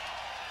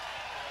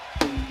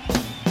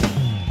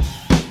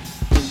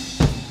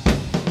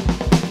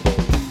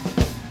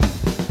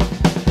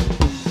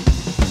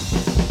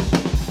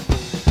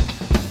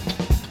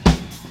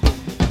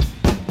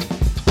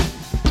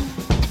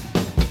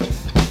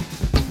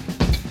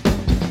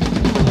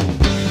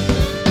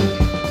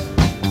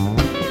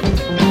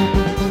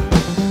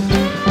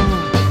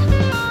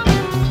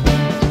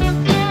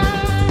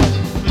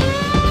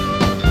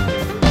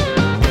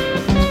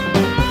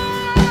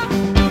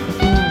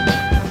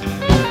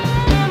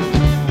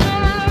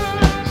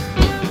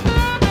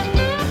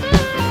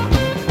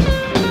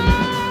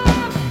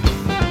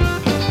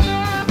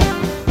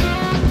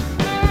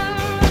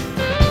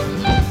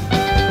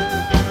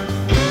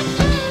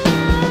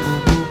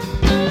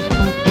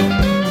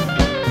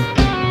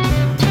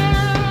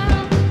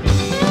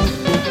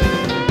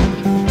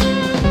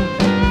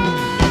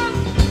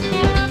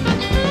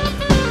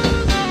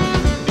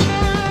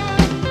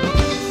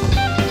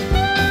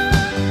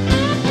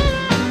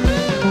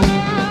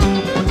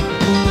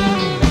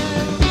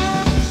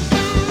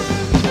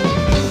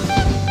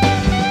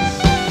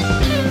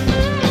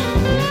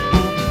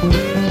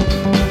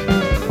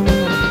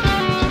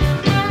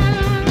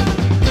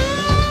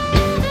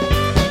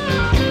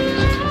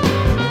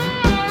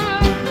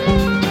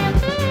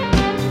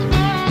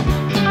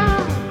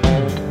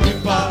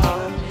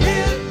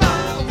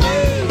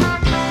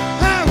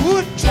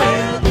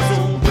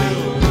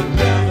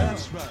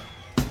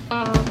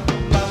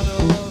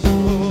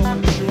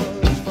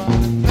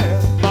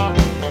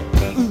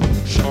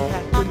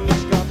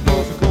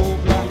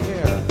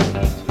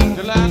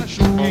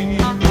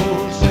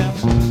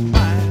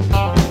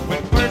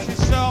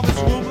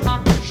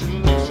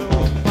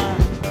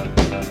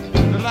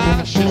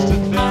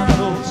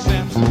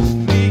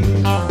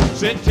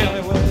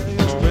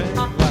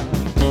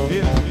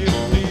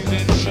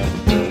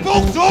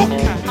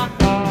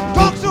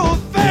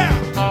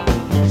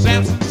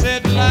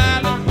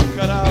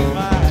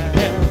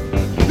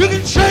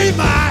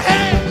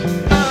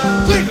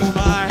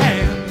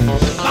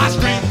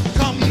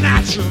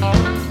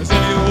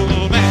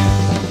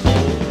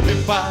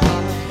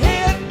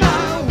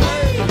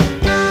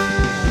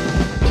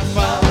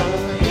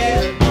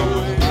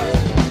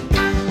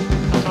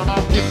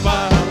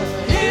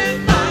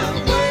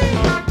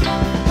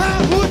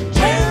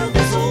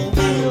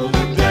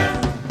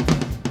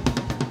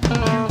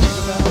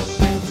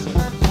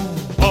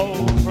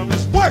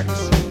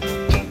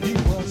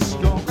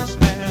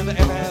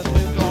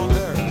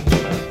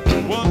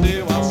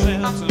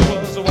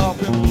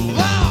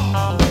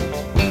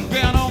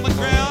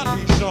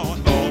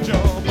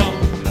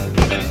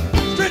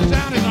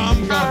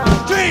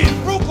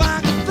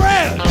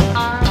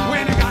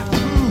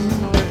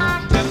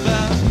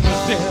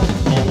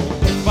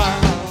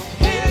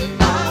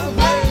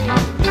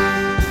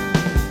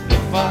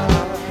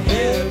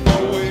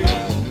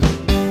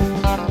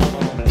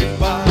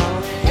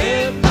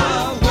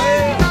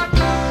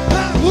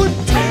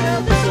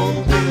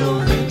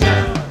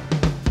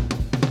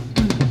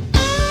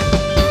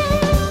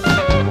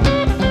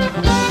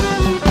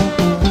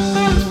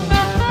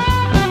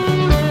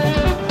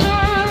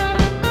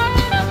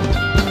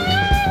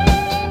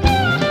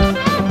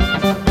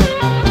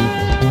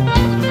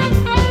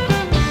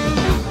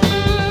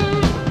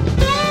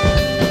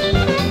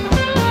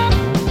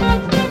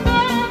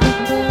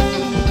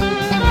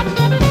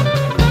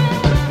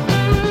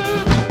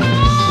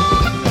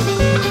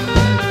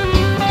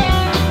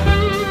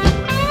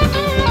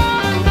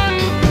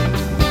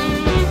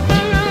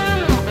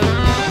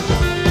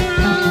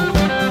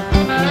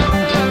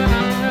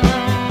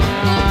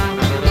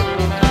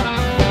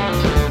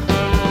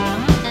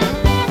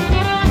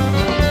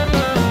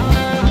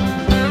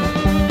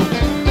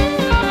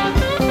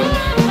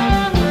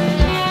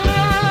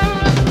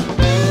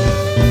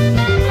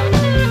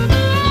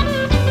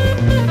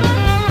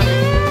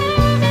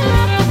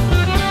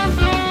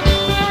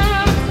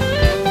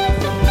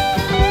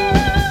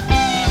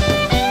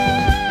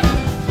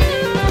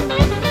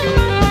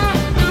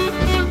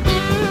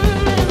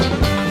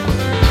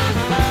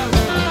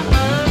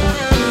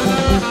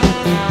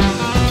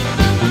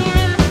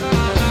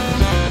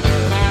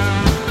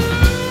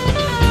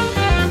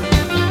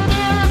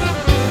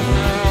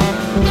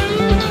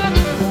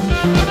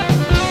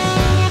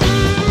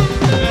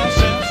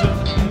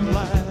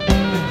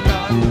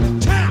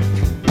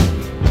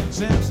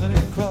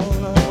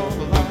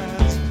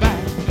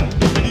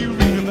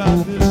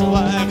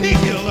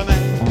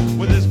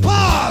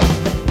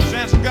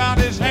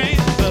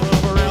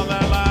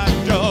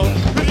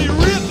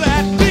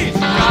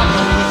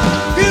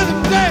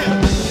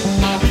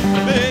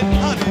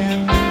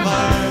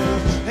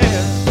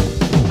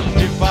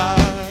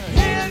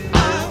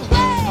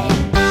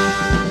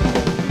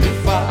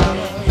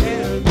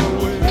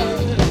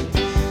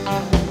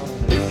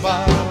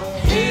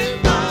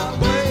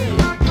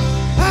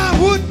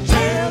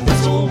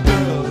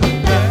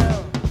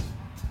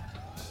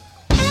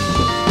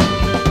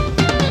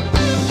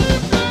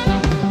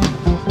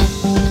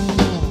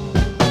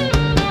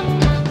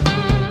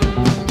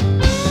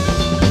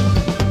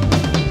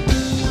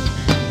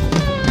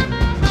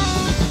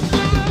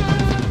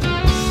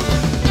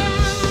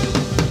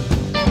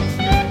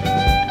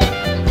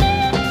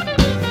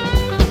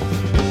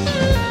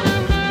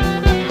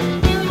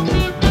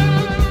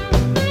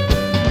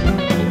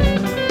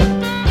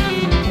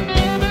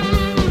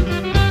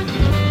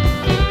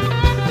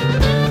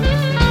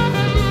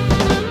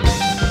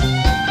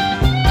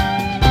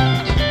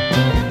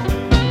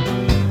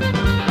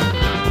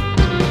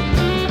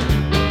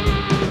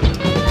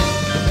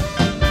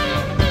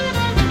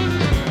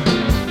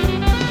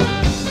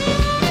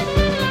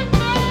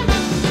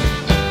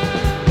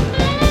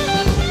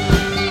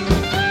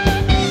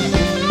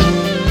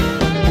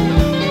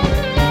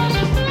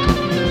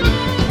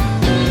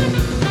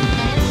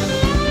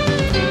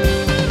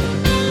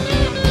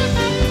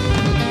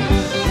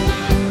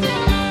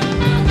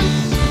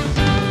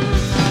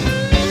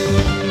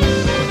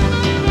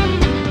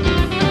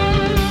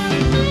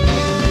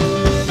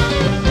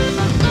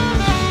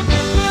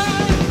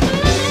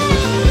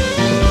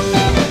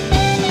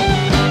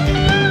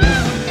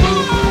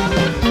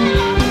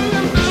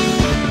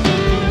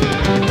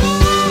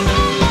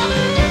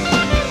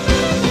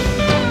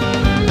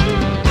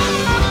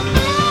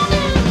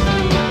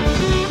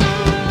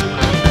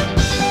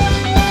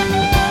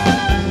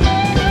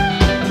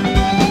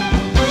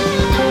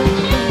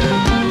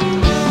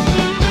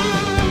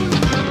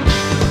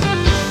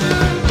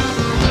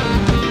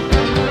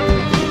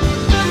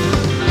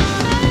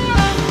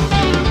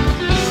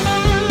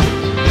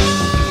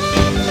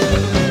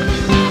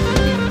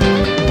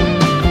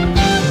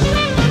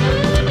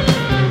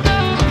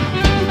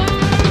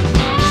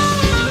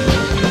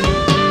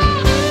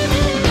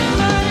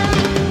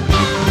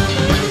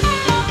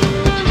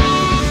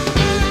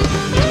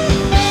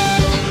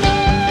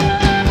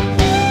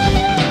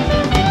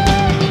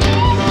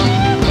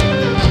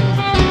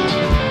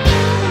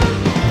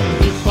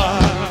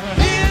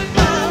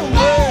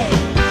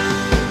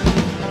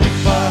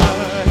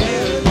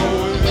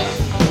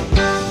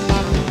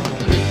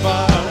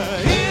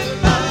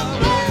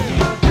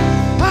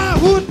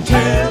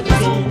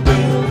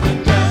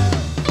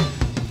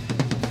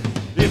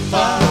 If I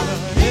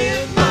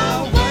had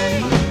my way,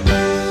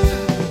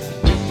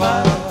 if I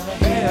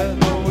had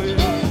my way,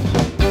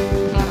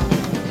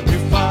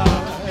 if I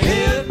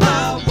had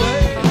my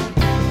way,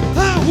 I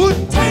would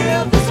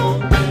tear this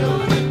old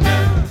building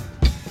down.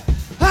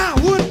 I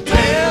would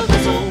tear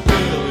this old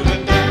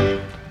building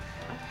down.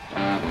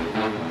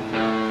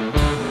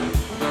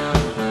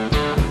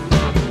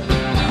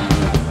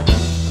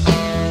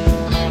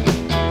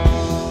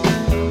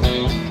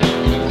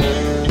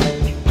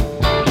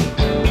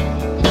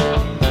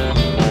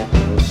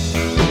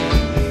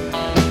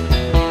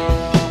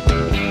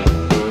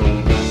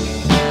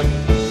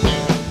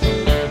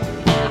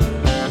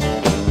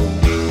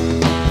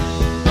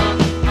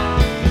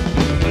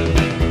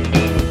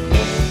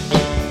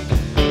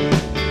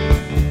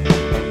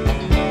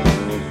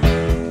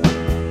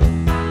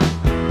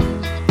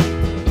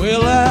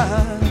 Well,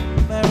 I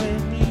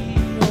married me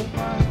a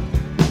wife.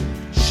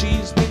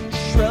 She's been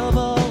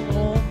trouble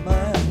all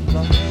my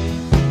life.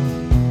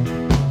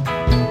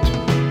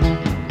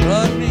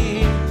 Run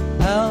me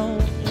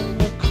out in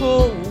the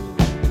cold,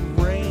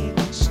 rain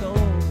and snow.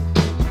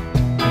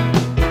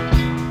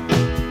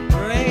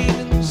 Rain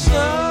and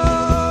snow.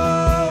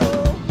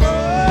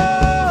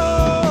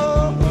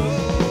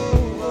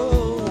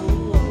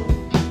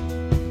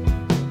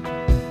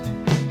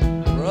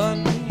 Run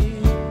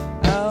me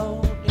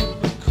out in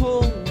the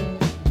cold,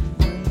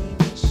 rain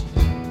and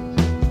snow.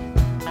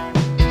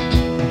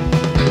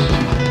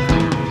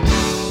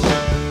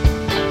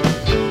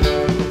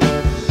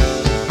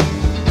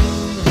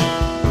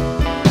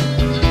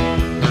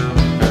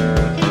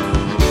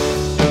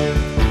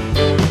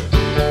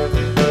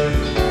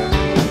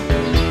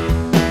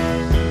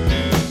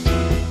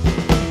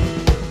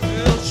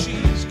 Well,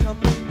 she's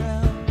coming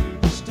down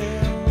the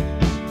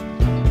stairs,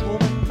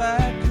 holding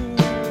back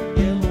her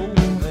yellow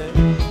hair.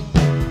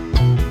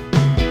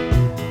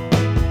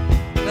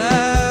 And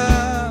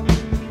I'm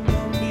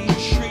gonna be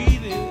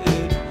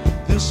treated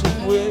this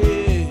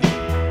way.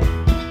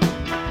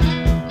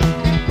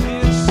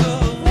 It's a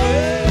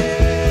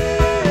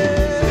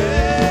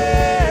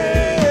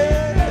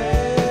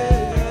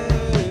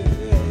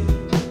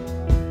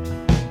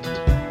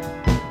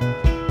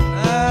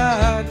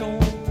I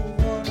don't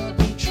wanna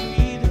be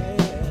treated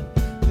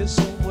this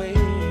way.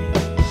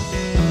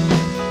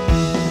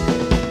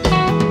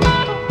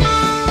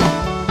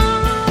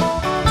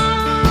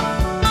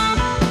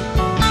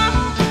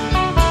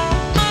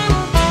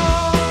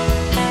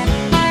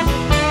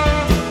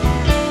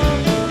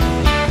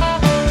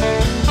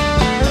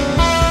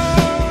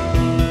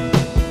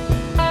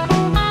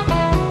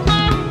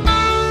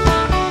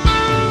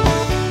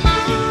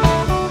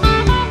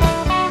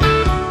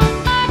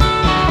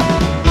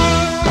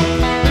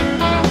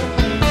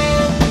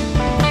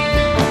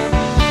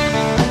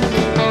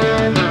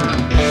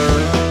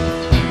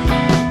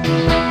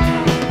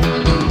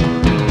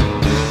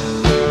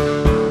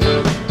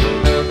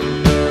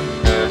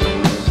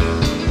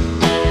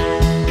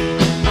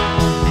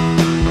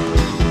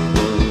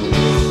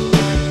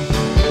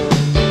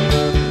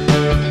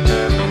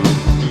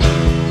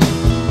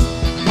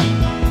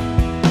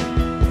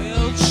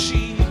 Well,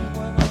 she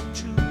went up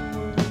to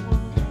her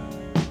room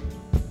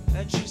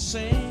and she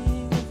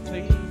sang a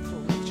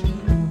faithful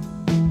tune.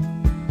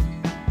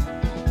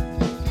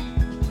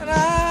 And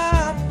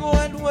I'm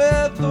going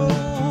where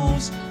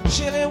those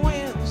chilly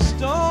winds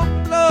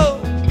don't blow.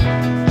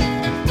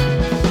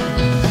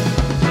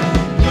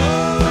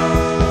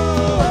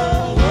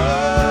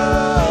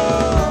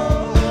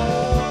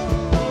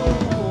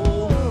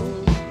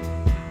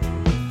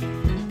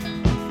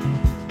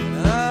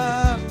 And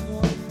I'm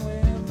going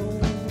where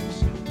those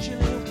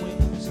chilly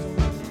winds don't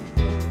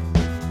blow.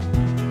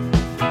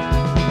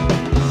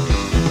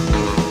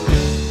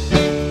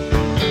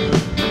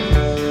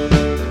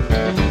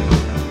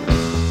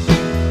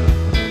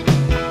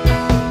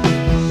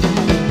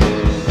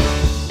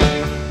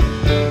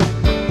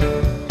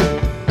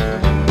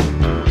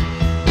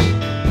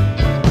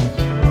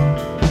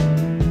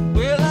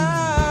 Well,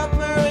 I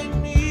married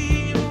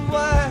me a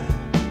wife.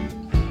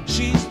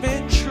 She's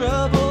been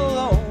trouble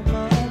all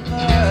my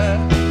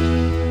life.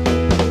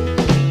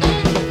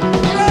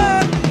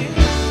 Running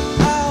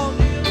out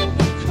in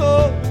the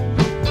cold,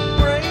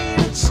 rain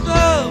and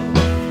snow.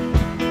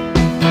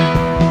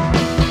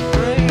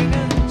 Rain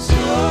and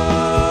snow.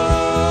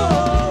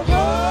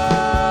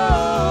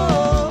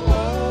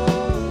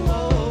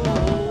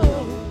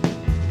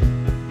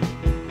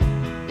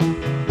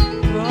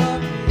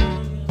 Running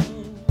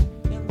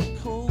in the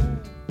cold,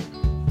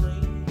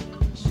 rain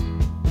and snow.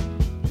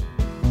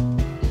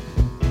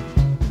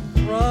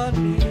 Run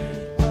me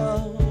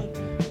out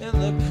in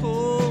the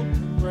cold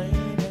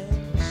rain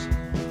and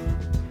snow.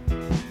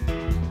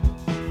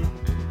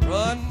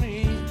 Run me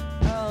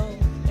out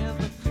in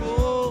the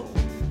cold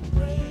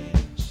rain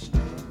and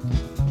snow.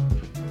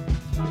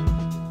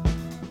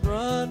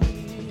 Run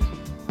me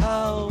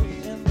out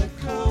in the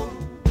cold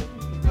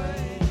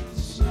rain and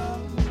snow.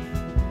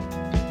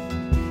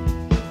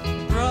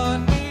 Run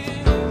me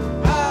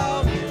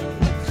out in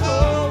the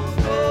cold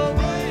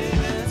rain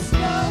and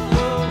snow.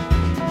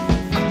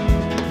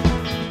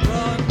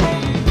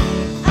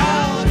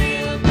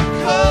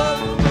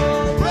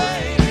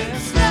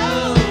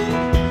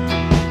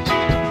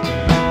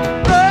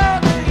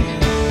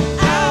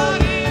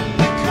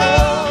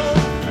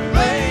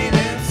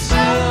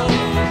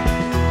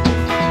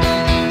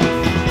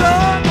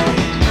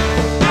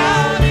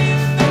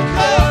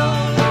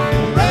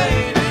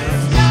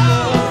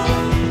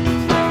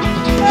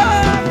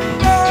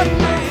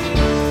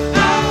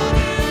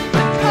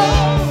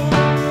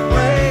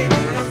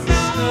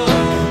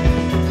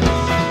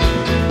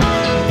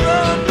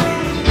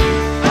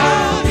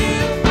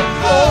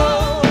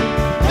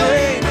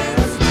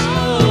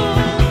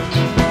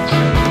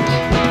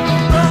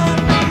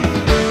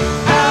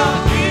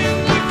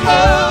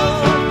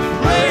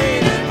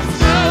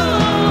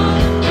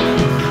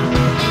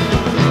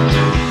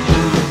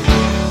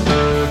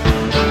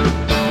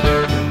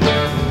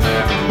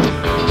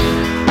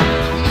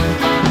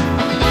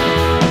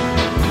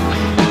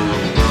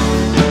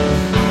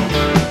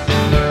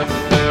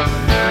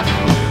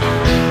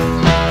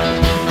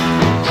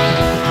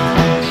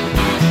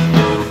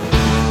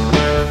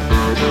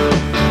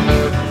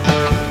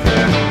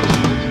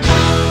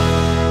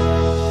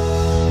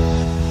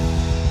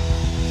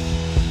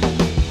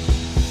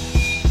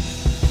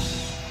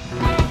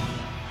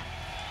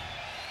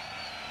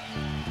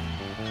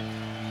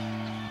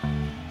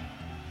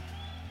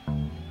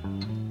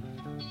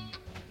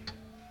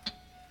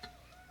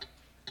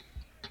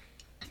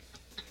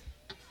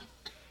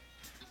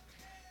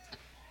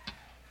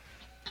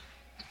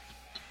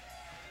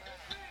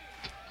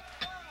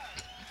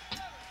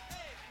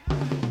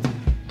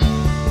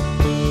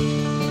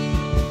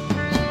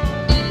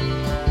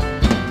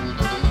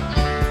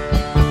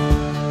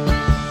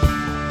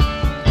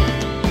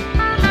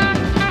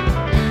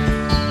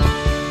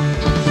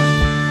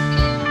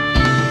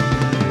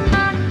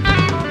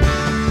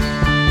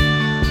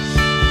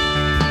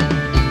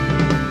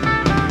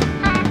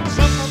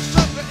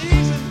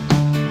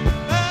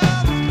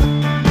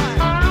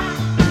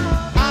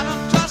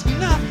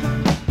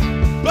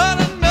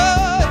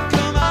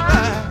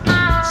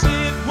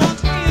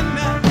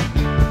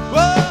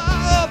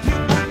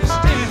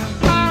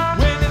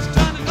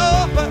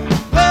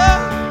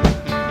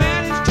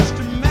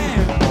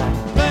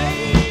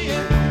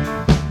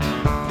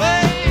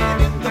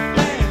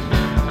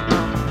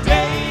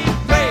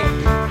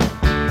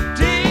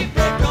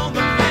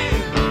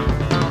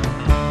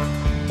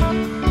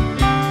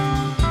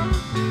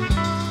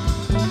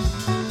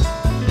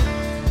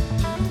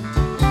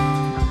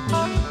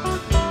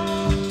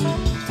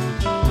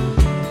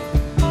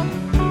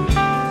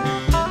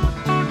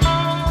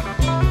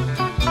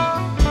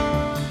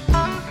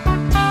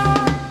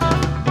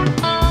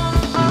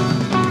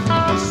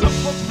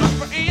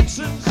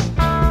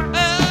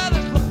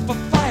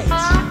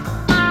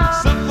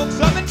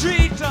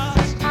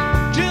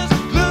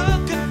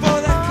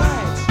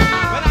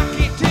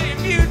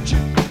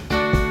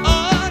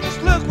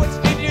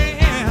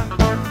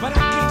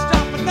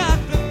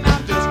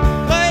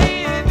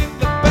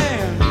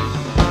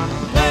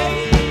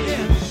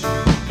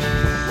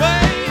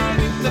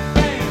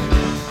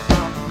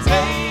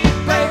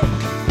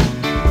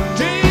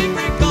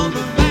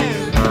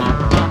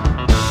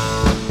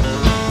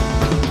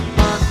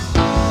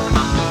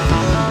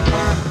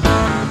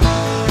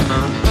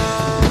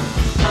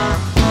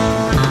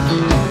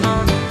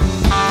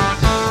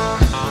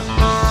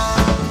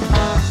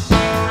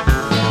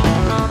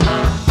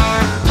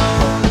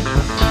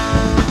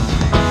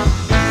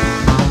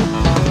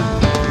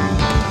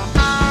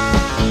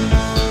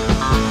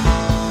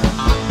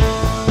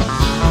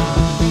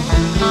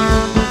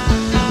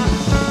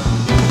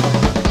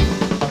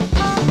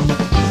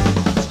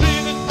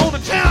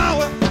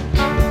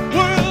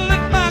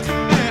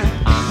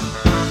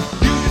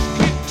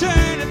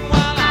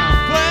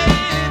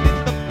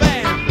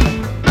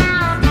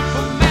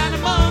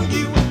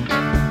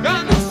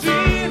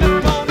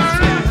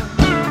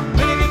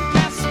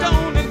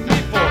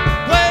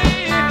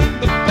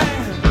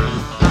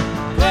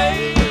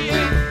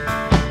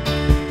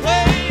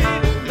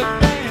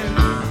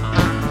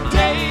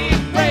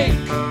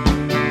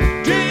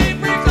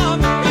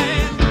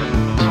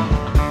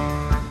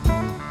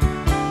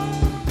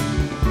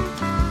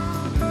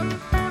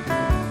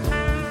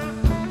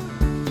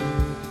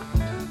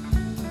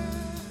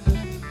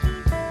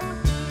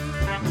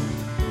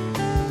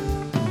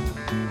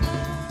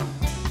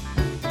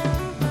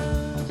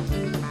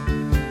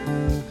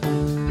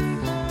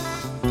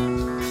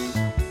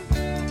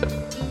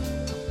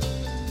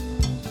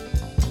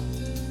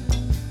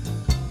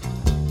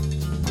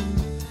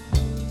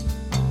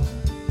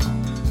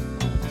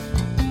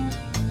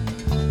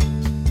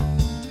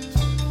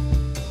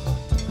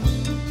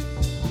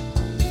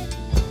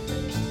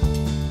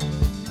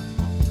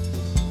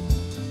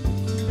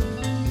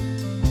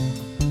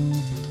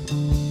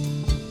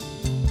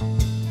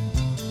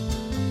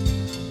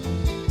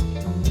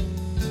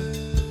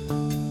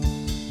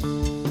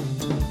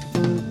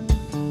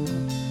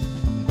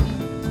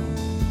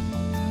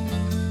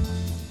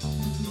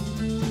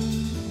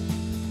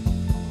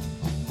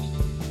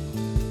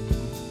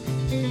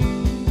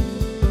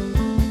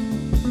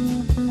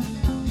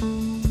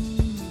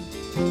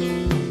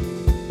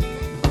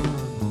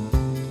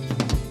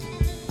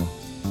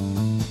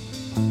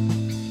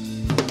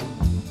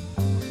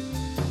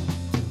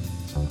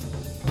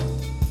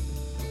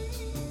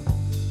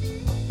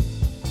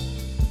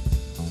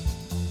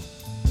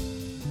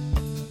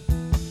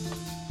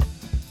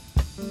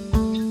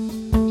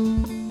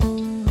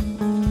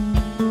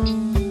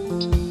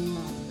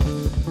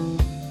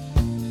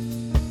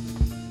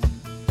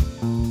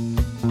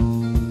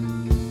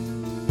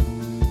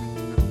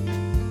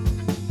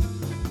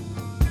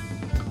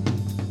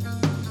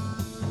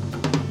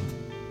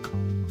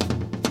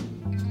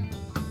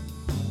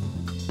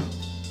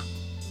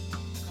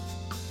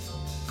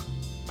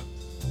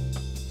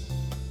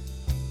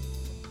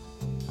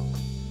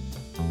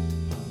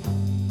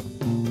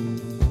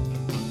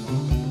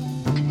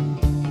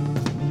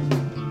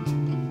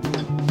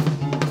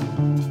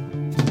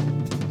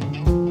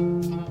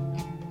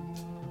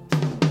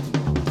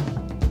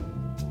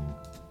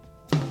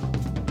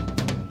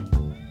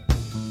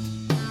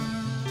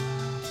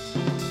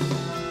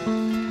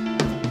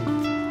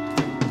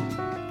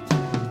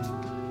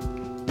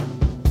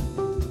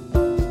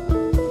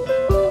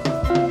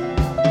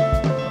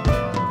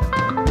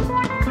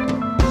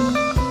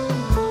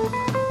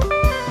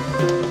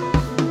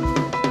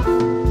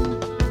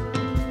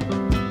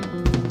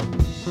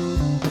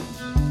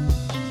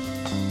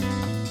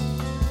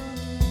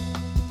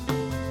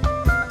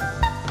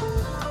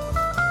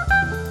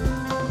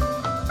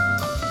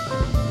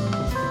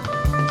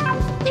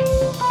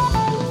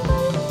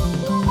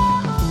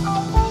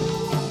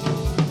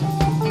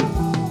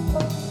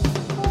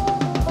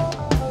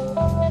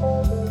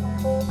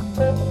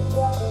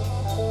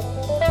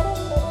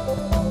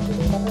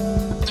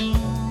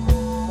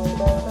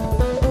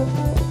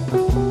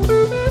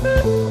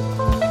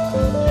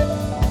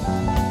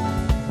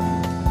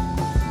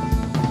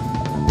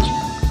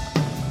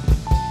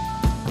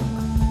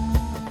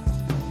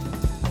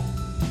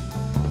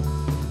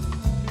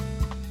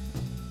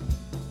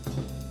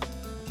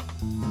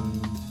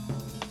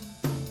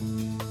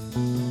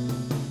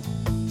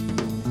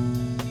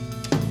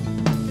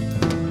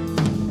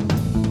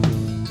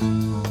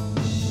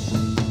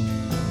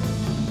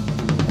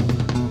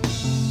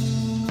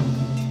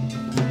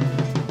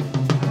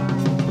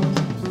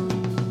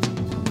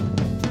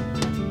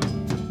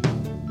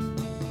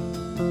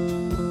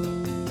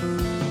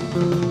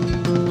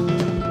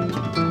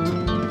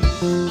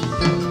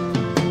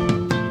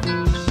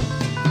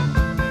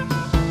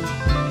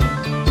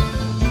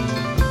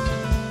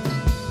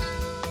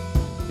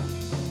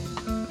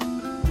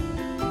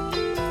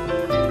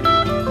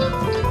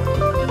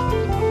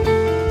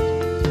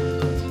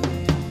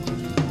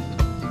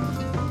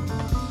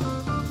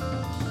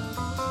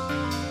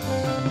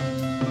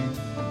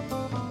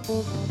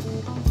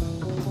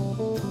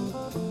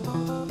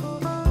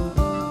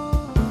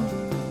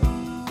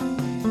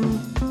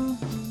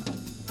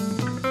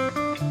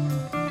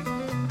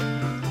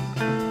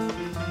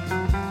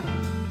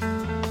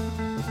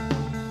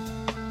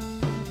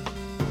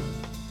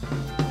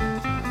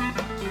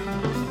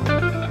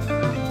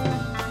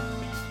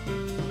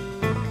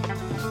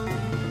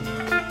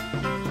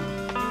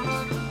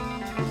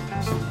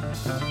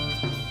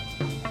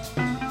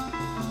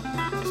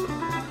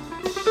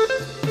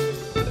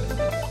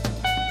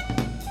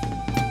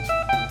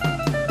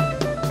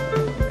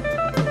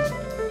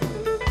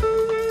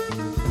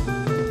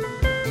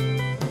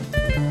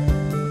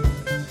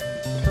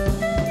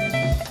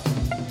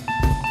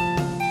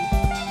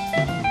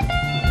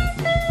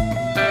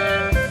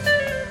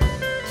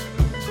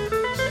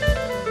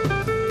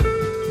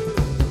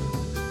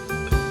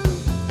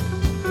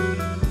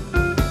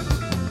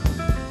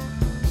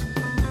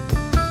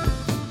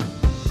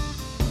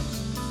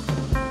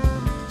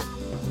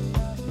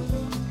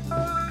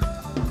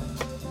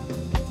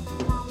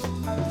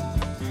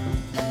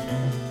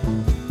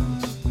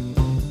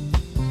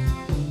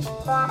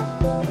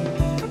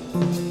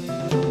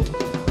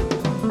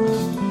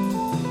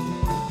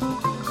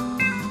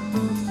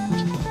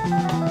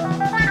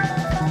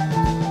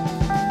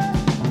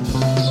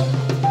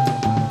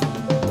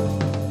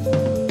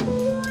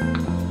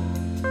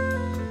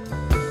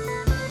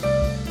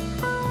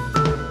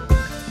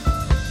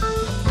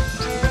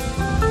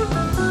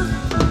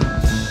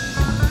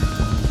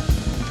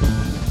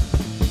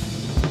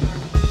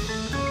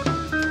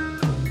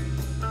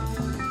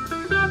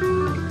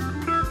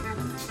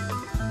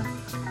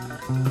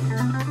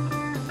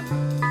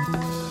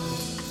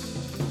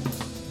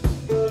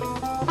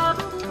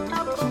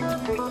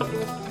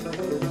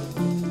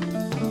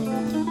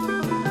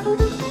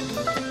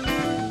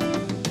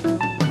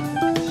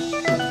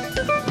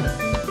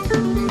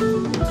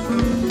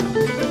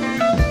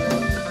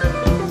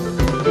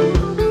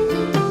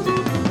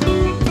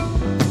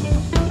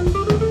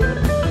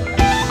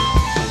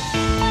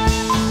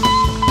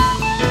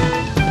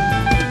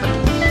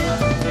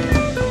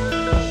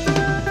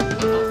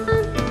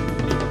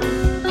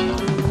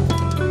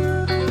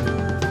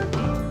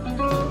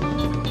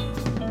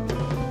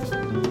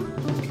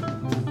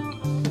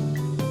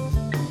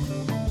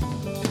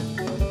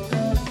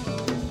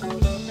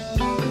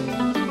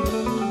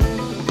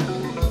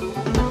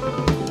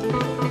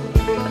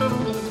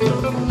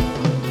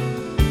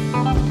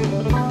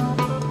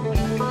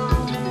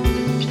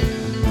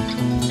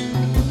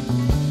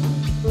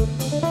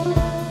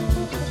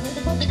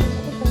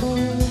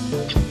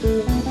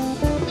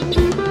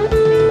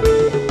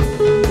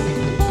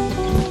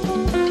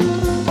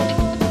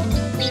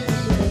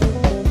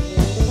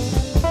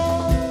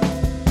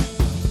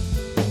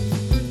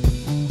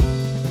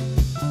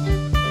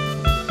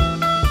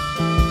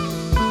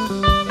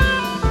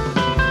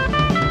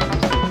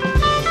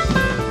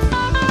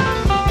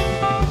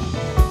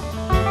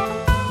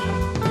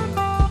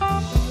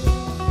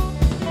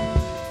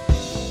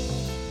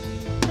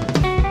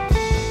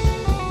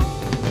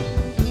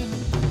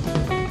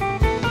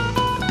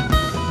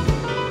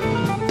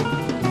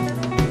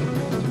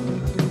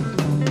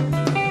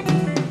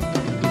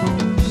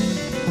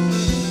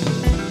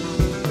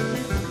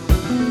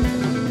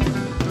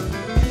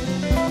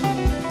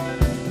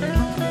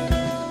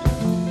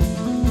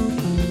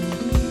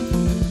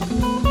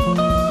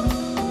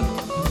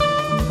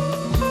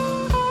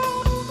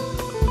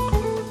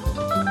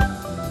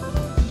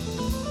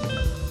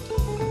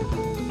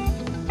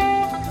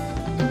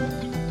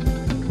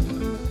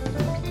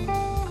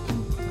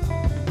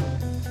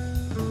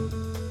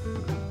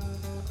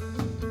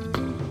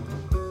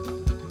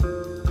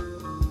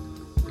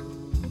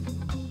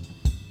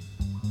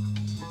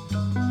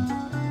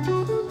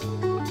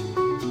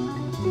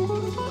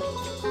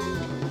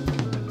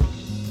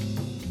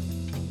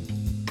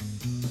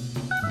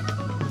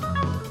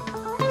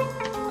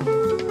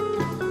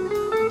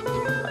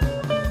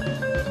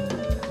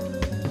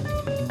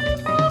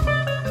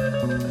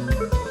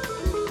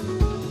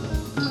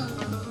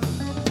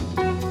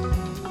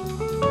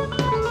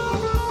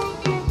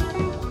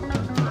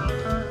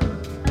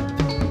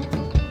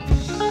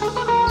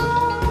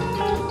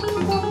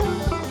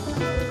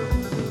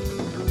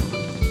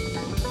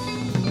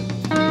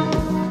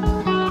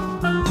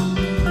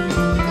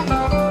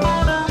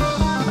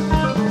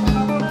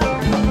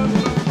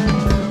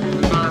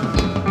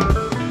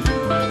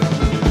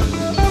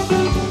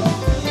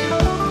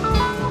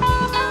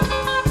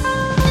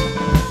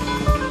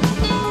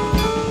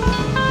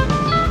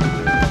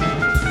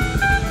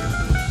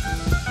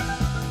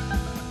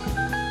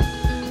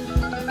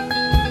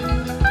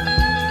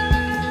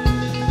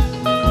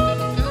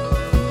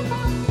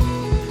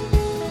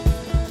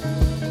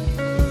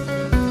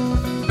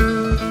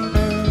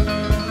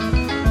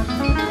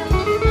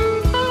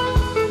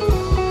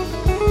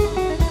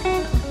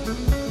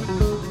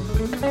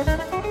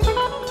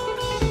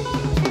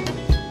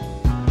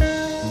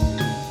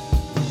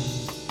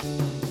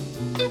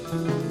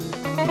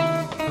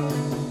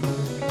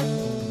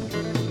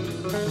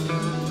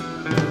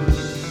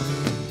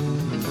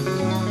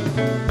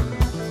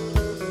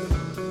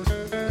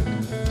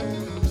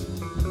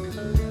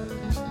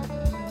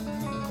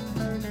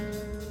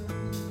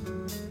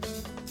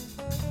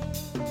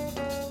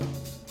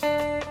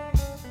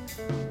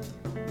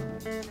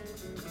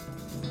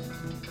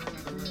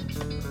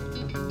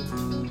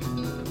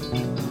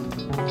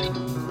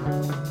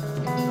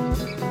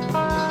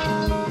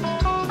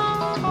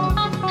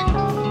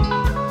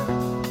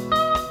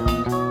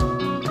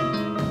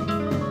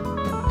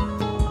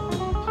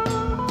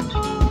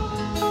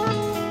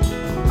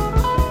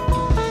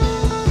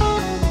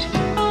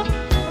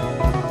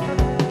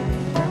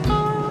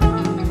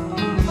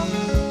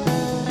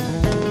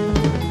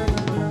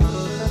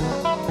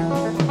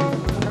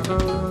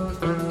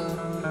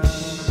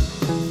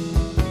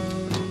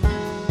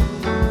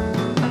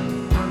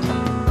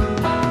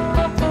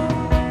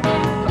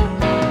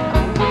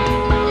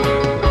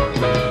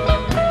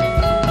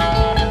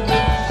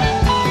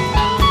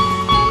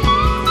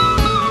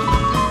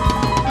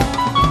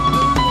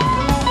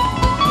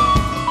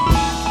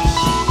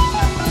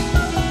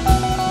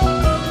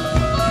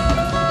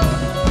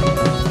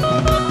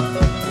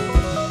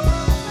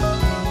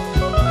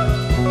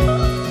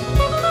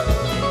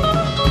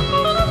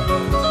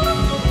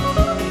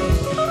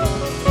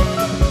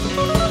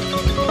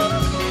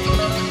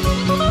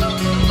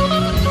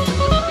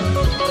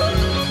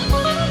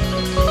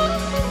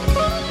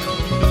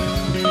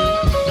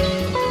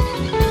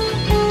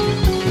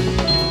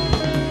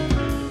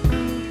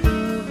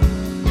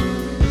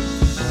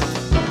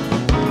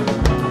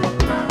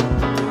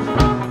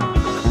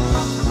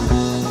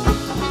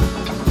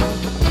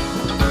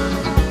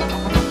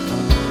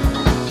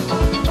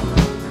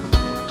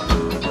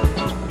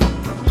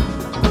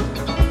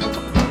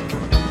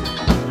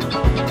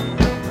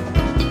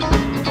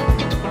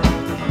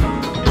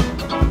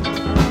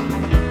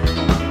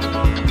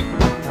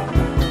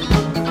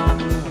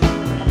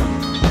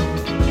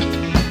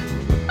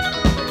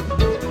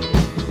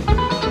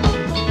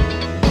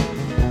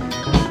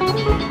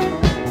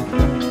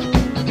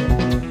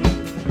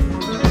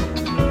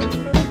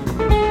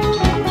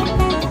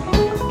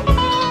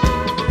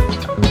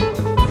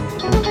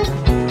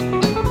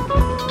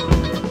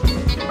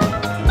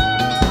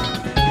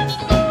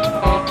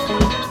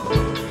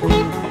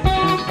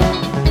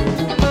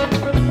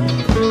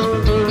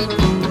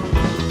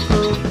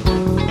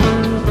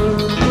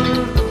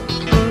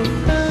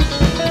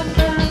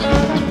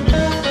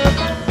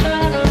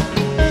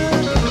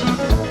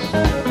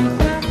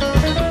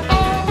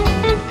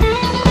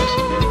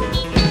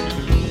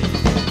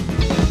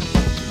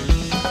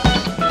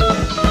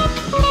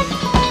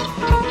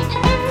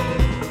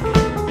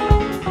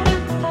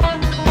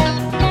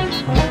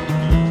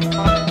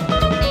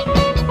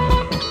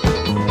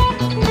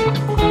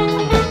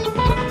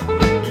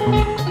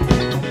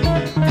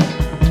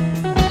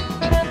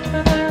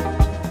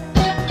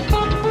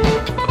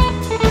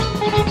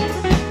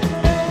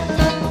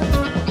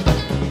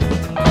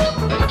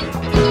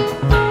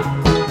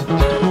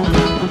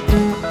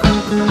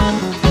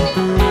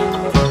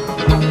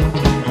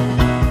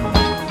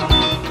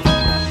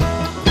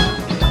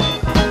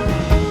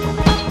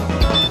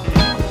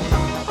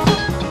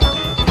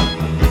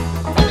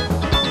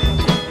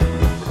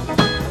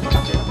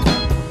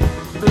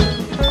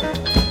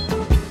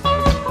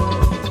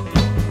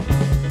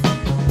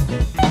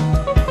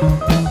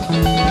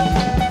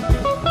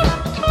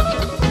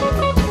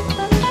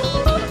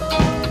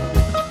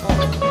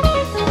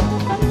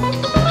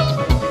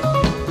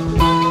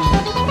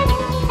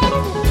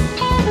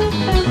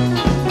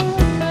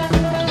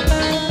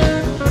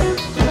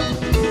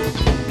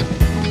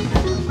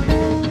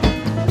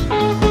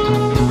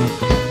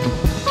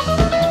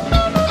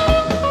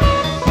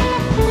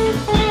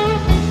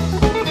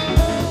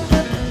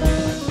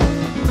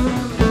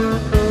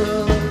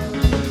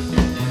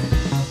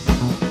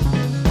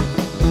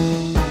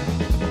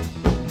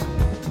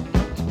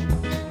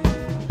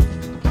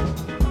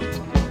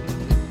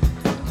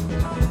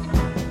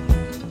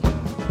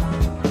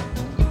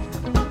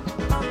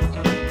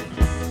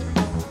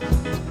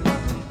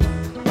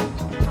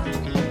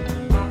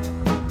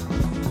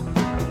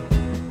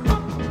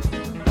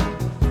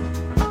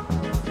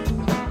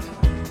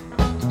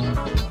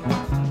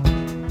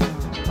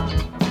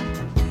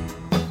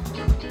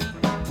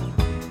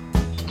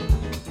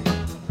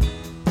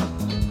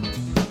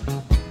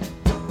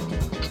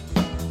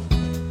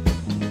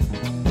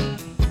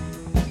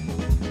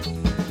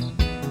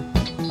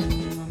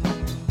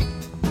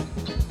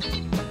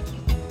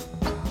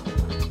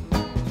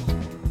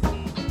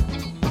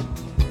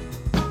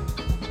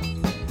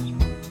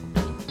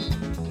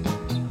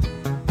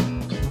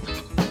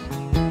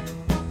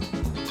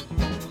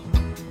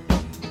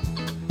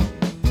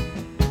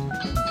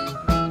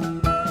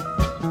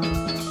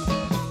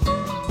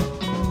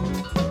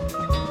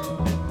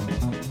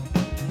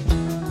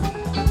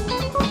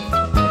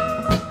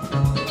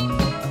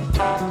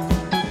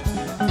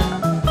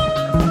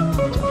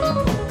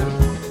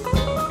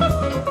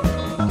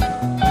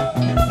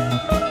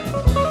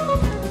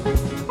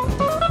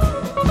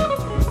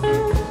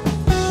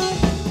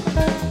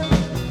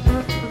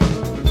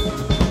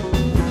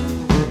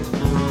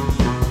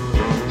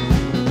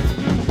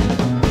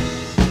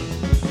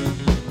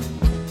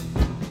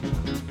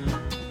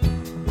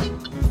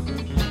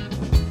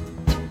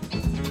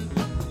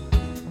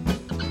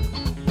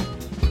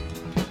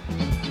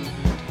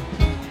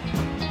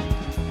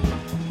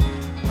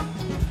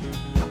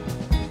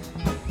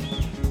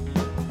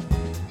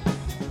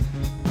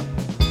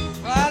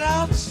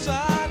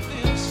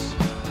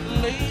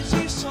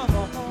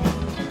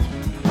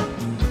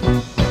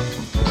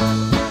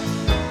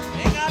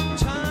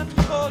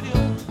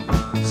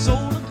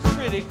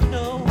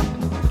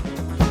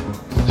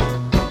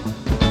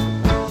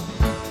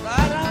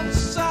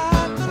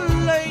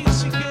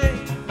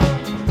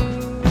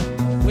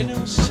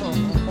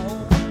 come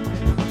home.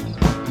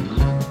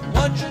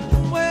 Watching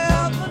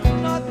where the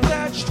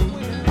nut-thatched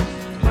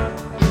winds,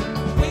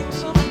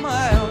 wings a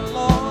mile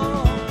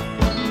long,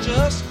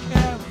 just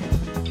carry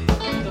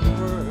the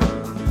bird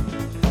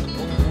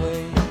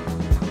away.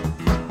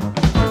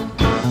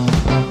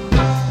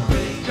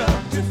 Wake up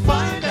to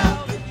find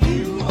out that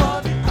you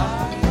are the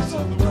eyes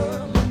of the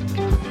world.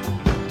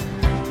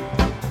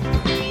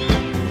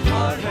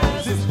 Heart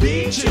has its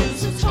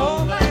beaches, its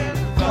homeland,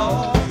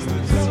 cause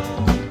its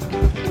own.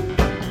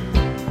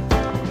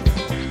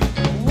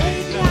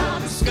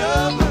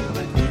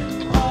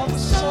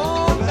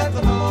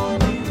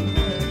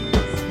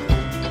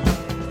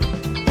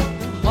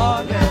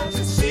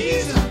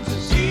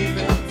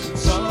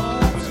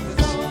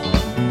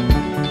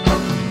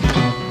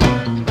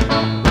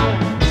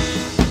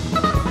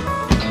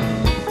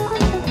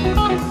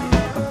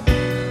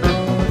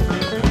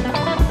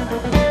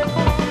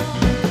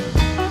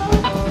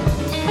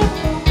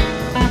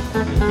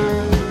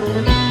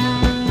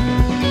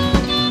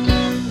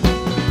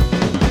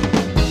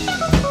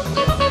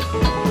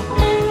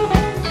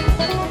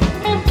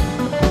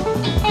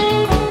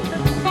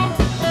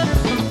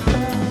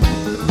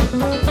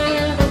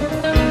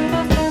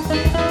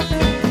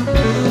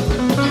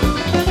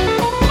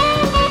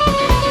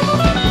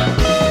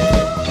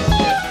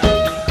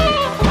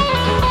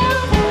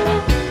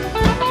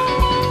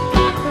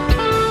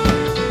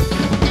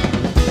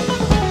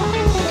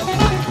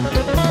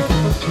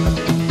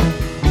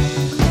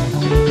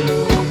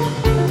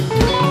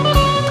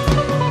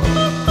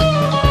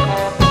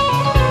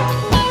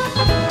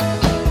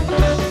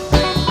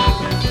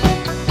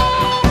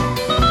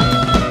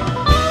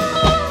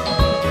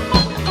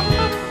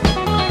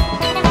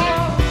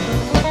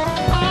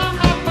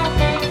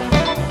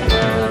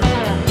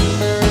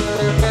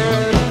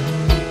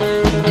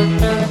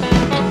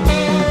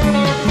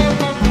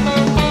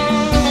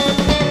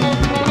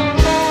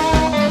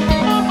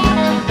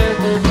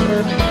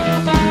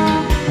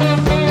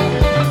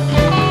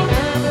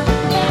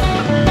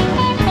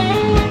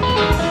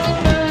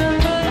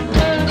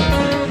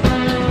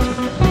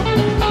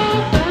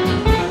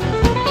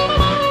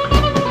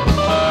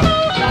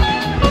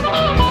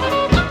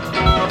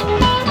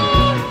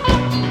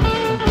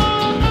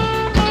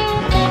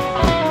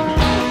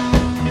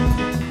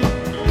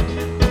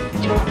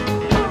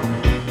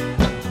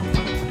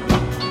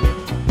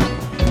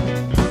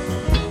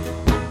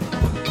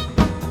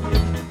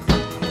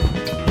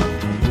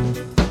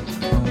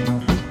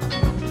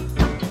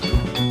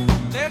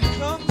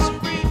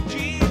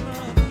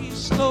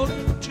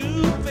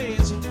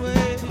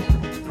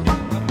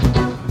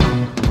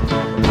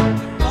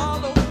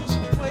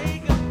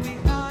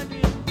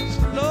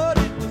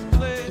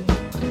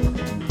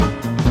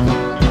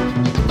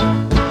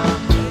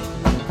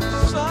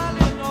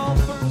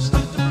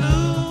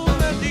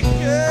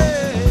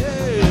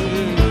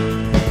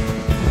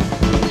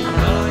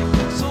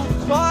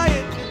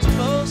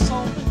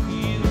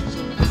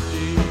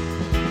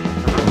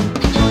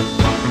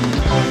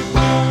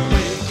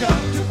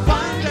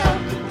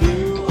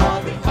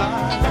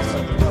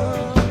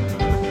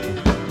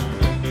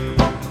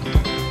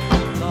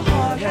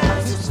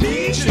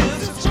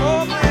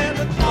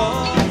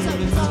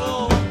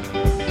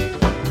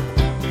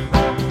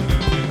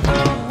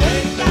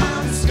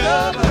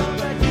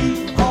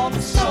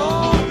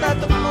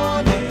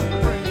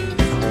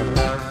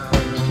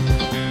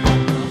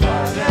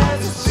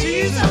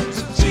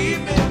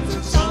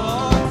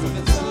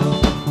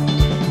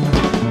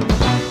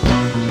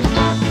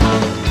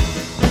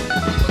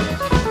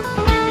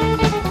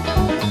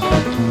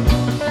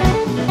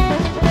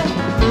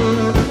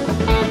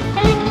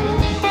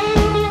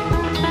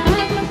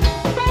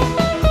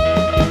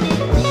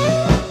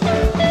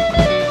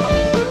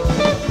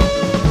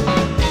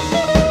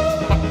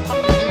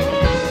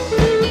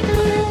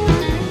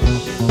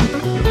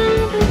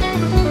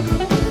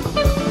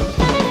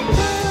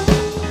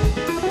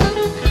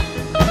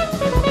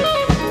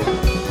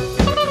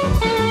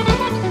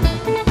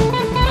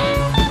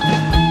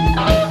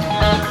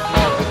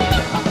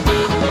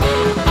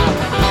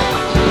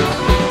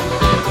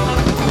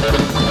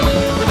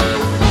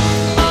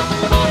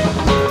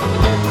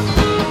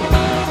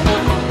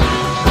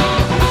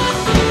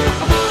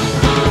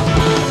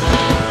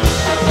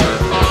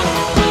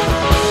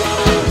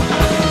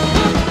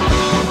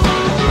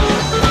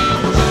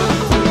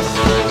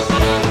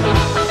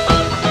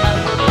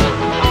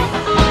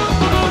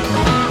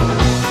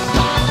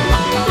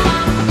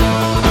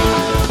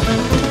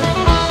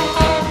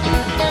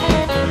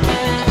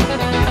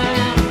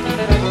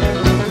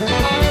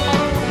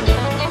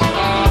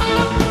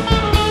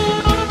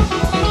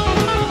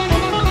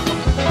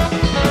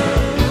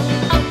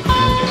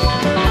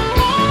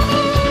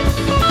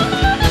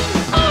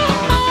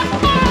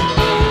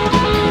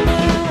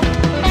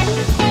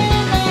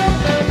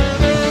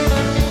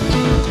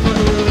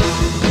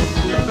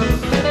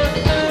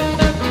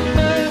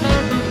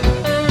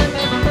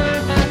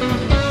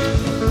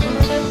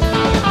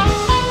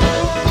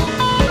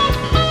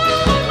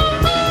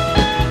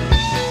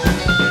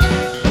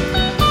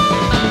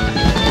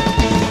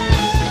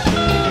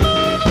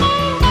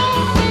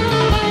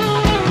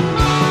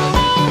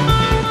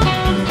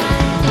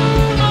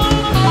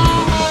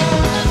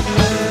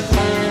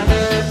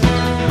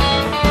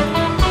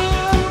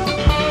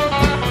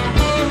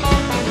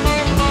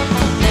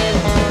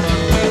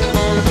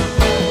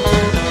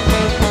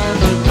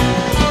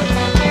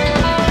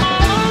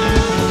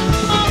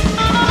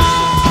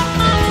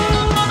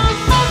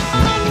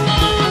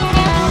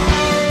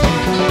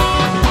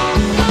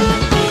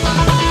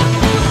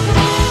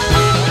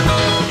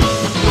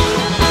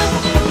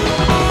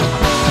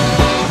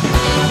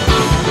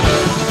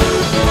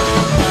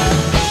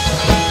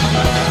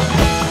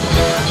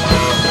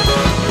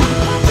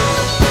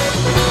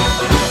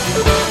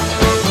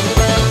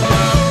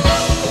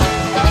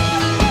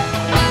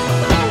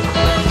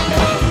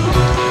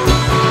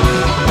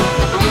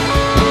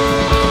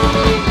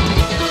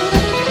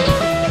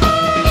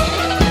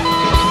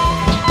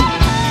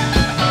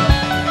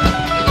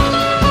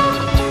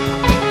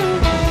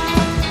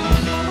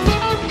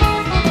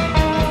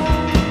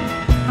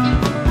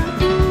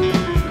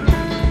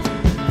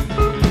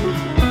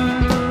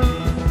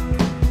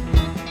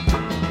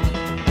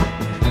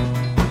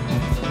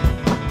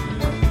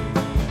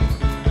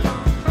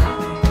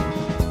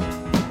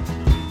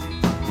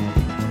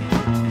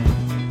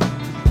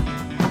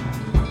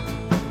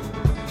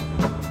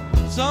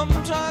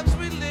 Sometimes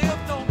we live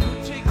no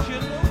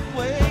particular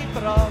way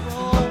but our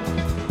own.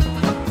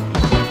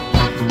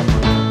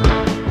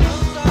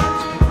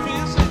 Sometimes we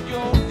visit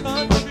your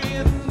country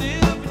and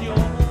live in your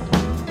home.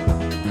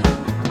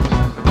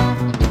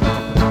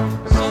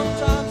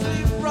 Sometimes we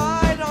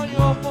ride on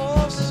your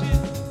horses.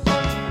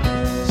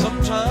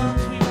 Sometimes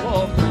we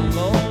walk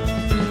alone.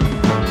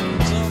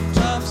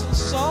 Sometimes the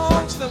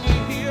songs that we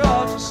hear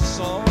are just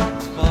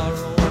songs of our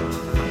own.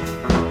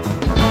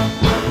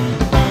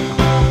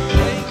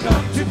 They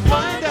come to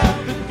find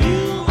out the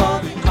view on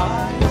the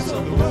eyes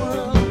of the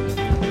world.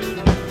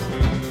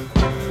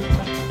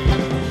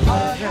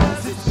 Art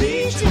has its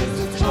beaches,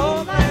 its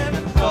torment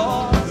and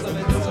thoughts of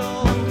its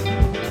own.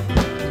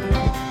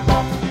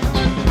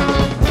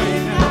 We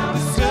now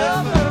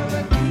discover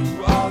that you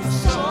are the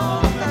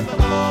song and the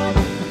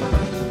morning.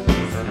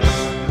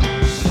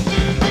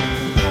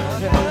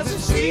 Art has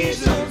its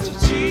seasons,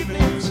 its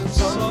evenings, and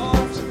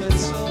songs of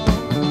its own.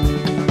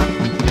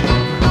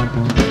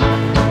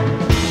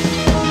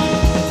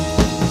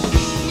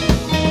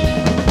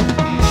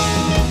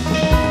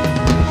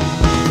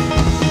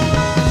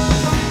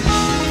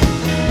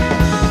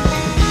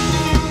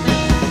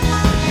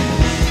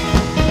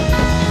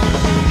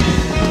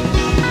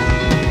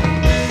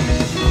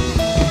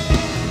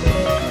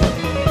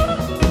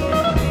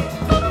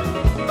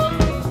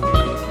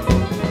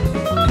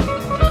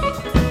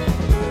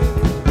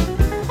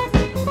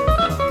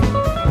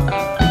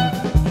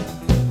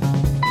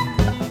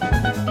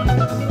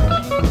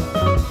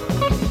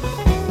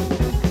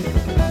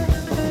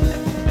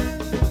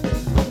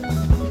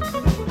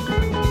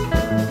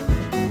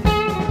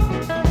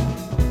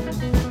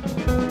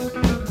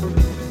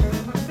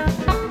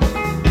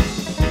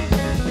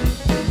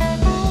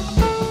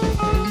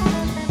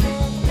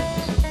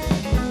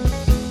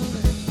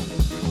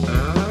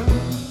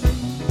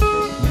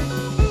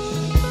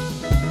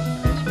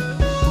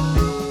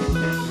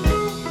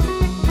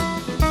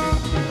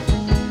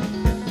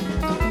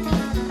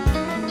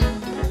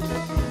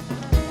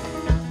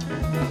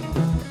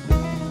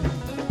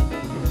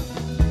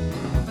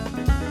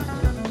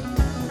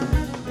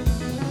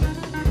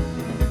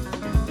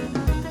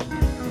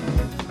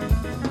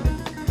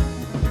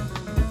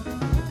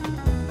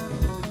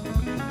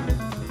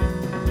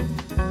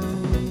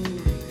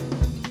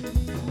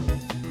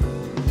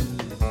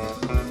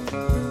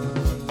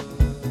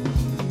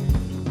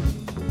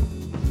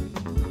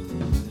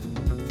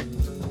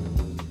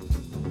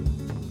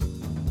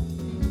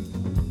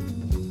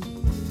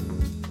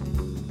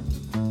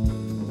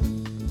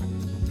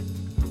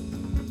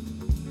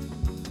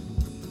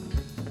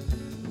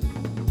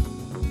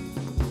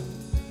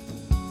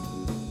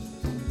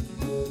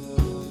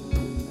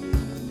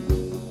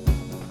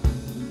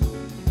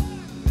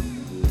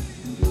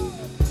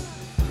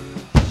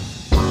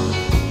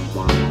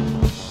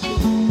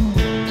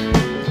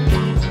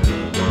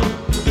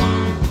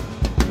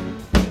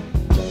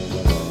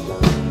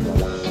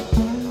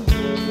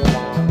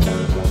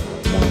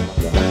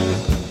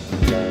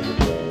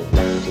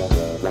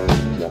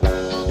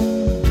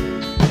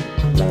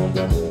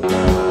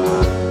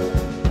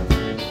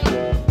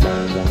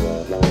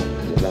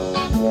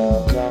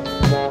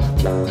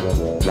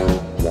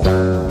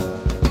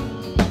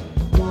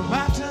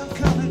 My time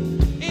coming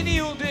any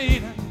old day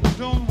now.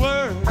 Don't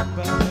worry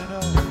about it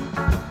all.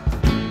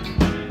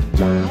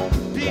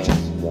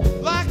 Beaches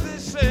like they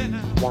say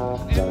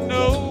now, and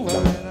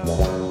nowhere at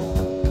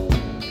all.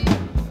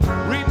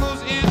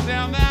 Rainbows in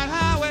down that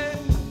highway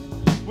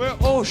where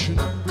ocean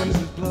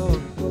breezes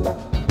blow.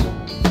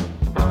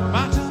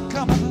 My time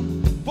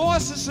coming,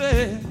 voices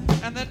say,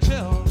 and they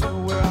tell me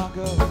where I'll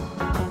go.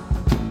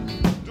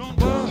 Don't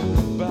worry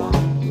about it.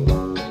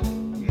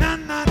 Nah,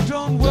 nah,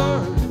 don't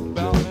worry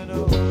about me,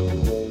 no.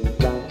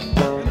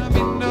 And I'm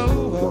in no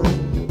hurry.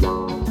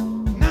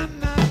 Nah,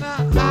 nah,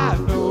 nah, I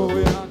know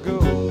where I'll go.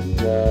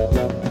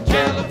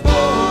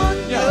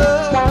 California,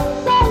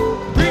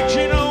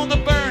 preaching on the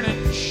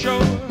burning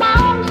shore.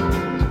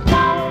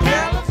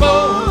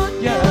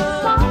 California,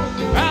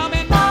 I've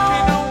been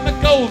knocking on the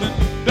golden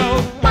door.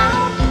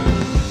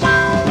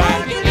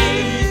 Like an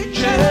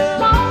angel,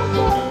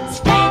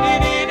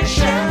 standing in a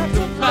shaft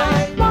of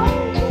light,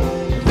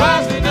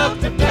 rising up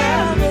to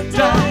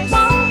paradise.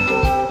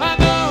 I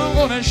know I'm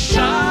gonna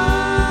shine.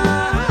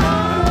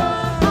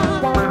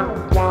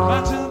 My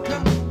time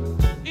comes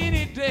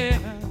any day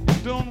now.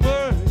 Don't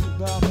worry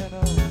about me,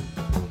 no.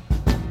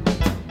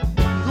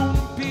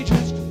 Golden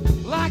beaches,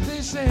 like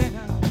they say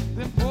now,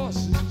 them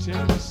voices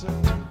tell me so.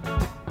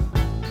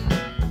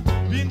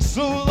 Been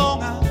so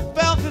long I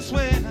felt this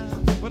way now,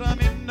 but I'm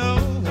in no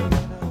hurry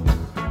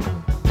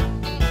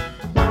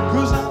now.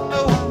 'Cause I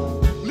know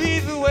I'll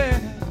lead the way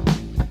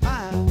now. I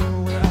know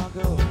where I'll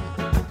go.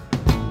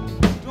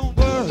 Don't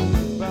worry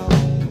about me.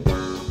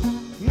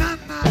 Nah,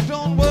 nah,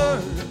 don't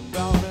worry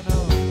about me, no.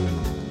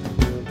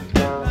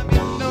 I'm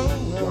in no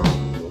hurry.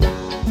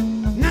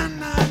 Nah,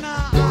 nah,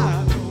 nah,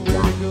 I know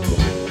where to go.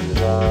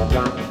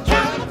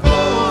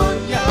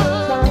 California,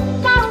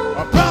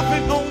 a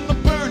prophet on the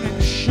burning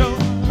shore.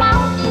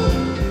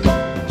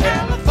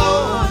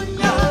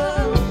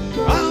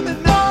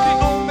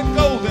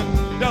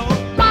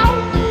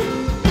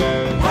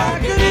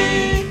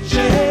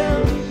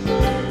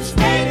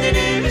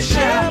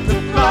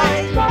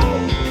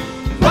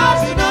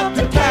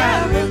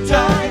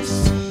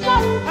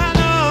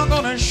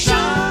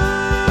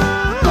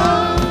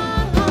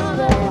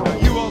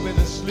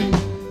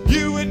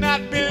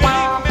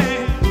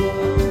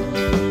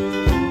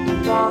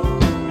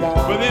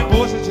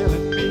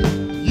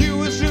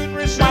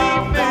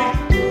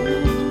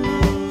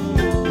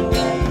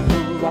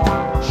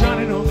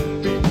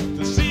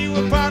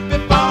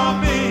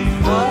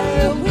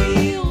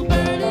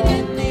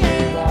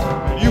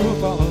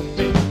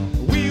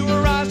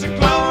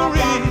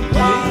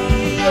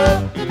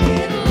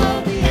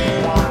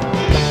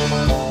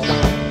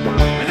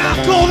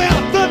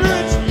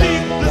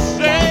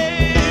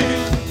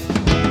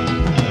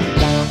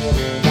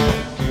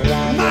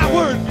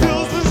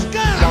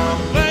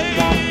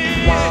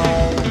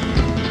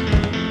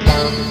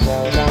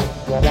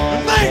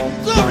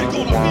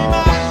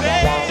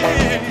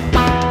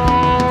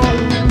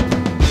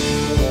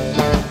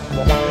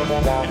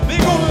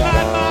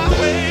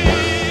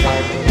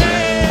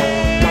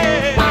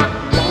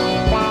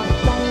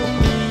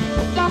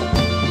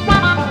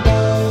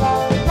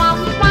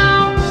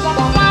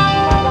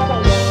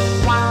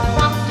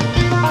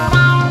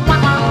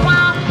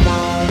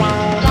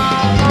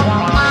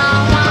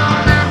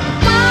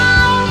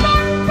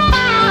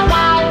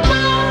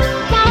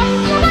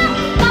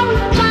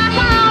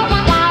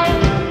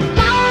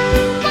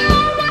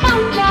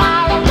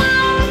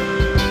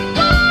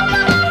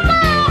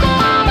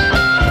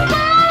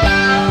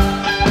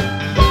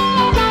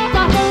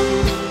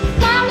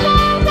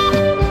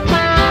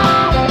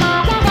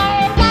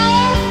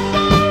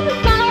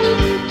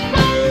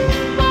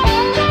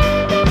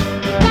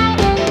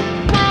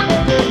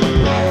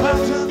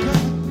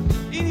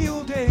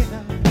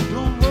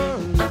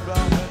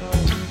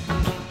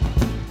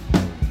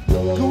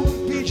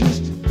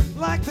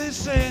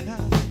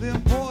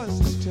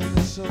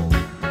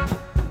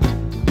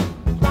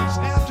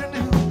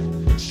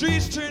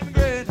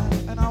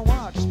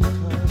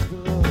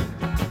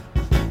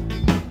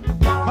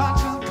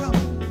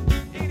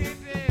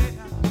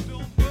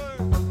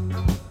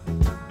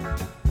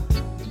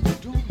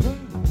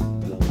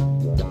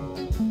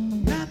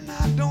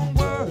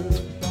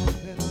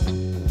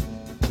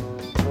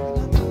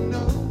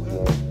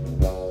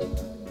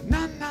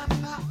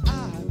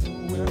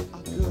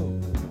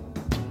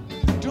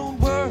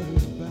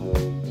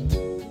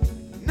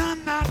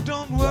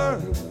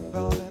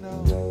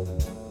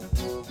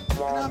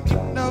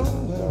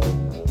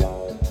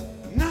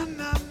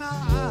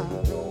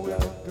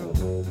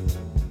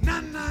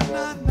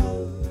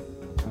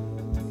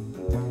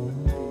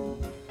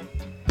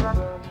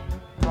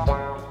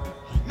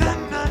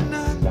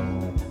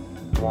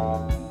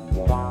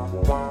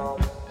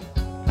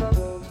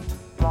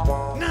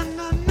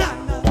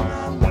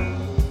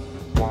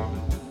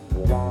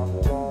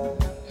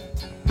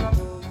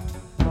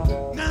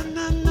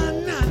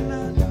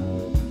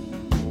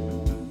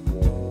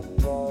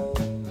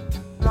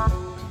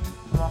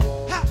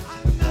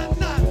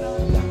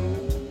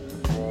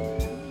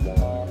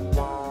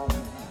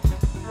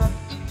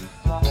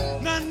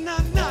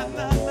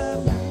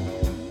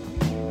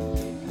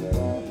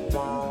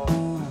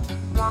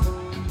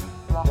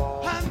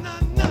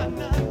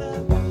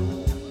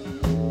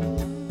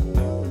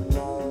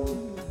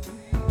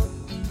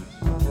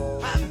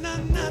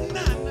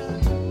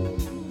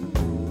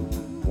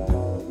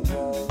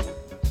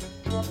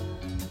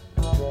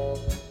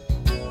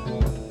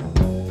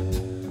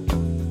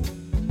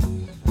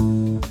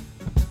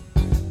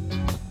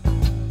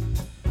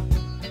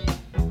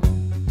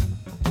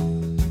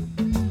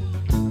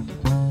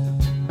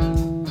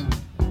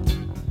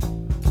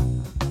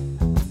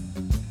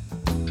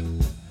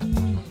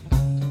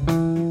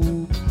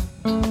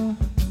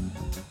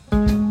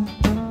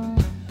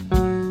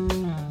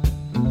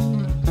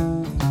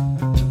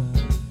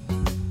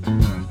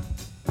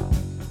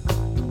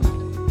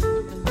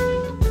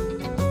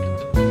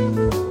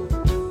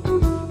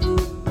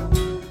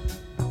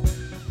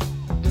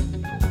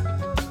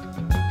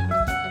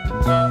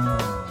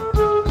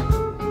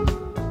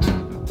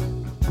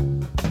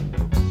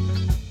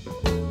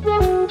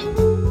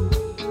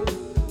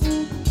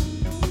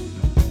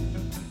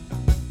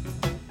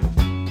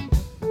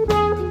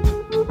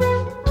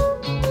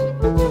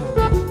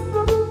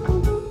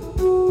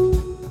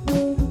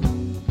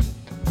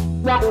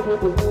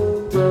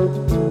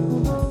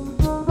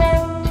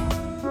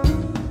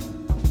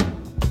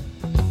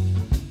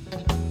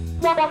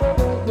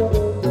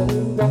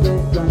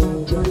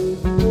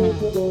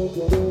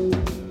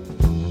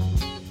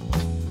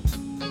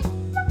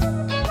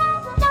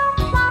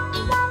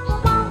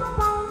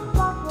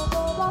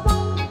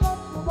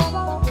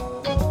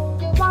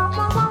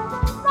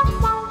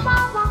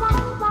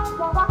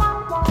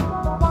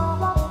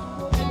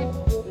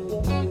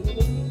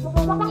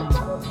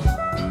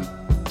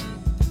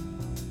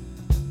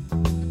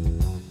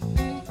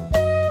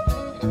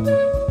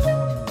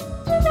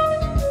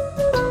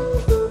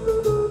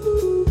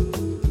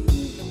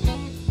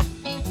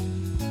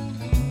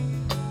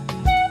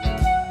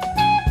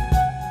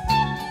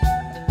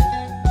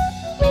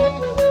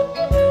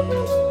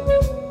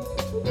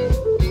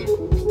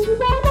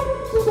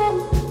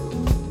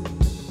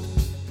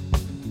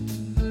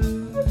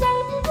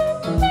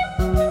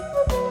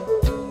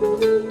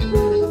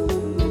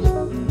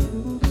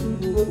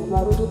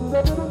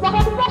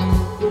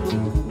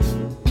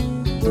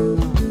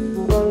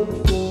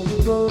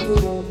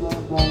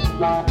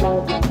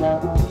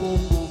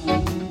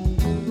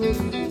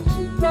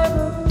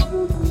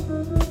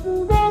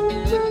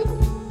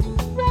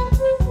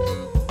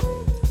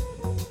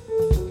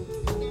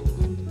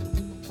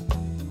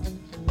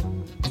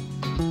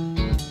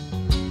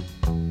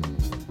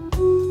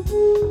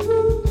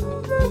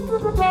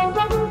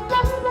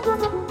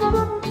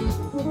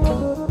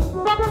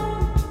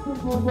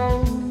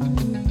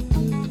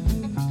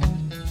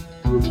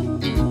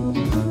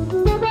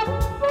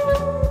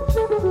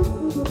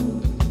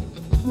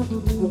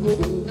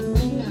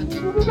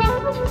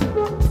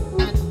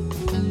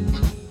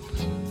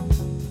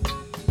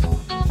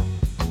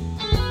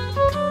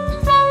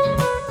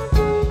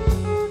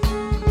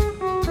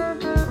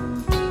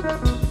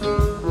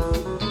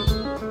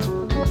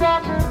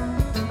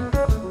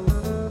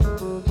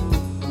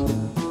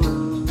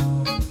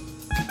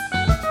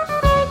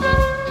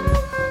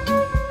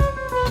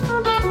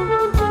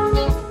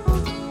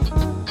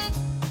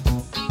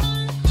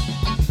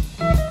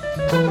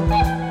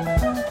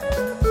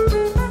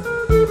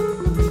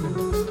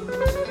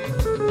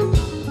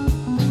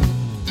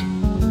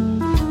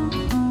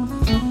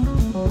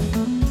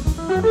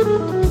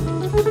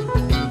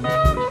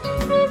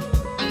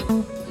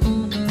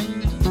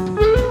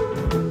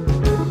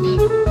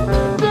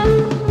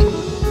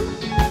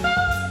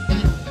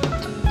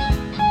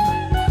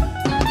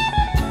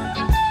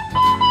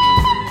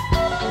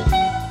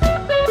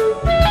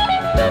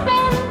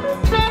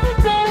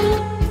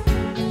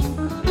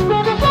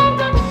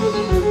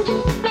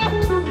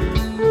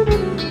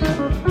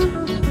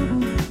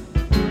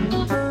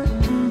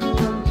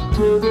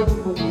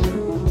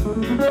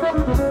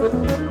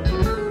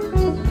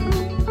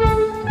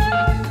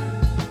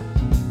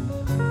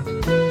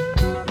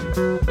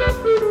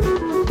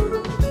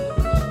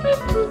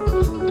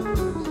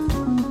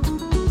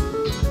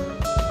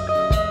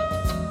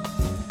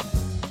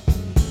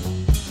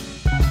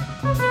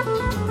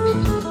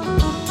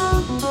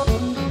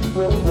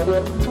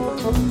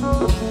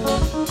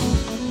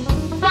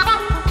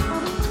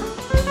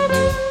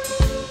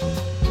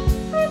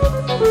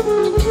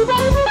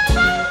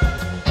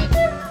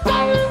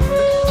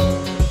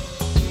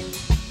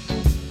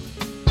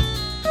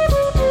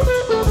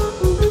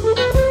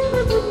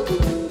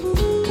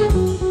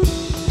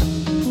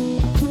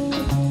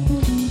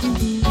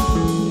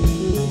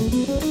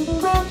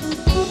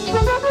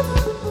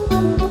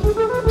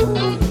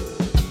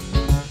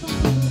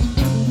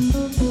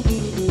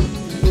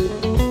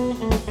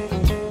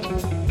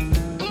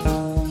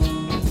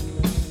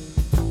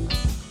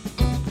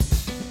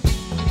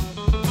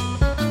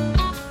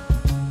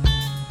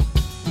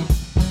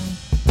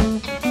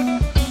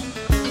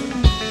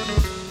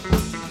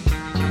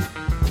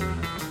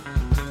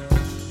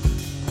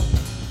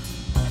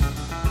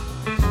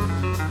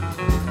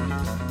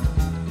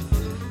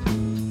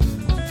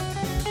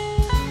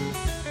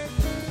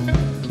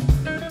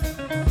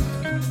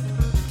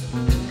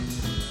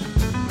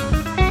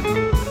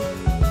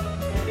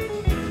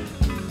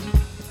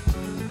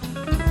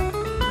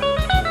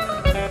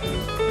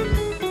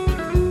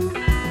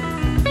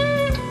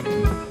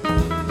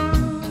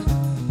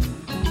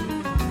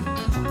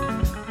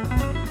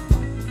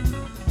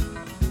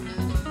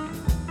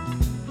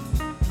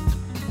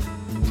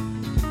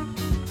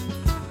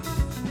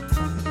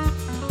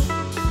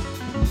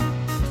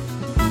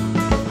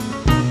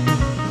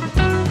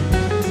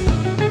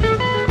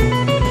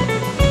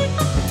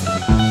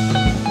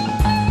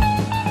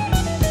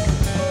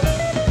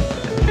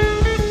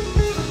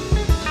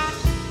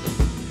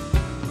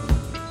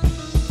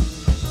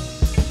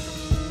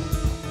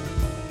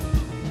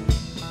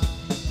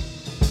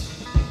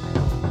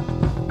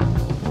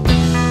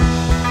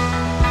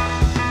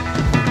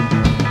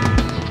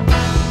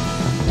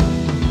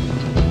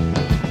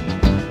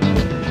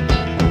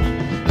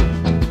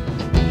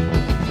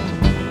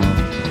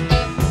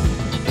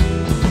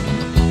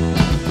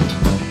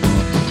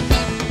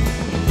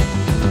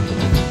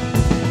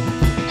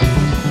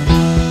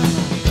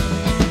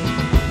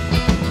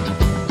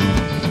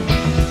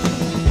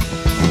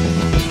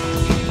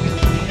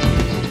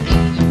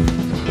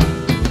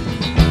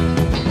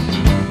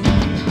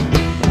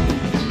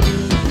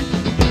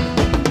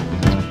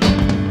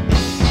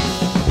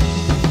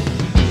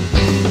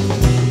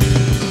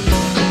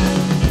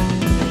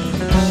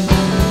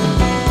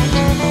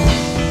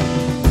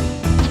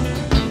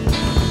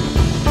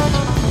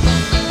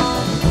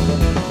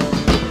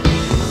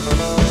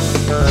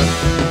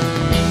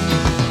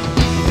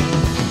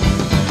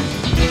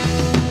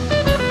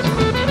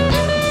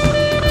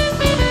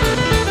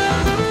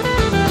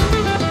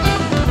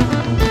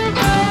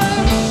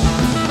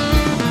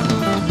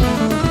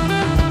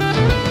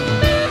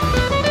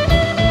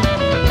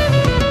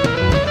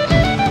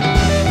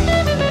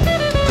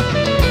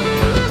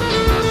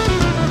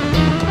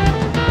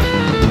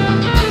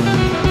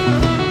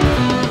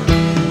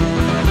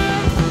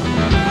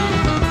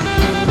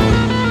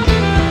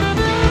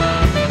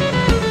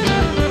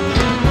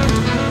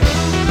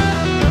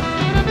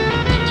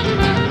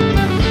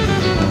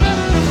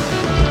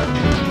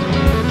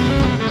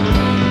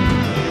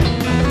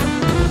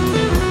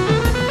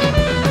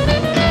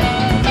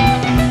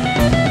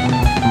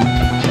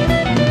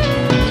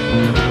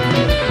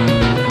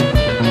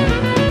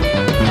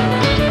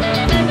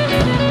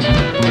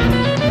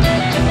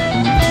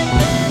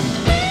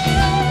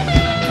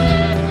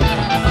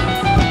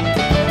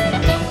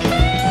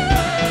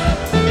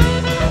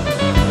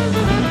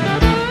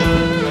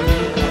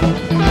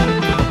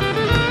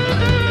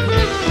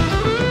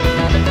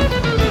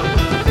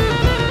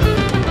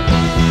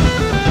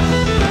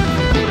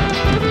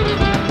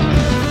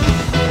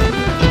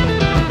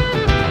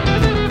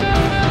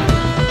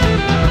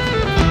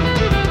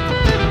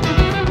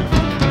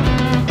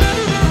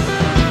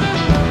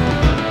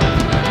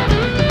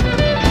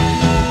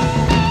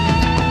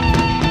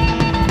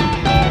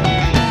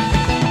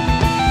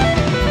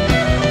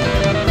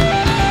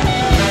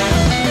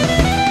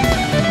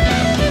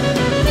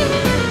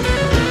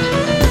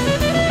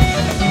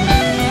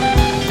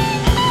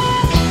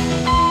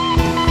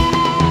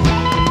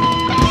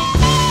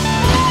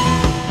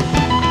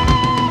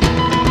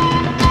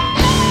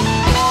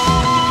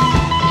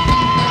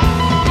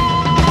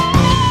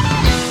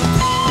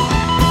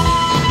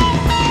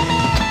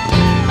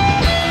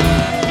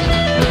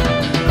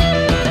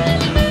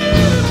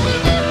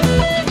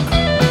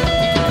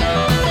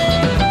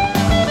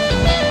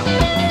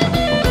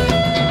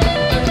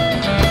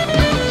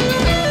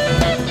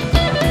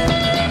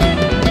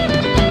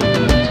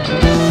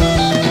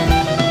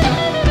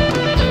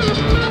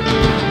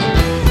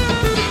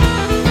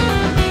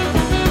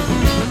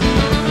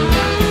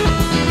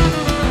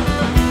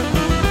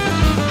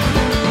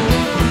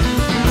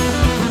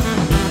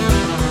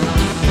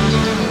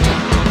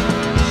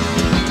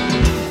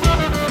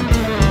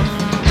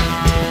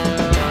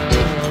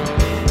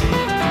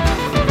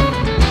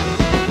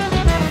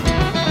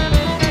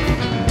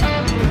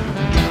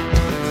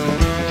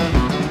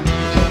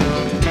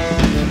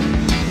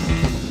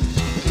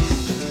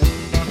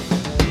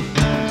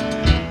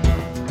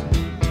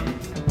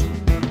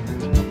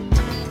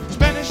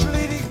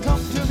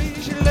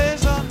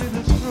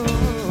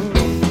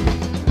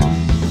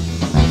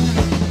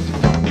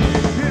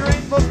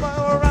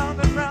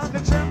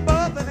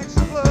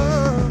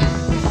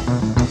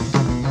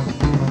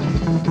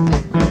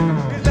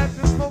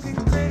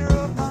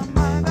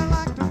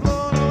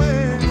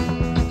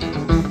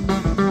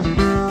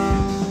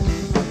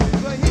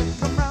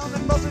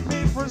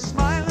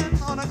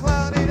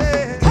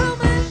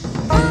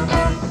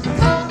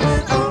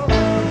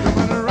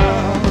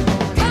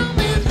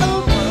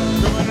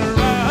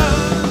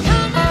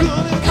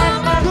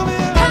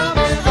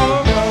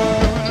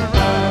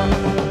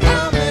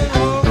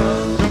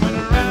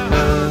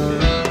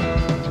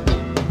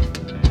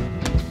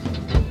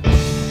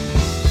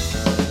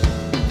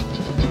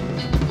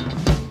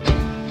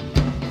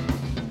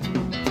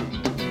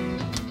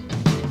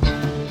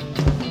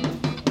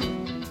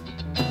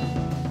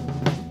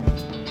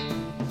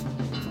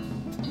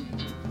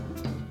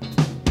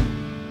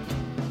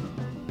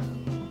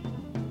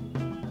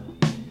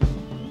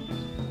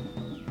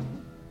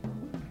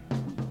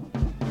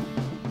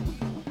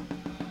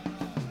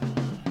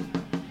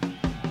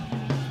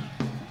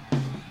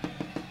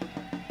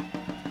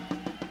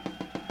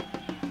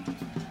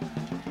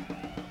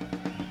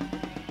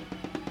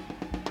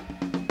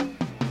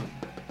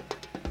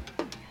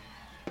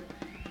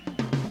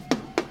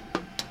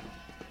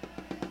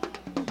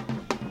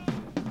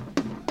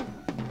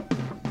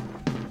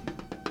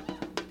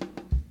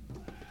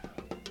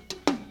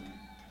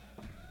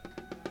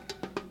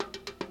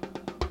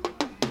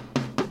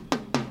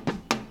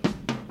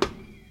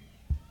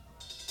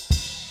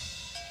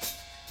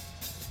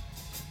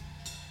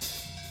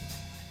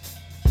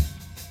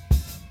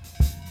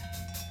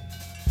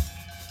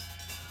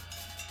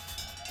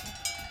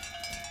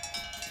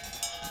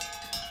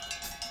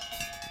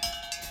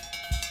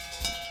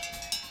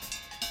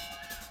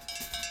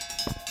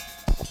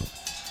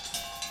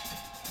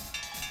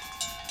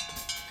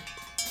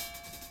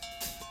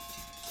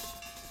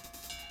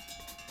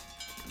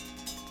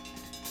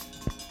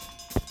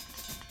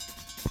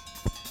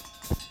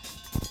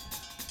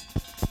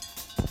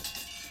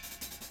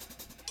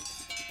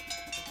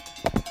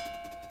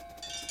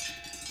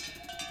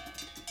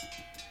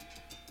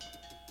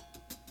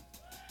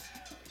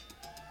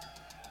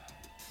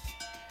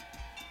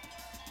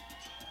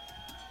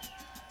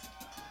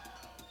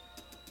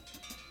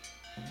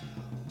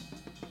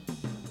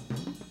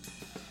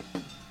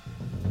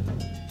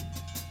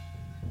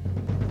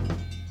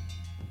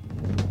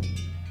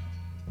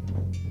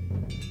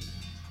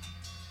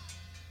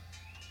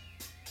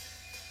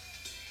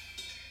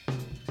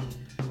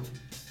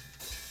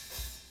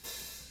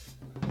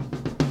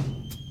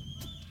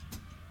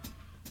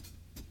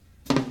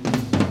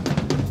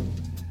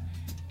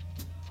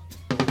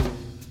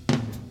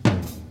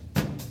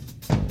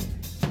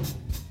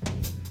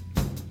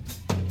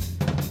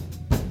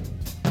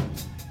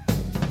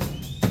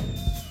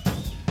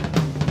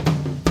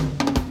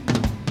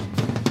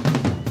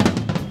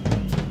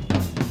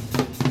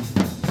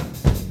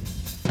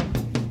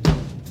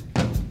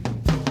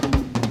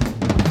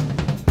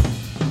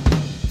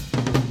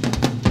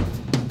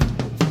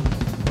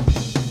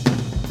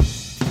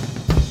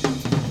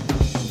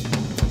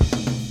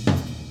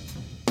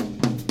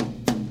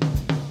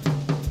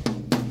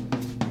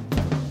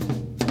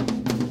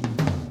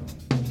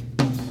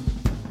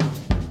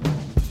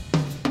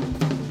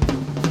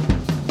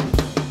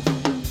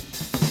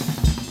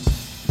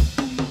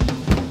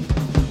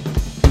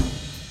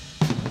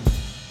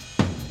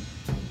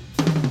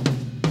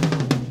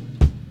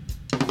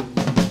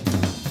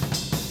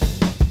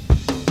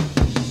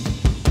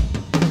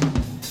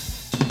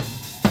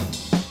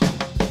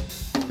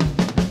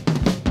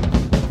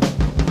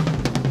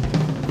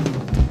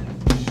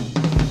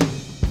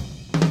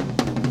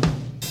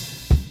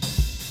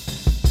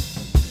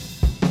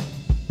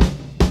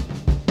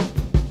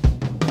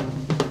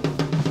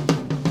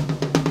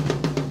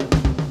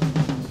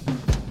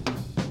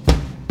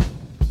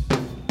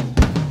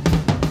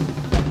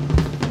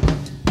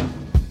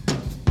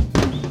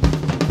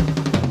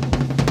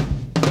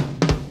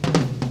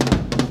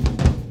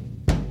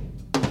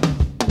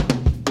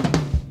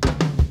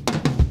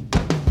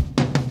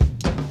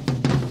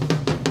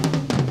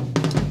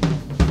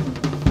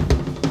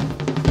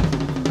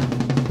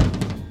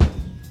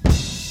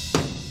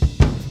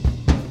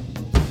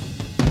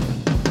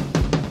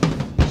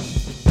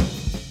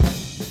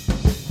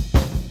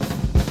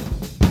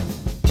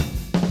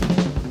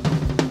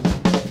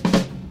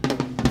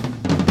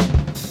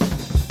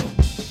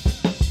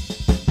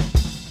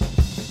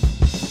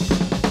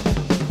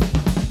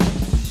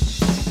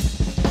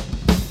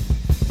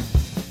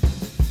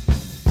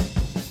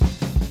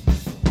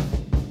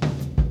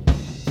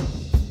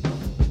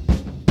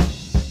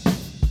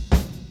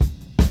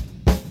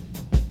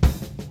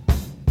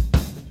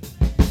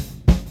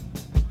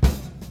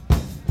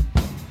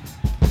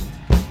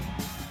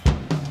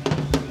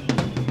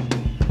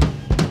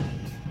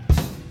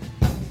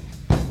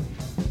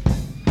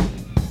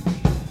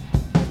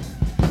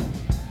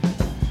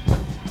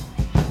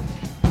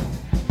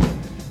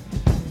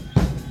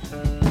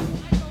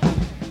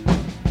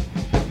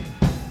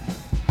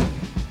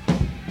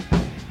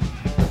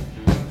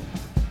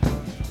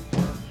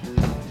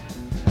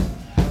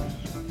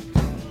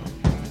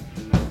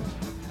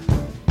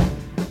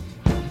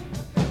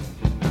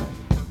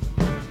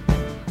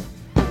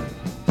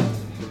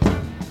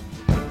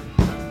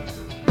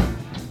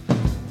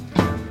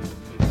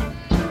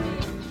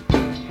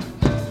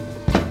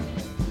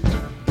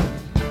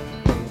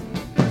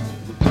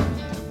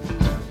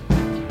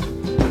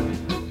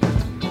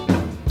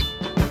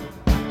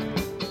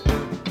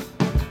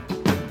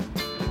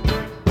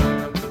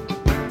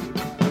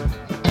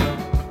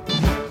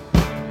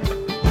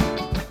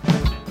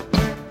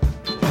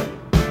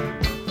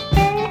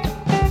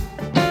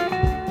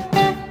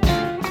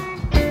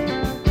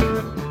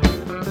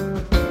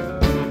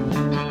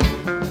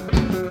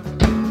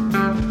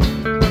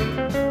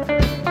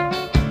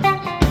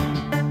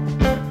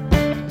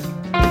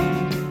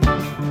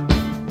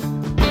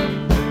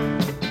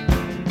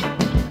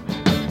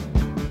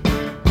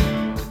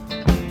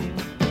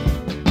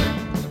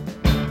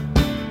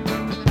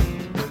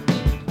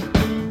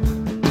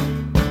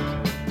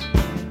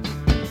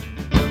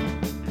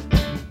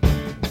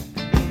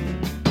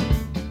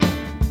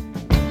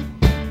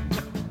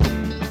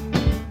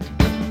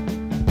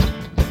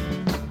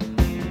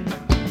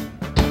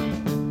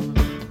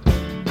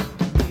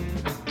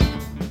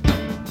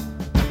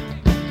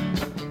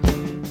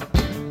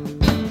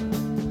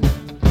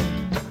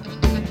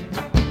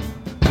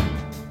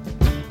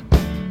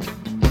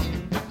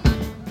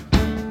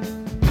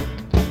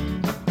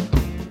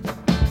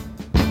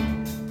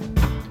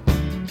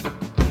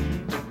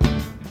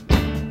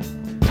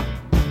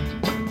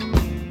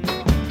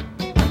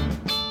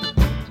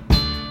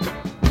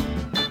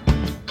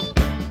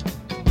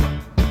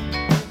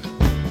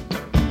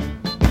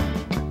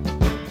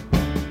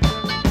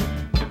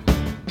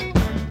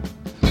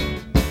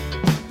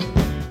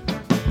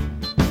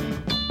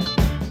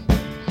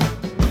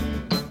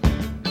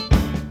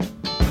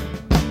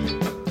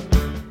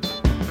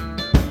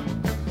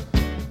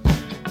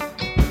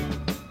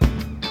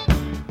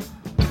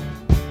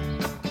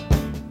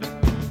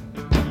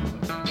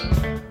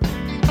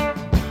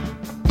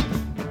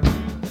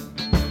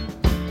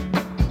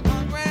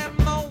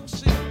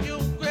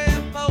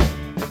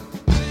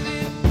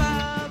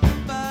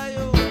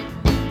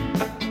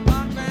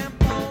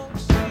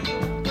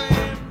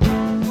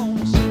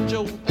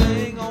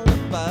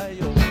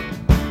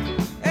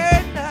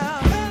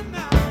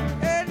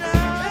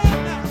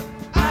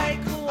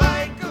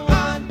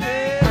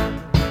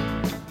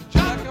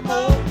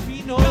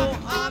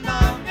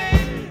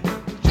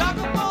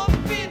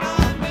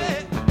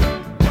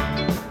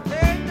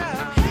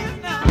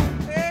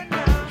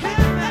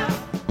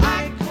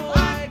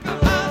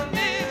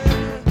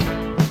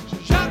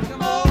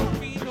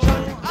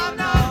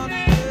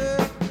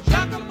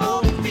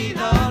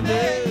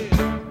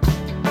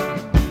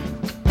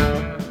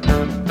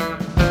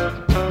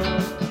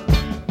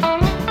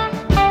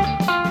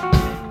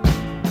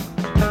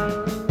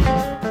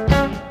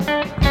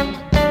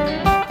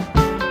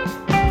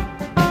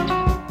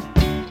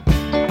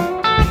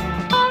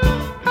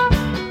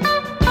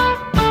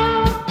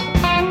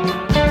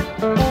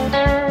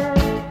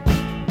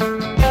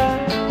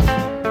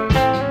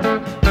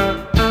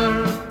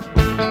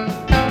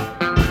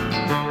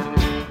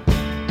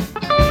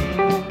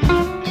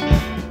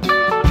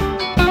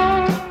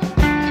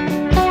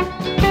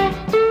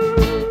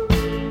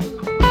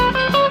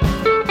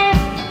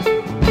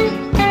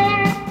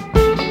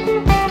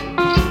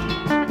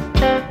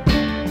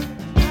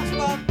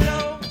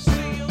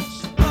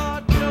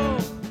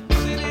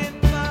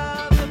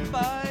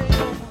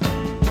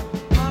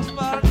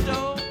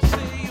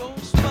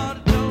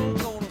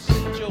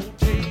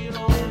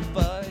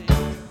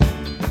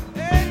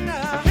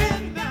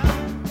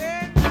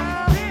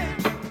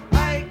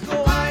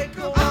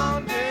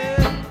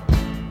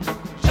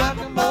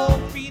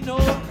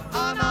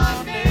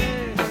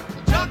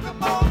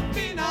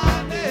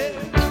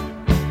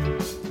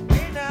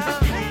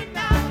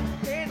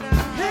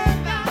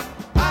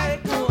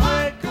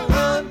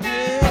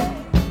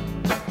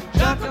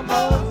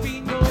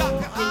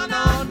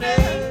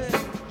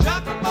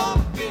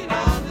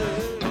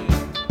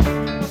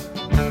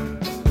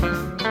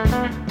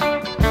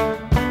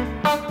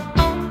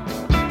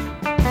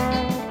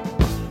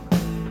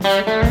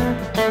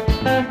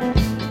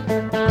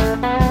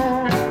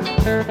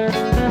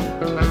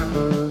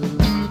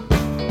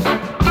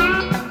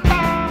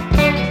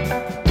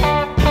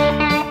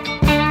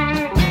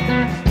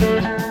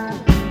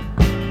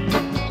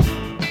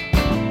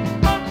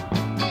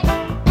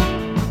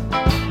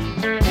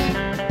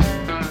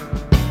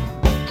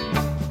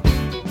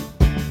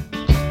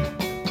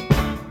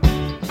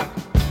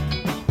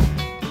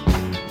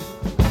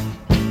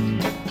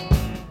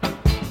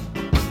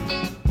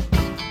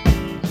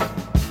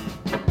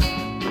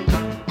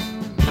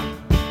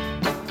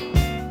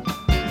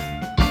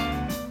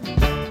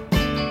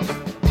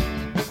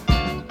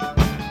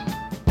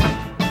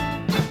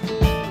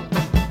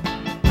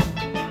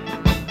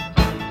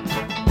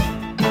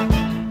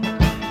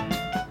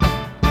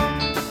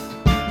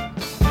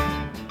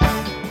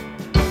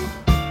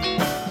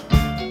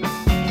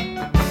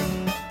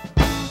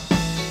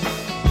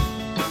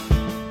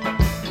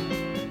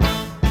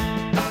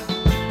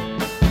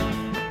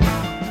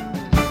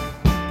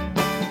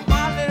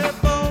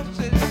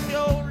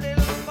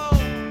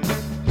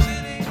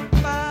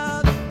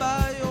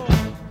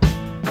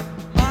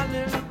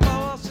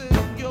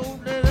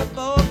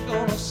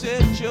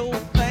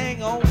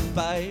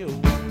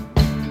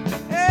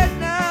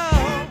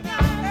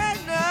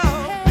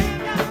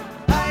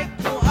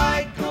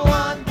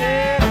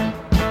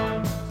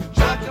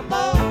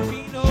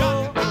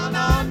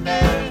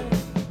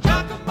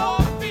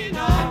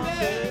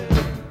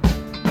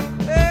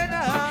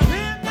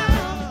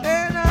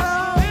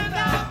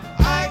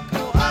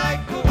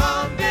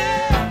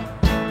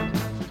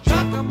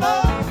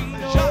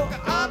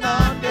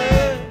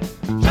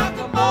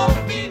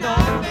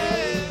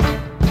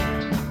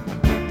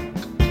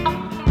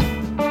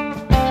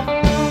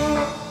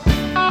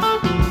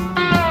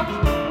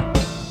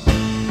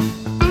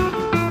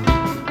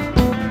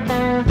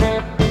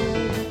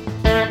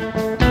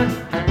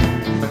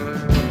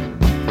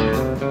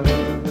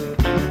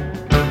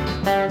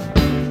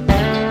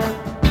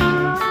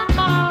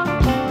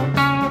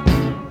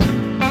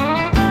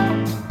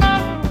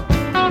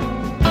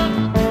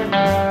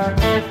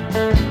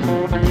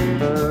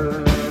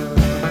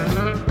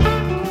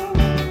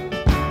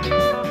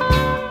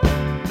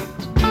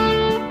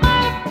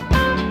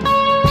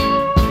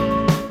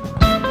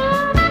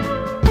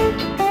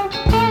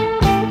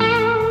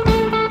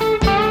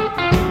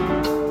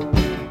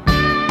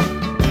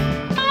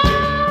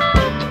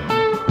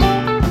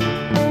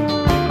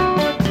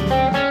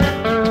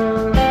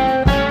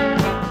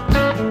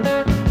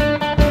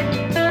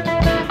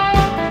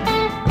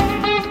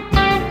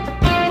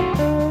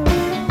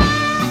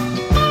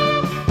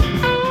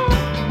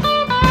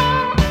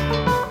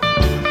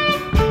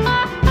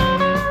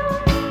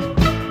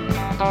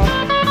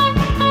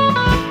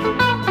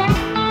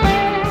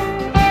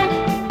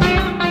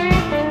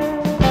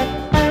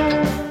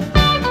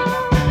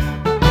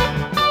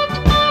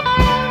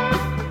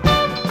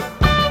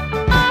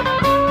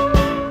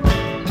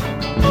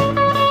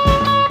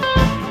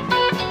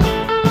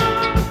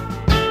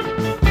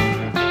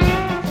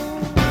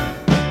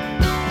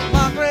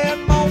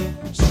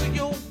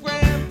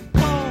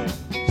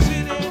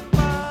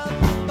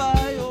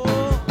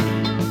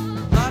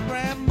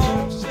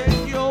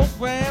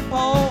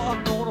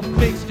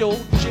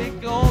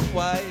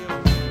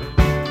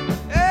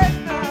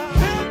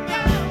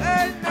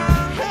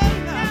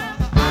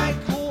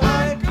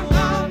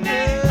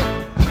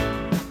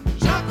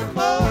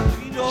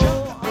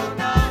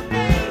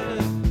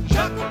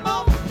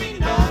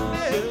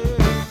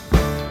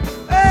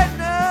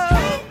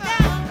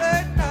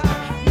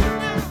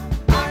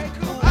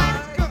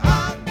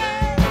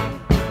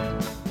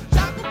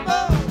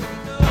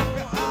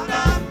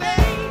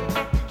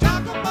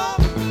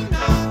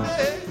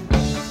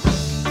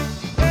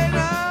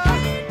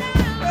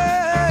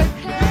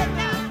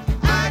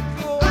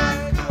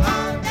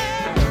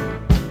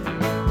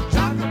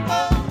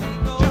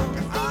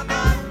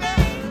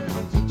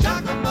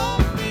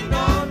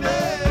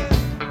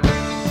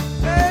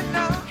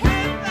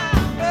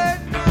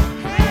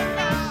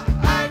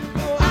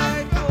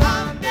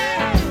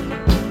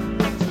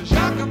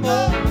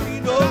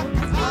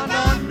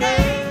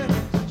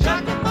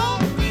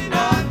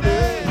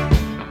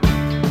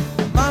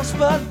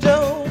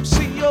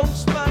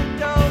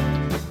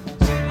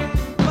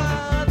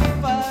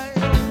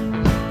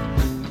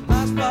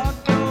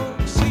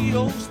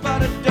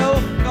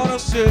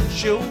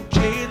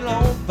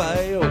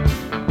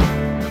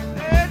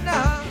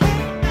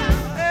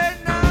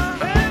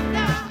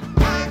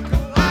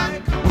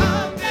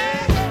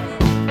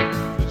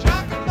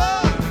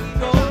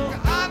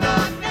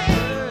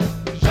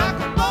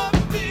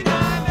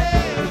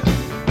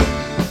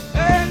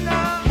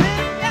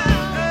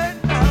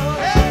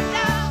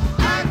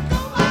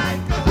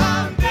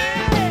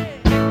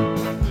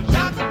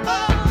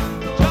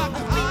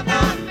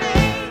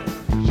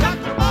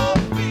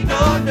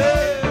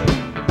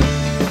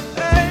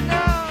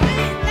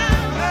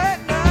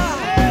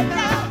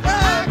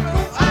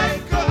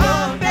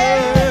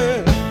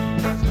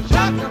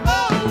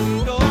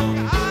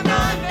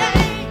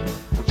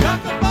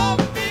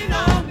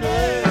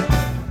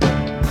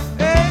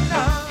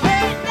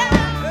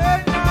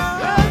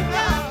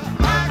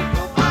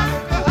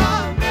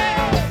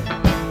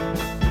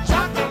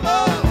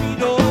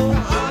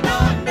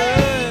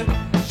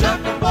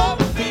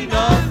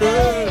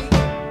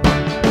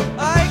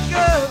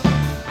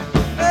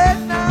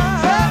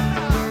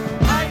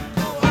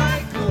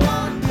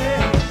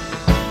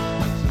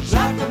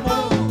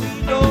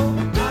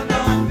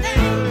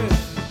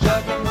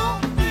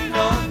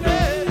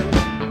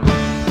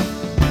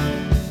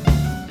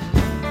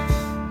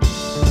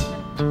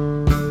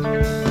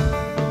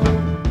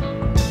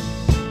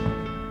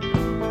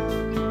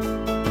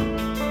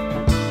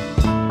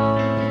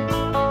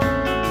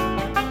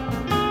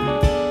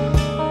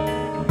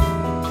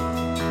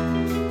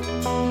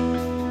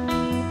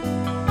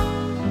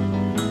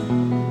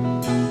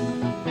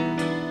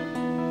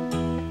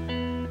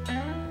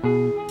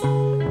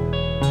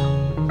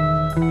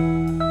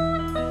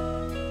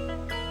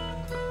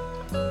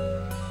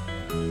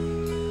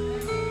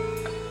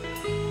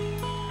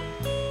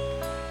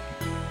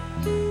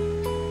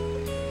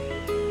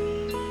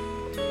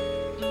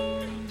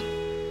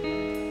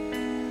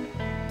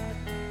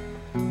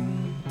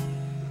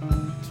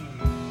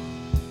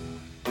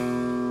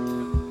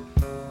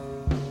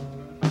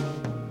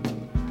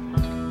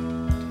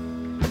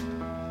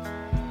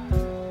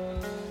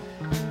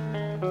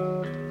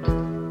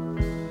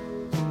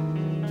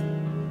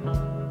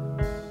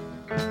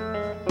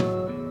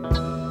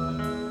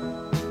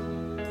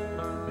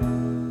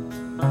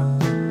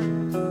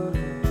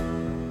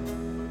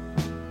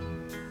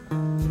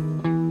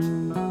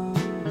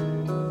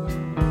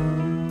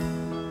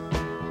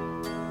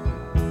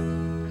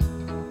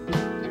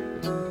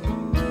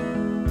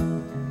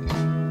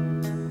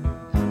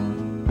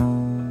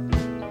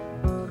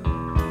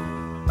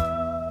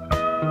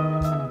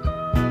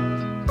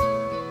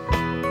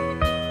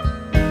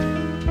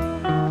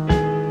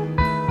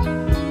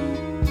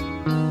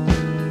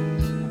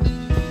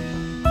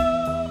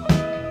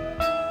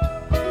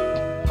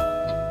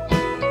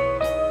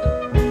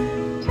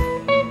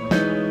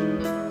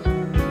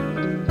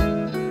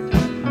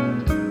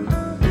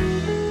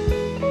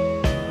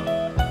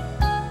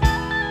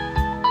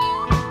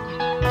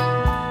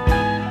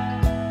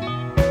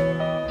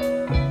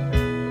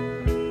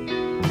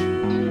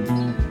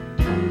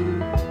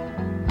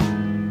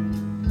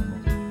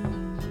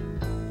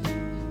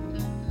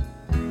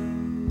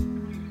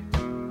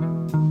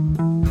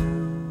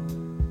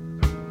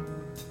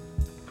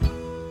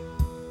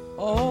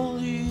 All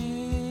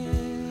years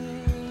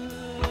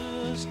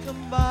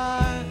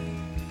combined,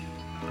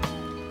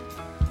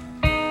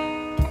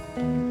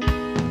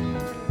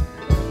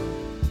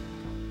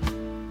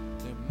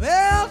 they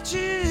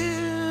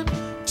melted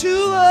to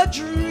a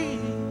dream.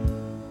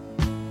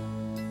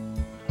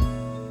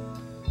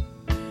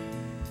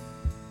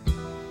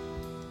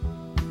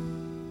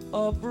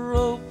 A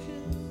broken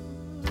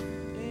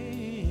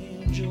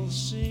angel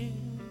sing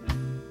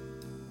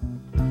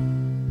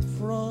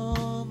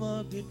from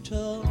a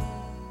guitar.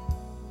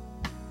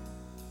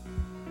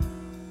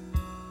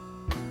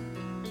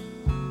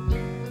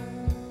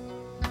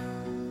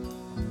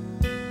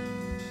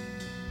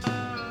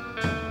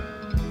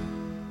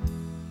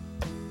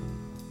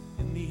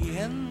 In the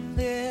end,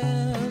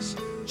 there's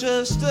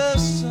just a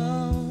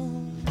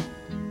song.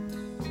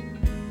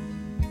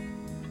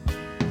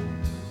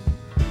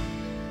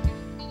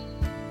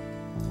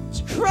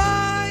 It's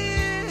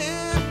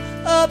crying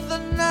up the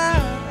night.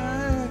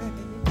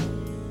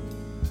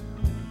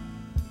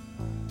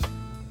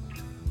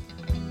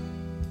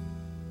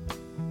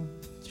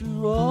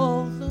 Through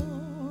all the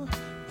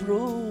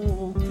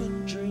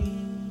broken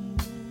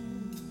dreams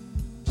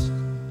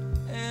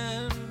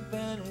and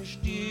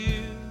vanished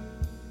years.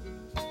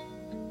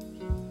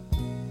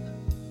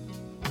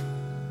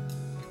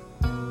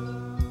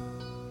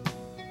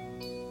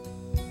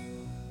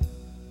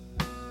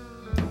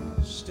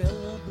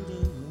 Stella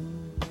Blue.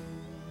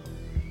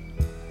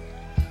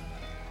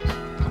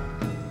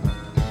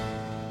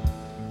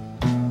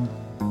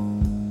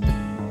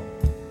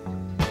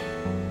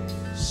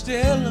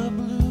 Stella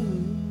Blue.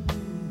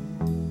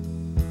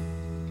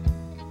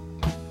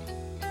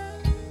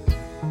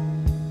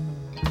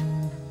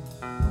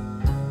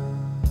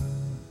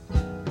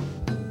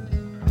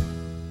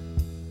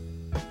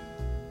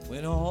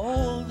 When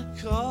all the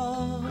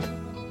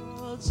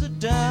cards are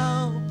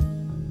down,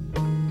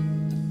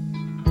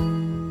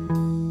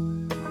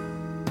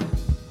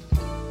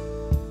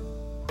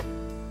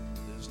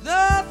 there's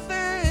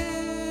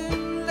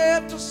nothing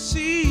left to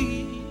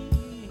see.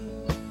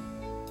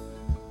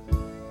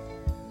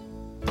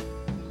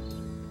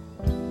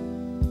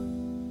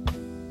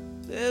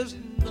 There's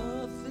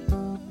nothing.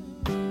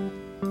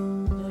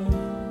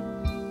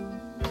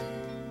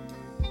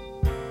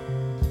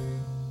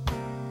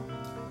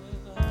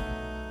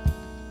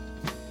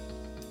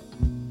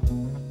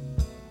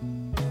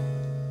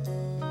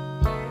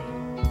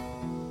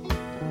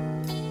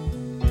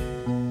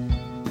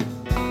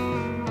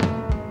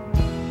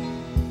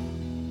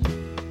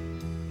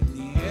 In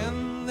the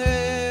end,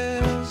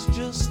 there's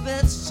just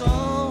that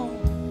song.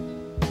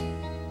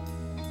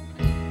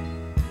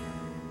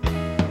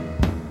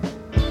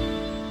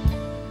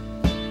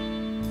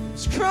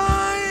 It's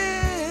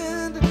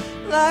crying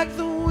like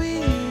the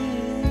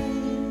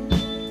wind.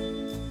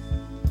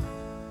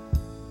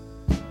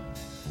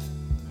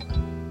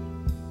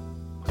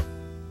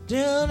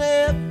 Down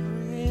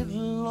every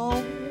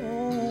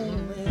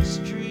lonely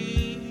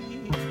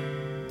street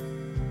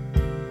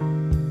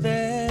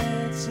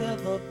that's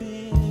ever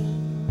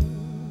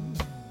been.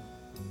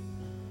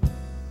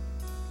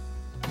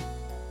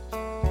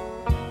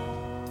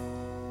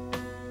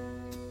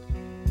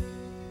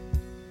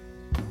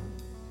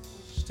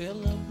 Stella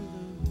Blue.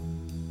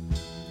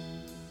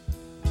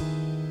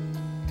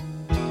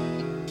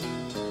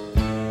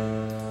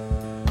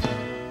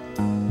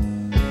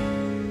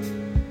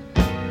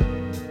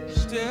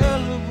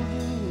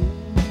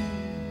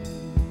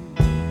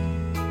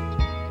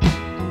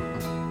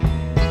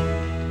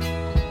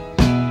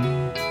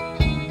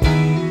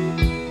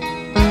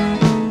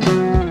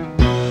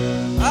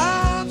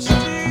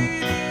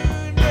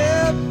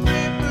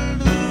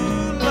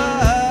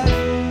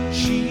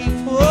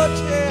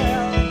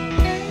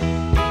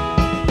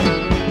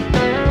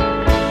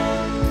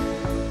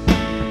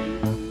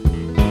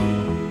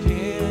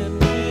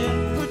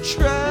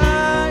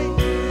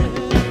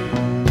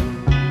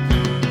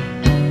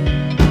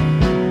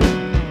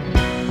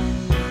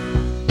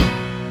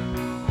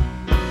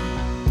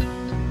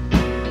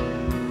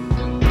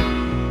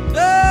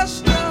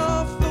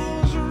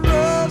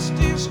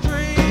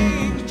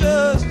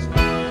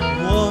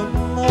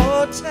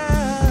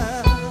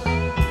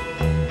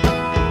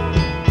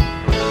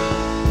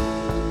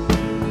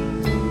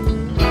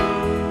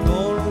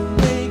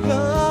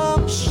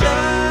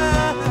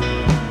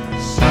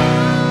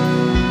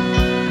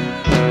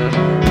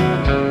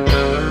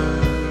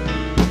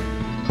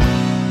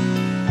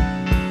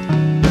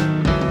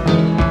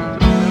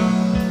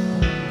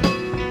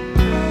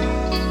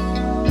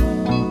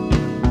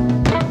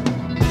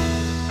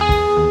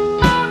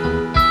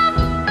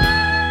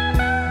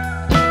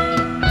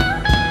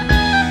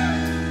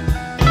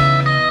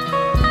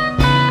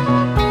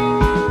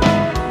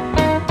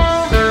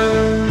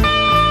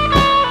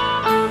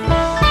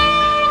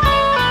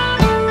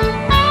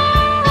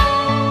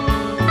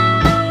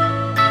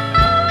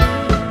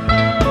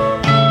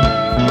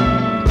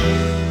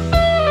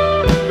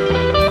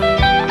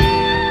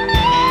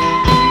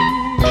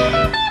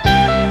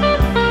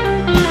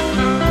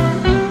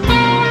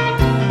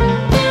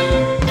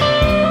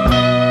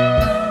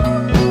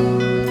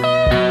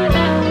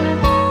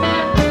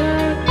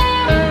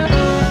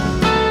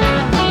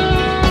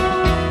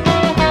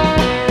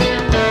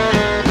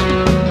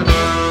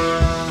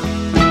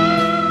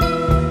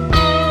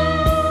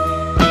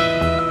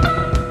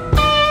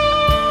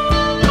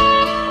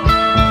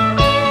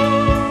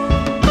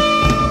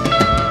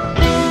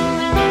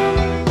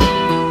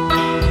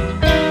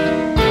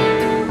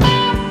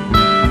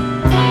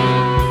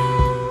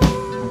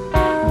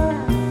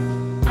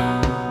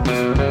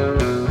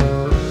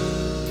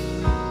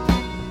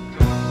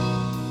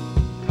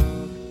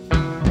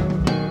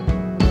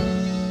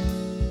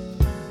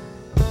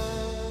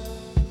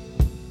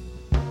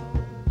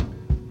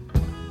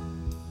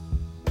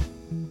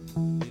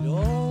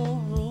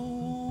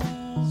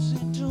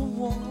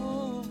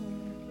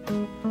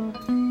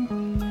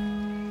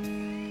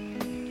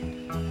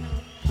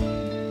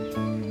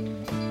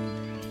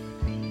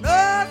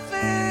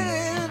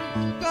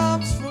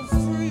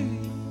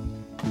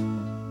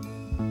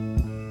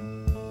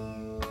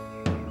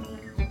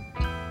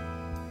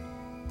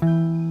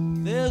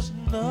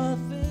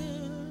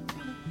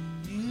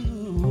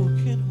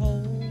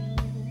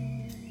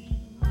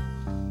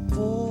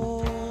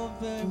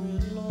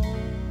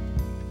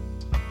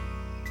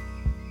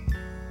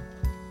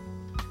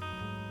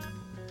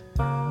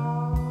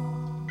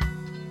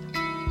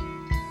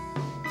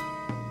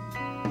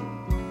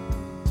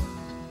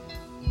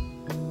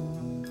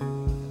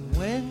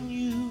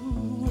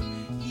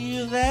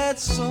 that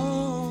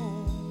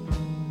song.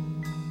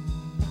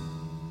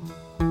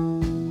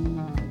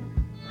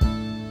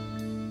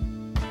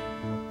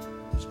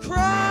 Was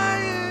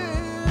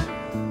crying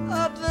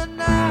up the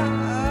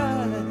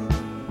night.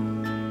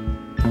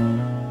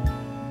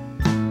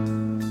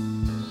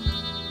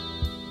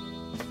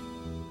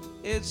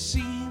 It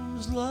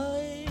seems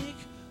like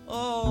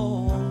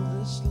all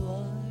this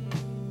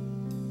life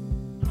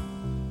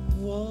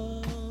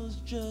was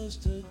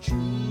just a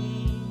dream.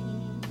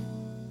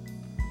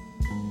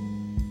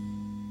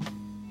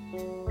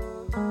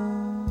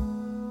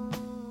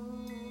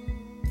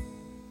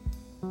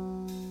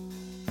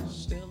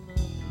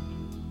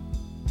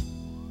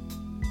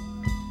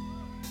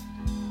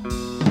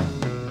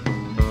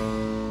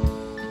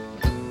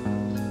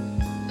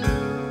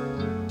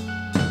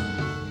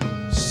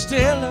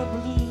 Stella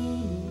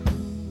Blue.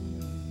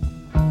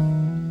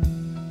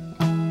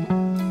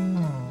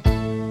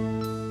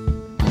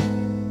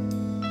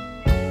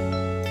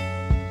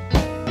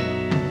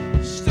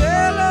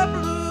 Stella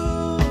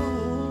Blue.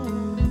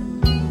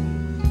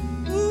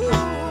 Ooh.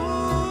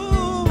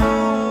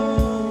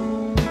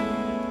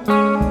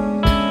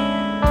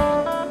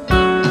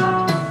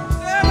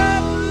 Stella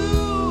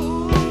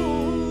Blue.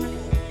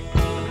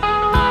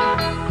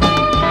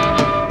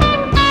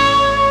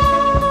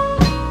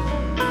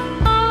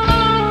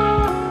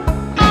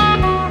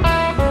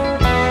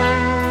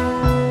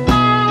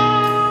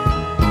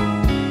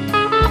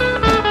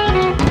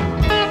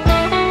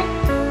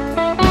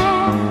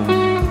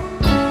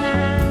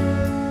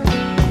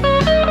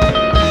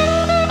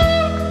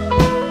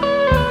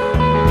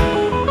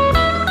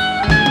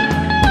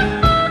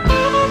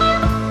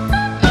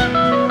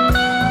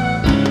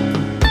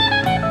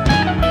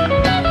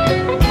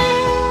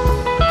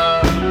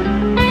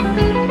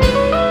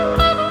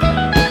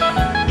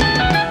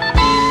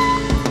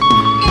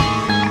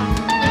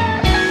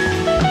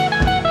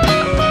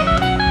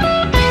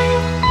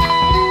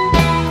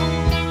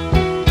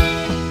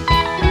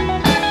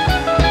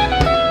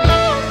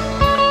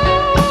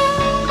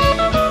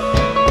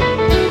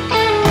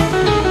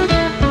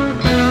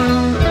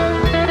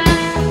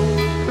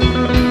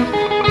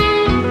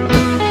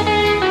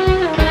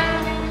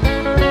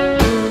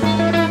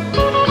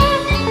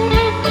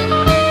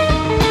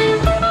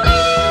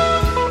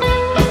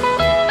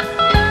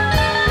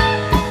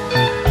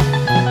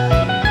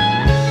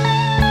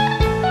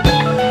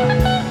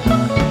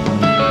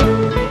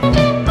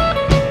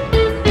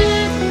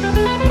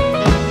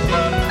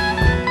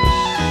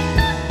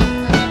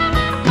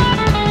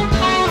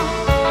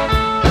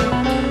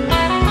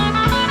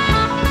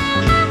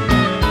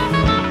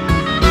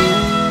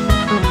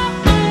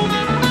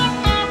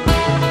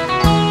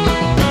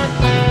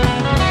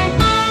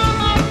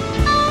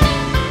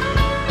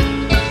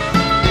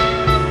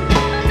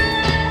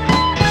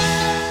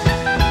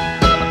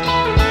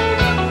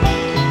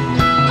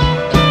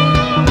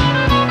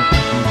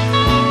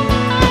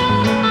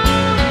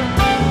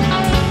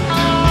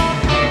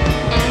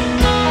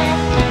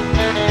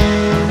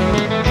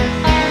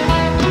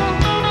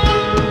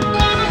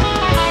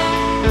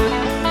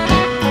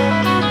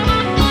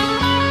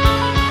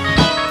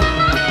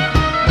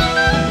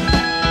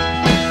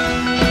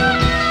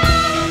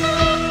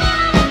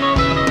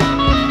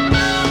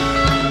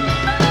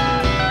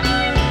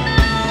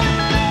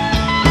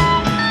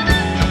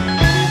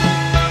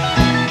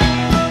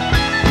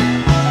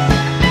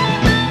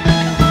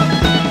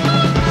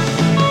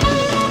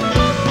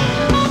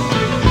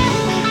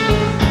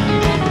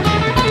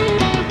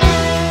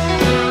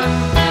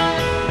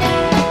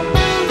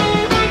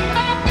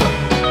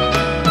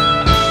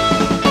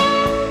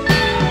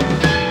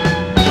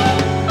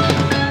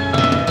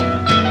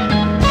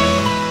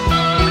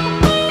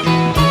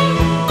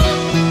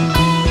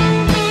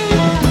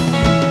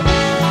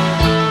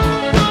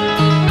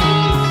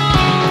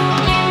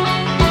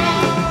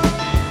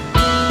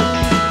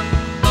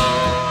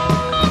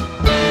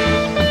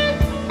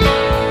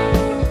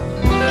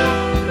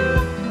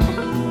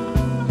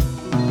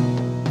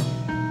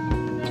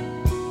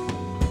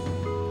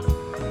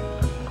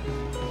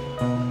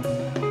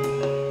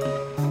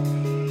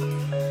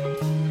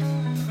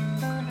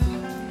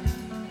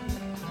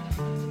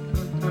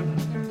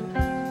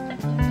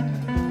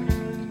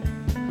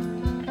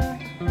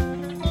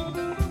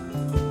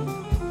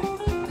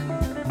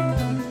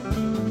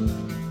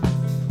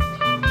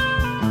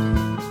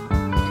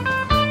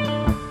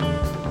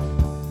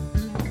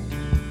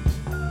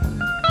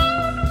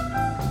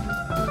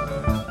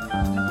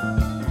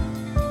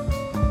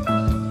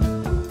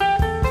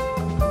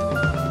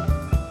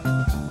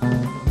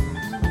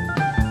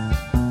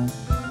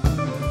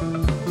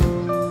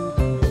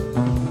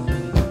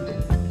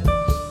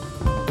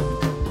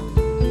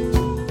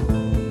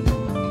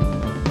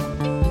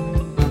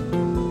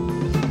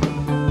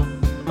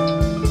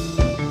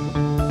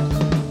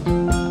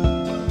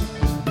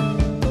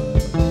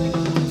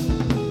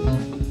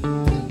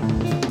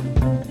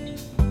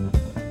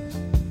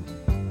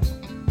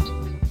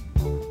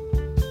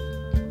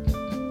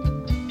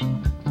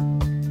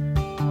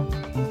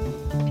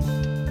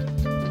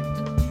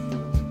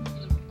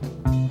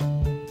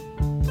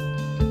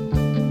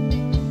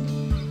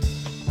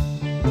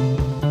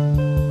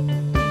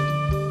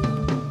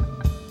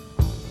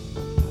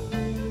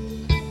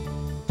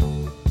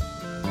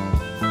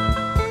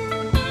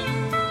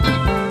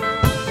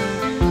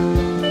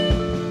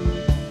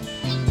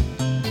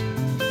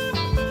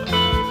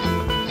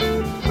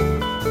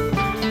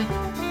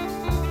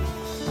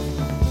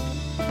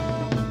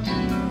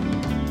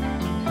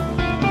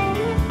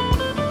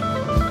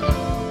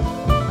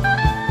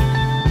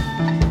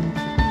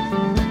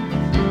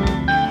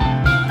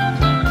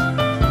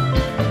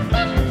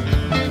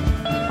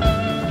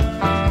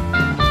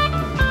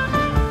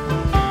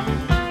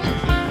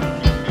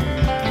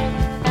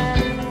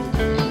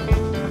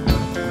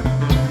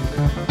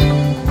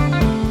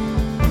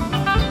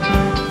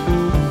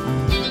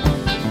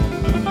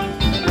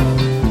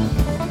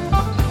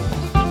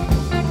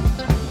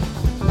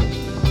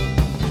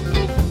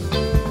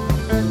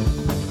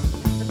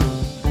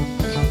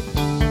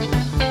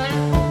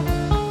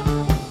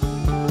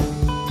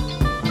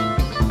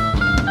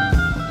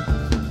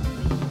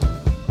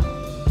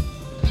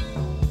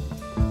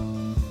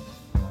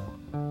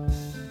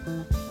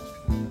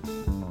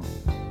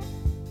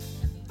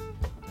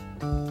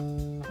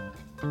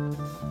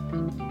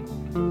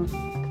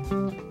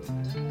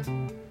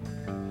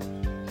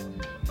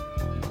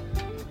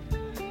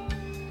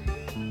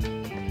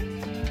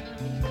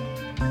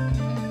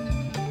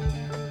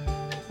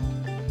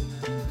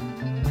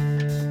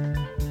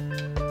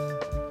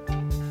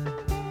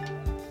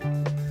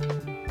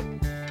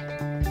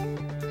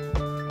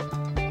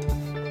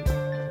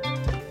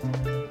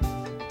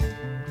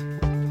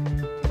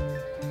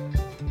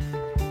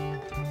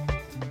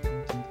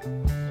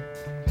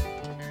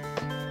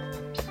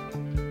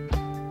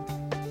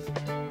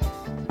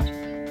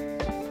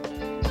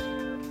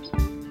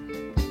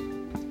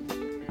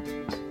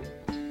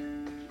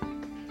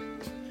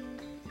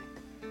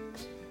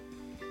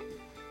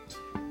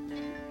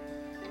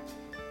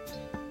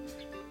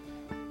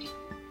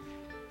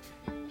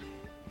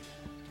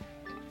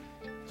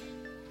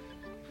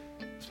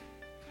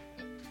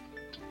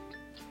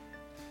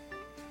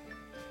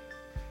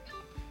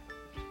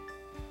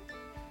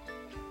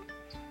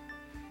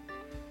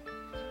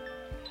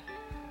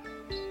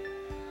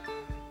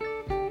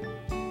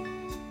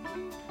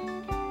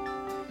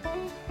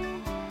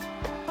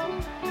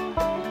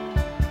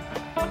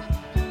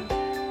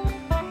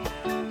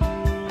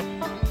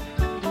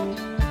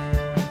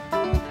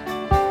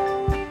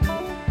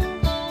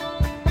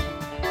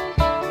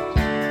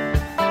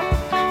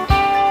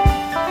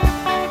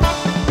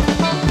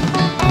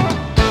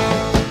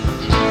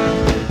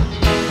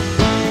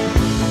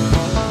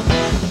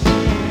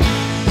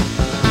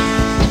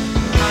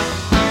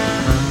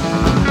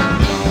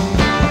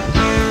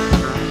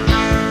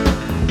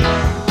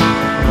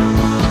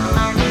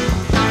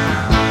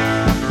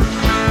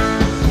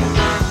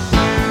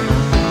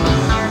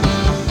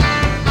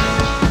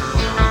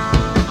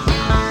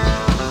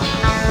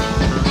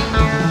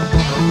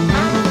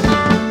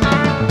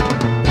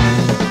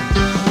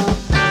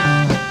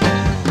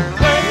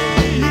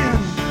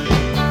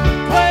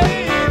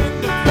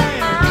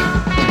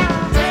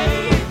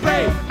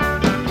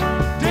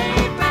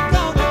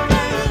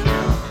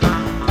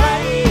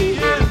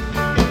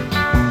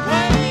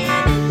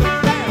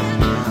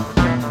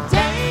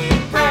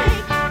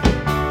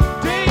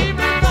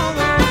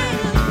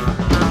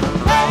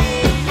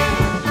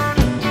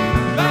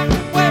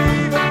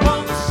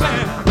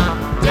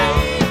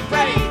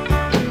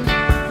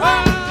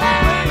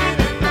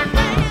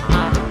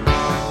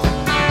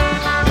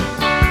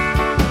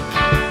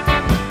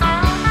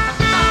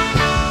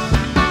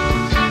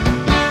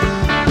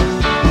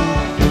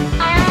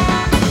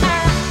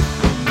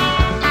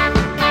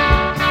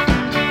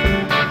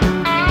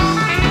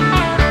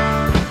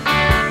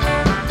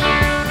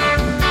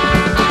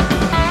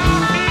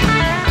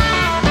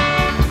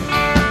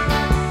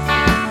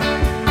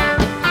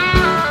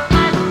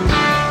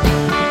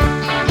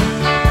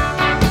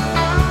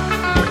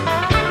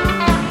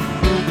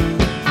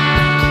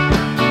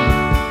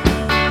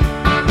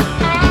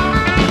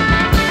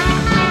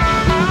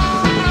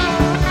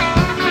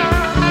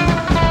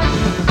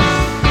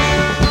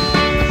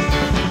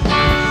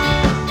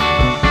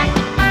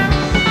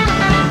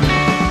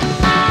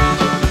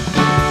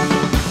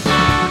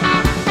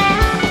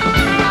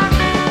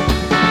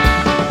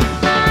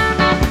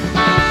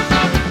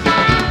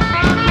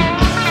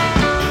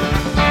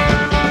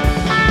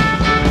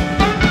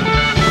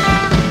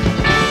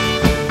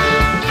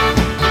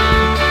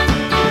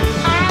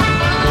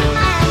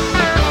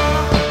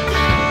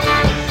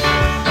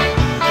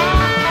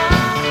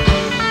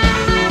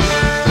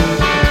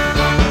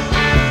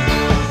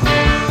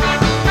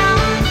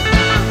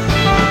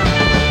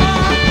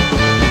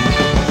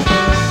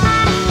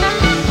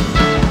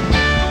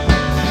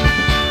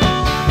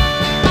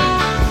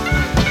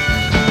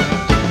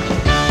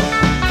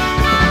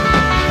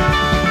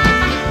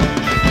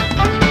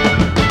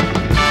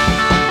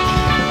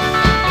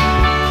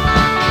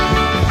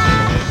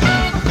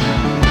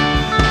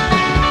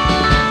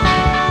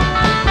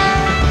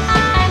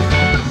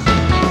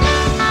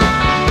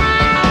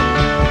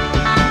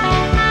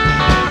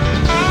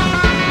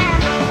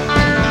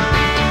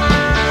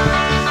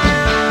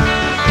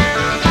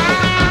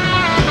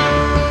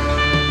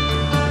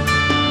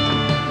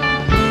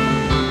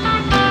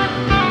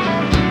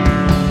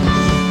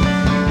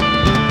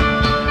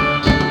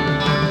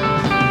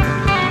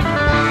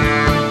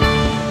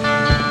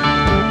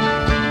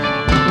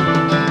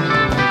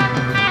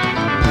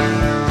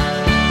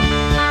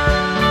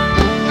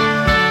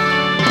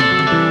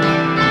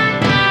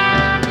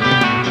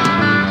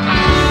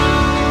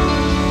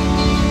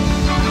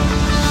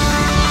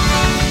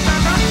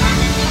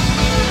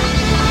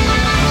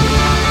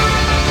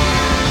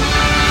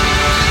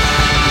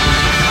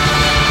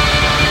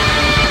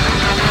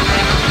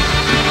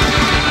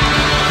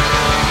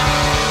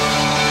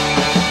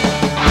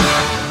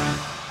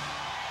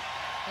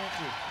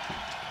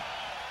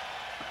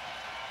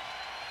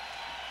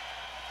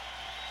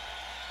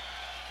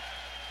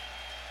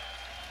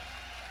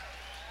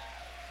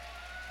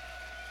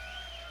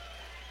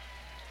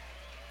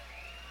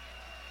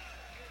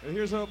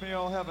 Here's hoping you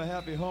all have a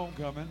happy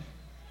homecoming.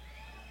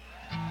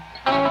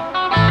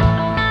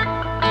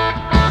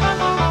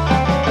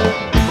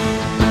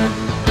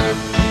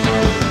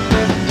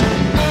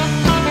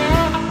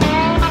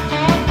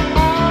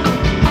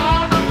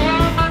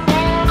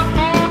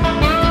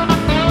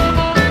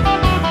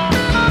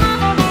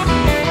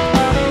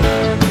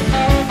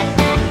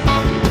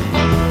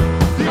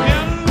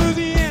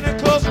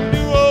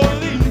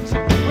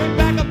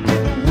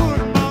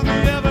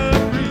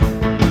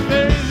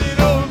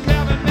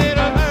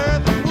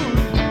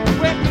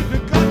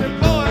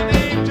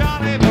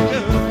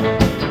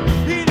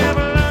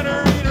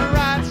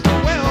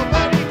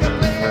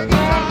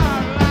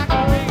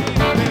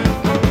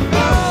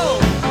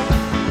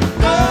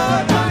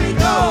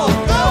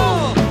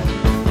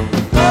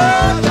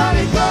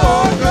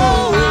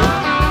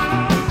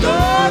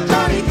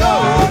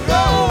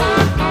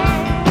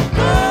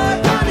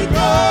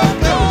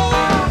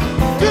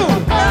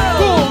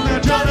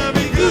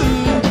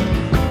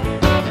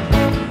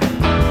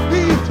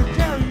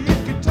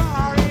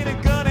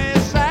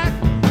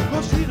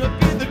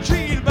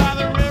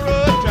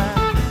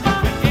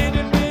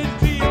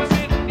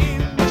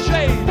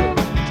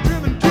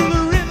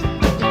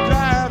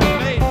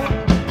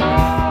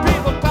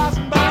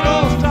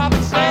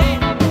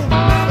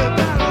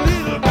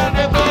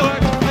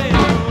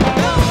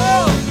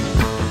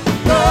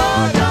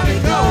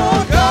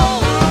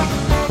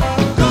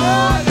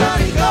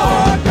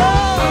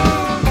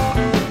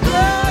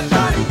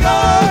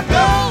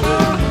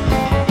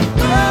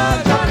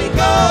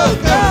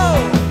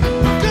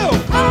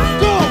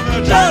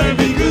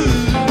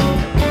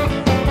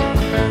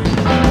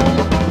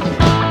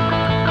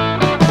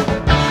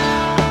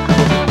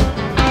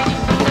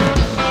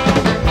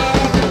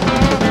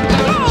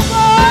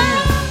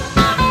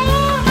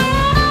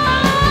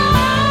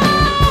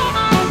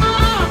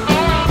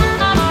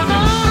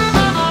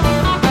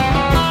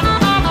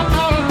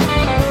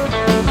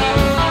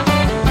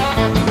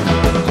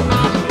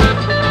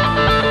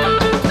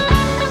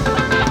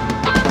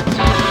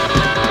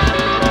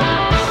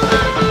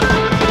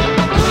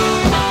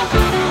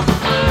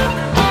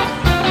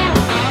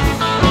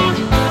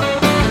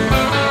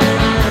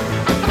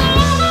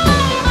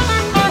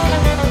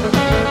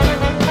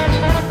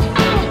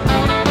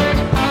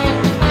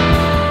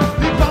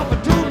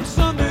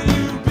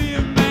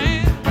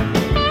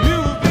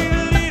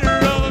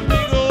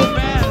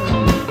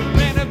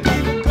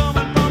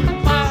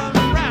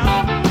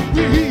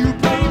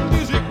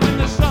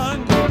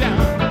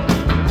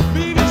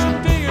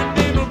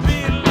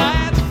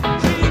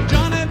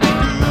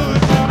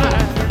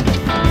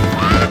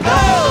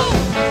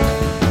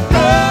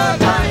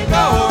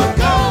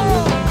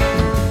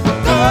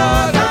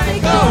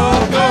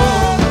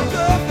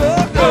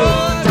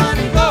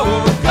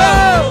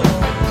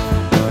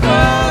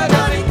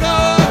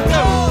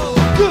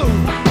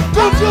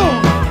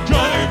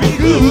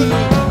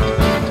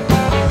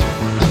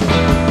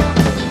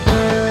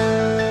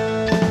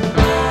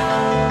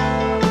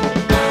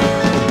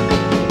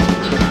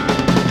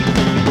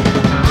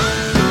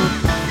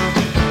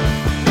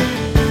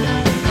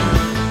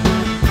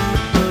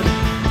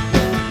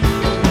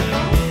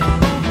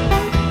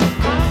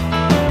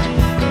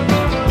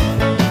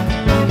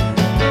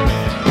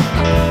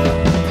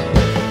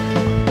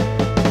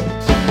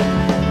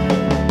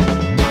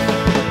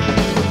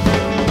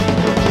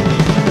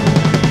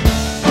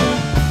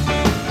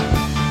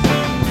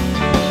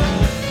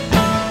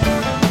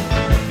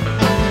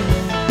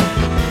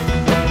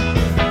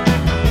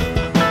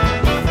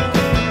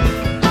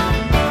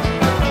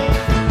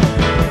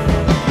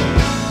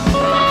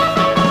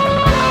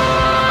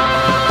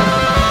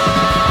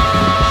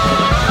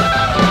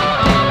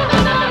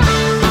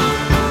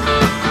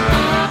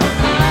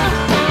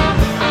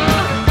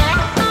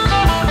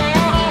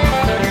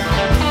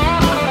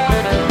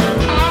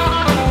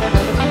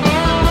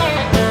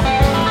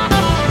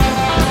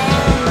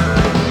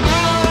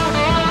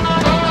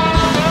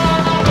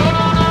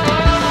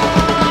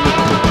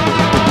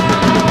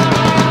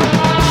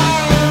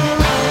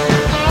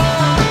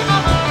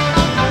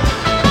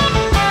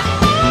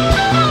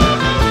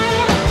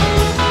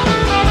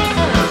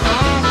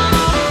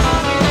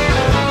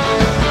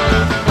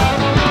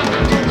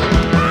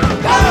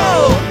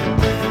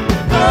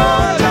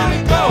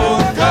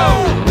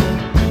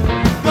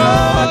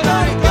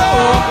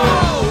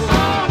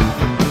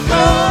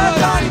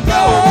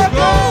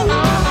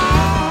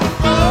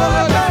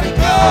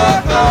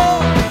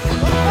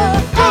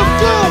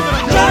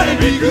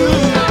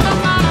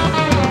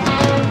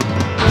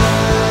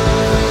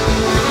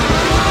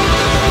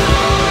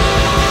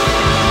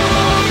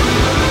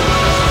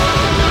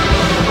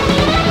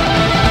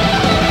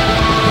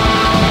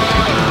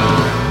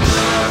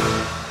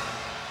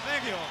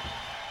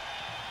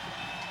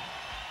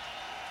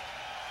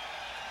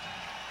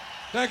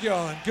 Thank you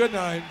all, and good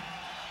night.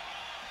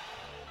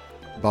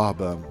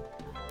 Bob,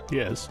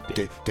 Yes.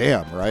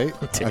 damn, right?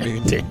 Damn, I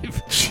mean, Dave.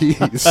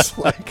 jeez.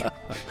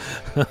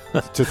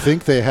 Like, to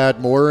think they had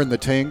more in the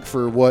tank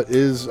for what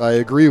is, I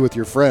agree with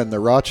your friend, the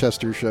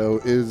Rochester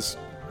show is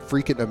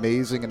freaking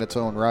amazing in its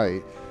own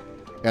right,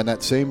 and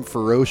that same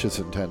ferocious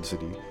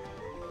intensity.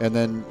 And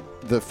then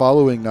the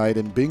following night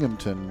in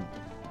Binghamton,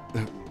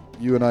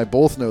 you and I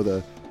both know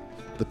the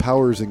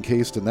powers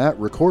encased in that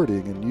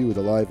recording, and you,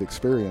 the live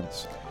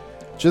experience.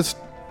 Just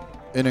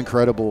an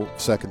incredible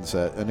second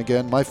set. And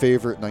again, my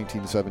favorite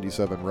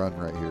 1977 run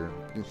right here.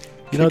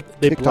 You know,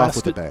 they kicked off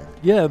with a blasted. bang.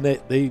 Yeah, and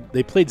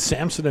they played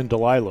Samson and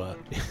Delilah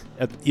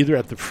either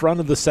at the front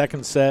of the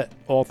second set,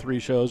 all three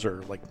shows,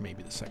 or like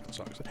maybe the second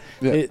song.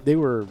 Yeah. They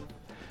were,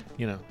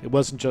 you know, it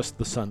wasn't just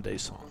the Sunday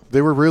song.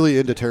 They were really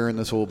into tearing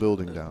this whole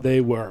building down.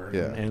 They were,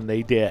 Yeah. and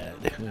they did.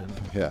 And,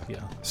 Yeah.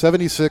 yeah.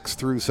 76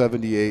 through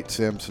 78,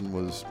 Samson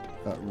was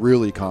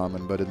really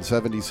common, but in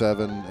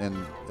 77 and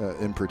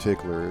in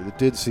particular, it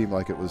did seem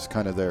like it was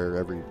kind of there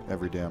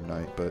every damn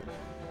night. But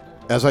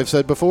as I've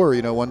said before,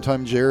 you know, one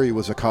time Jerry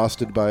was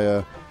accosted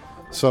by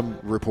some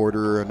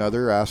reporter or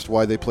another, asked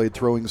why they played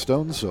Throwing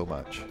Stones so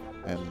much.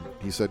 And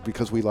he said,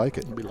 because we like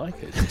it. We like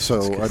it.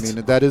 So, I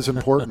mean, that is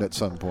important at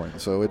some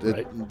point. So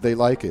Right. they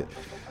like it.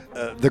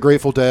 The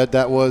Grateful Dead,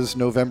 that was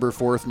November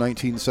 4th,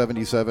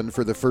 1977.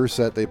 For the first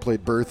set, they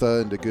played Bertha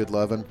into Good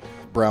Lovin',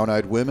 Brown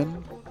Eyed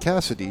Women,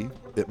 Cassidy,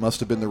 It Must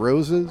Have Been the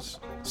Roses,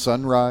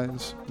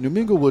 Sunrise, New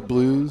Minglewood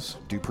Blues,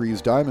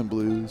 Dupree's Diamond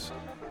Blues,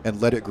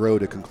 and Let It Grow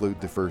to conclude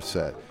the first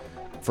set.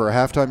 For a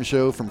halftime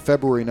show from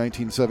February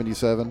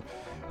 1977,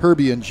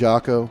 Herbie and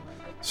Jocko,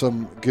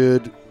 some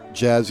good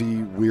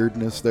jazzy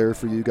weirdness there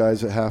for you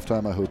guys at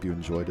halftime. I hope you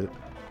enjoyed it.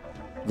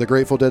 The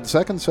Grateful Dead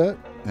second set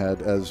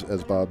had, as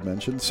Bob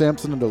mentioned,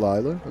 Samson and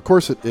Delilah. Of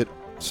course, it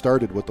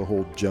started with the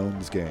whole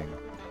Jones Gang.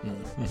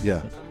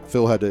 Yeah,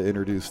 Phil had to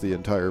introduce the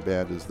entire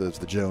band as the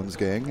Jones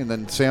Gang. And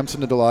then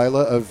Samson and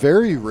Delilah, a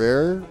very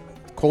rare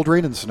Cold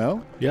Rain and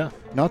Snow. Yeah.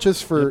 Not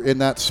just for in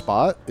that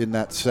spot, in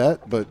that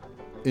set, but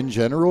in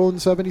general in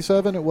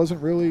 77, it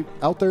wasn't really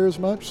out there as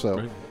much. So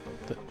Right.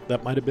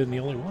 That might have been the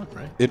only one,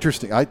 right?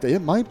 interesting.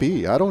 It might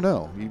be. I don't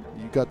know. You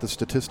got the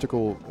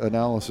statistical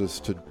analysis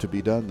to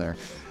be done there.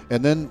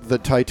 And then the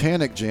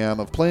Titanic jam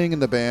of playing in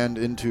the band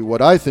into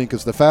what I think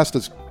is the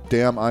fastest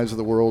damn Eyes of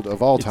the World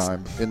of all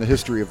time in the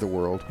history of the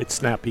world. It's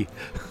snappy.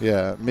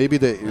 Yeah, maybe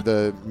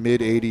the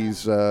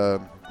mid-'80s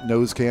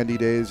Nose Candy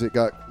days, it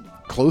got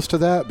close to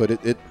that, but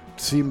it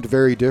seemed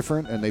very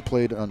different, and they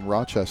played on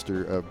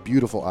Rochester,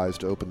 Beautiful Eyes,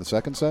 to open the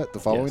second set the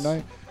following Yes.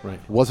 night.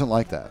 Right. Wasn't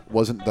like that.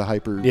 Wasn't the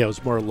hyper... Yeah, it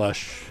was more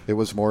lush. It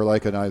was more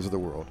like an Eyes of the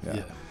World.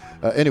 Yeah.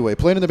 Yeah. Anyway,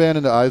 playing in the band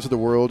into Eyes of the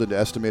World, into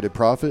Estimated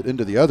Profit,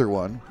 into the other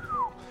one,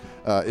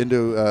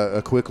 into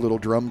a quick little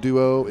drum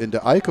duo, into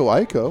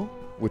Iko Iko,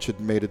 which had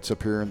made its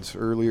appearance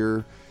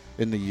earlier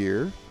in the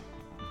year,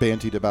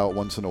 bantied about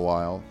once in a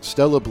while.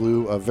 Stella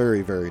Blue, a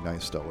very, very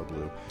nice Stella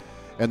Blue.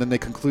 And then they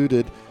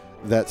concluded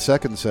that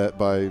second set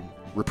by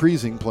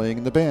reprising Playing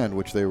in the Band,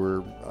 which they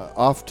were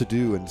off to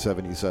do in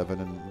 77,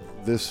 and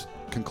this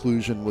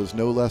conclusion was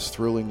no less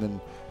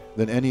thrilling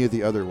than any of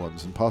the other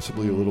ones, and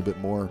possibly a little bit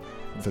more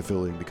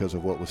fulfilling because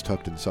of what was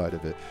tucked inside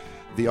of it.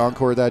 The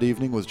encore that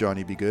evening was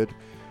Johnny B. Good.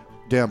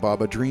 Damn,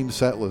 Bob, a dream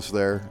set list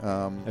there.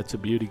 That's a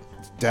beauty.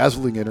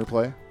 Dazzling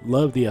interplay.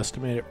 Love the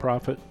Estimated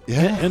Profit.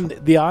 Yeah. And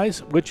the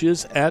Eyes, which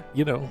is at,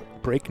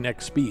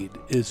 breakneck speed,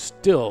 is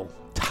still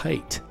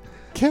tight.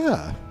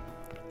 Yeah.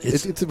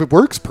 It's, It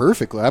works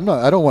perfectly.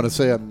 I don't want to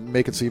say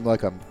make it seem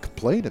like I'm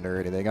complaining or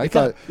anything. I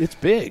thought it's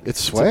big. it's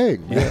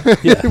swang. Yeah.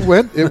 it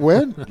went.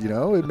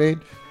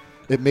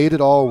 It made it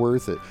all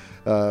worth it.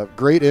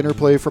 Great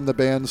interplay from the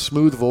band.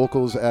 Smooth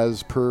vocals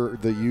as per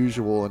the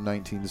usual in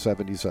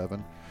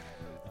 1977.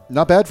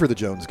 Not bad for the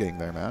Jones Gang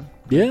there, man.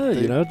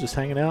 Yeah, just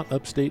hanging out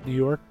upstate New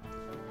York.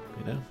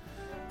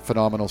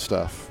 Phenomenal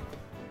stuff.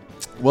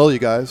 Well, you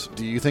guys,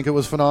 do you think it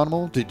was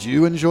phenomenal? Did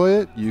you enjoy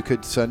it? You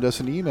could send us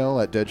an email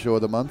at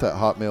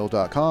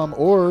deadshowofthemonth@hotmail.com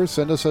or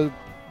send us a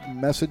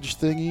message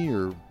thingy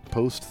or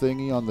post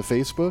thingy on the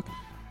Facebook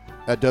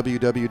at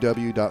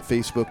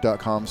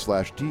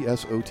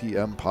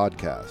www.facebook.com/DSOTM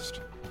podcast.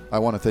 I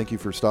want to thank you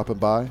for stopping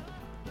by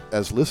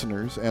as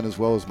listeners and as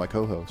well as my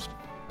co-host.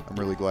 I'm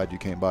really glad you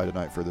came by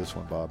tonight for this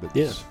one, Bob.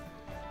 It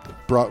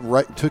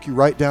took you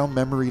right down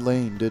memory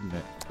lane, didn't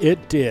it?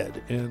 It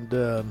did, and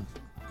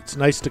it's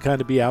nice to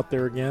kind of be out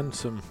there again.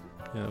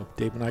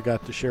 Dave and I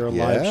got to share a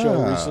live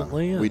show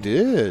recently. We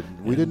did.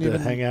 We didn't even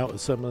hang out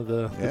with some of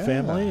the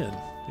family, and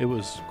it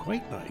was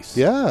quite nice.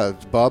 Yeah,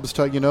 Bob's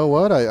you know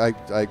what? I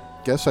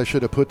guess I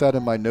should have put that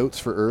in my notes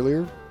for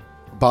earlier.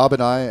 Bob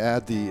and I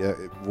had the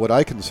what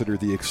I consider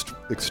the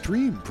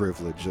extreme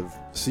privilege of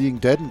seeing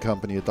Dead and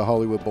Company at the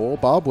Hollywood Bowl.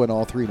 Bob went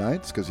all 3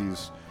 nights because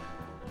he's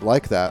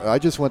like that. I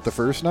just went the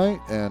first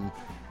night, and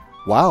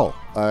wow,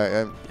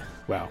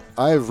 Wow.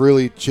 I've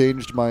really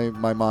changed my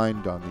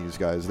mind on these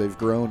guys. They've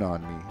grown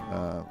on me.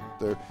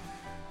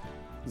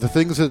 The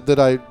things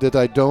that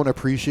I don't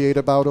appreciate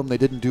about them, they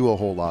didn't do a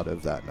whole lot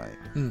of that night.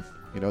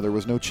 There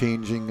was no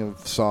changing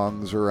of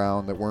songs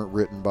around that weren't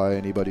written by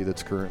anybody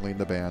that's currently in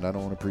the band. I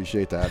don't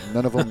appreciate that.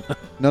 None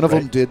of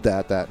them did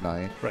that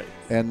night. Right.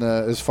 And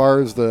as far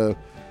as the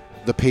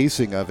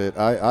pacing of it,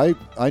 I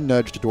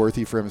nudged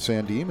Dorothy from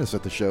San Dimas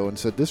at the show and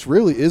said, this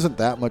really isn't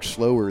that much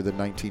slower than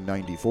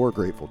 1994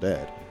 Grateful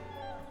Dead.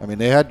 I mean,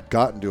 they had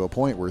gotten to a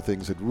point where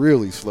things had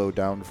really slowed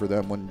down for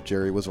them when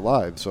Jerry was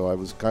alive. So I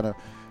was kind of,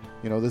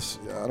 I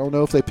don't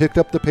know if they picked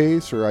up the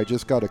pace or I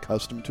just got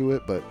accustomed to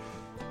it, but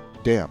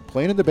damn,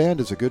 playing in the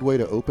band is a good way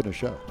to open a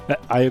show.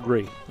 I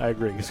agree.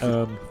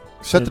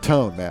 Set the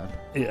tone, man.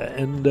 Yeah,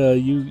 and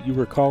you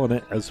were calling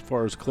it as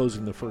far as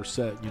closing the first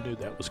set. You knew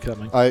that was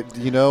coming. I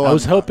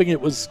was hoping it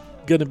was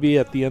going to be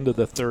at the end of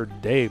the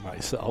third day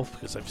myself,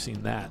 because I've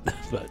seen that.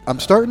 But I'm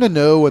starting to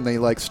know when they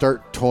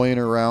start toying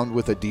around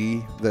with a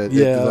D that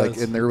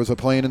and there was a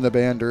playing in the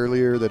band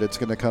earlier that it's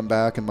going to come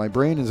back, and my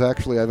brain is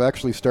I've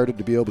actually started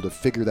to be able to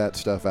figure that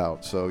stuff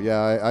out. So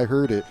yeah, I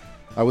heard it.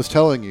 I was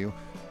telling you,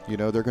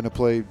 they're going to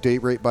play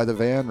Date Rape by the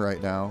Van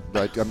right now,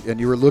 right? And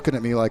you were looking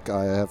at me like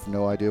I have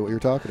no idea what you're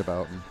talking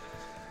about. And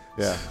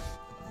yeah.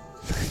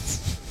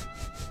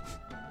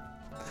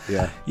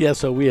 Yeah. Yeah,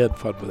 so we had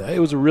fun with that. It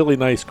was a really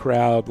nice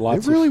crowd.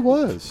 Lots it really of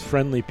was.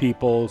 Friendly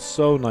people.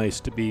 So nice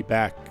to be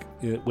back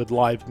with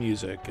live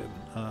music.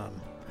 And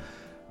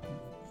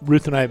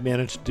Ruth and I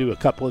managed to do a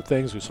couple of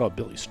things. We saw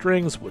Billy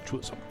Strings, which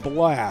was a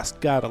blast.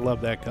 God, I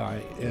love that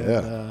guy.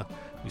 And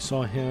we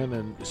saw him,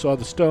 and we saw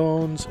the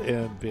Stones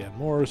and Van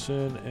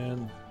Morrison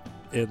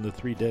and the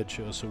Three Dead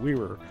show. So we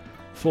were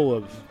full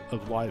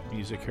of live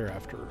music here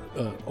after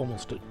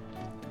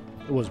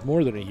it was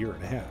more than a year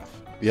and a half.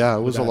 Yeah,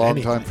 it was a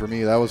long time for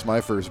me. That was my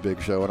first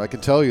big show, and I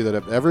can tell you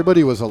that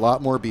everybody was a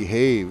lot more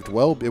behaved.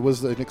 Well, it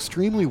was an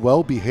extremely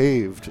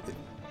well-behaved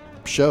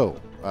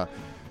show,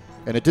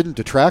 and it didn't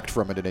detract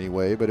from it in any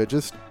way, but it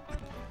just,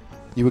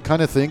 you would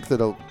kind of think that,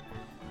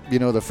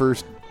 the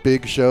first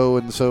big show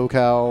in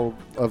SoCal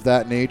of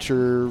that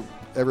nature,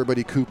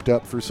 everybody cooped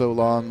up for so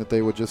long that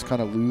they would just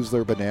kind of lose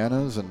their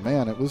bananas, and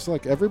man, it was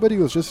like everybody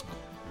was just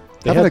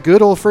having a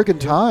good old freaking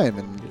time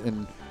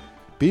and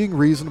being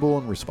reasonable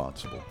and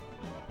responsible.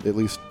 At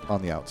least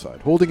on the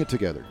outside, holding it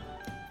together.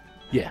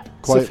 Yeah,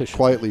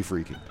 quietly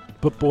freaking.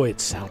 But boy,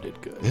 it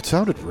sounded good. It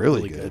sounded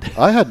really good.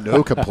 I had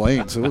no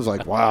complaints. It was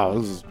like, wow,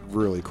 this is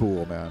really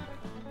cool, man.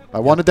 I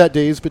wanted that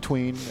Days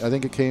Between. I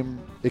think it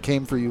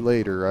came for you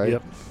later, right?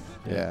 Yep.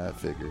 Yeah, it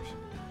figures.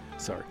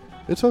 Sorry.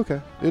 It's okay.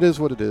 It is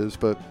what it is.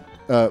 But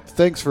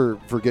thanks for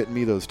getting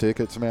me those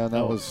tickets, man.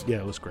 That was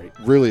it was great.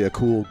 Really a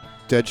cool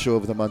Dead Show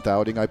of the Month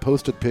outing. I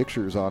posted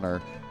pictures on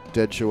our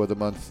Dead Show of the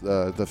Month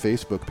the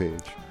Facebook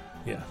page.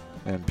 Yeah.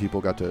 And people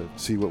got to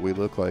see what we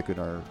look like in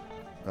our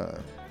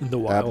in the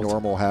wild.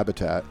 Abnormal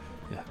habitat.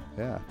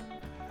 Yeah.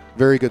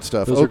 Very good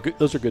stuff. Those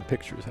are good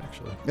pictures,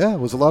 actually. Yeah, it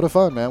was a lot of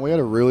fun, man. We had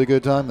a really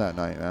good time that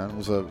night, man. It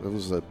was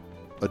a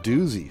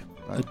doozy.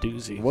 A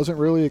doozy. I wasn't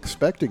really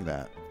expecting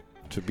that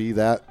to be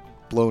that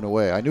blown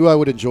away. I knew I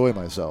would enjoy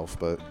myself,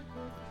 but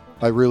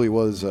I really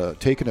was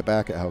taken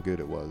aback at how good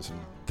it was. And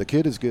the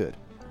kid is good.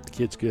 The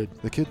kid's good.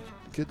 The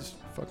kid's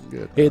fucking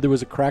good. Hey, there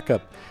was a crack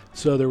up.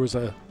 So there was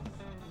a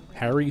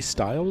Harry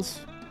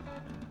Styles?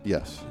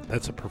 Yes.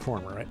 That's a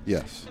performer, right?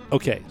 Yes.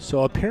 Okay,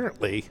 so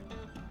apparently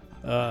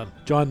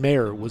John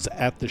Mayer was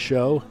at the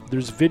show.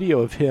 There's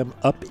video of him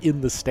up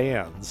in the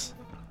stands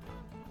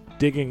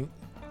digging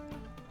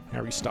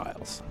Harry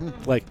Styles.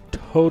 Like,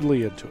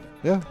 totally into it.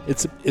 Yeah.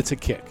 It's a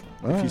kick.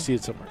 All if right. you see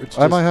it somewhere.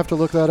 I might have to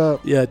look that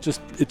up. Yeah, it's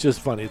just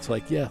funny. It's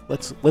like, yeah,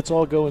 let's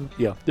all go and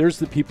there's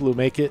the people who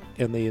make it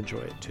and they enjoy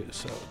it too.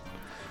 So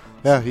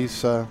yeah,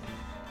 he's the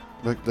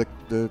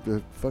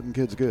fucking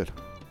kid's good.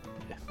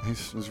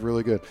 He's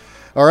really good.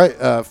 All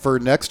right, for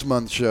next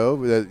month's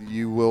show,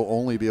 you will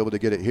only be able to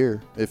get it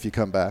here if you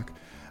come back.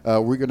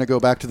 We're going to go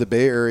back to the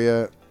Bay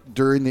Area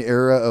during the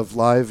era of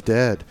Live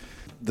Dead,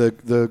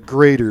 the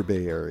greater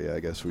Bay Area,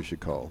 I guess we should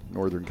call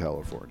Northern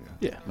California.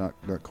 Yeah. Not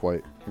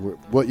quite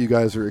what you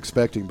guys are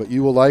expecting, but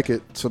you will like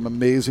it. Some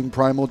amazing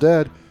Primal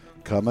Dead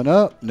coming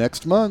up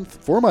next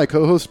month. For my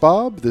co-host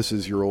Bob, this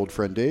is your old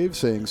friend Dave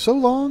saying so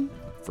long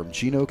from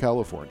Chino,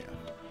 California.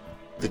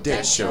 The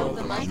Dead Show of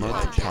the Month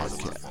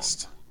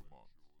podcast.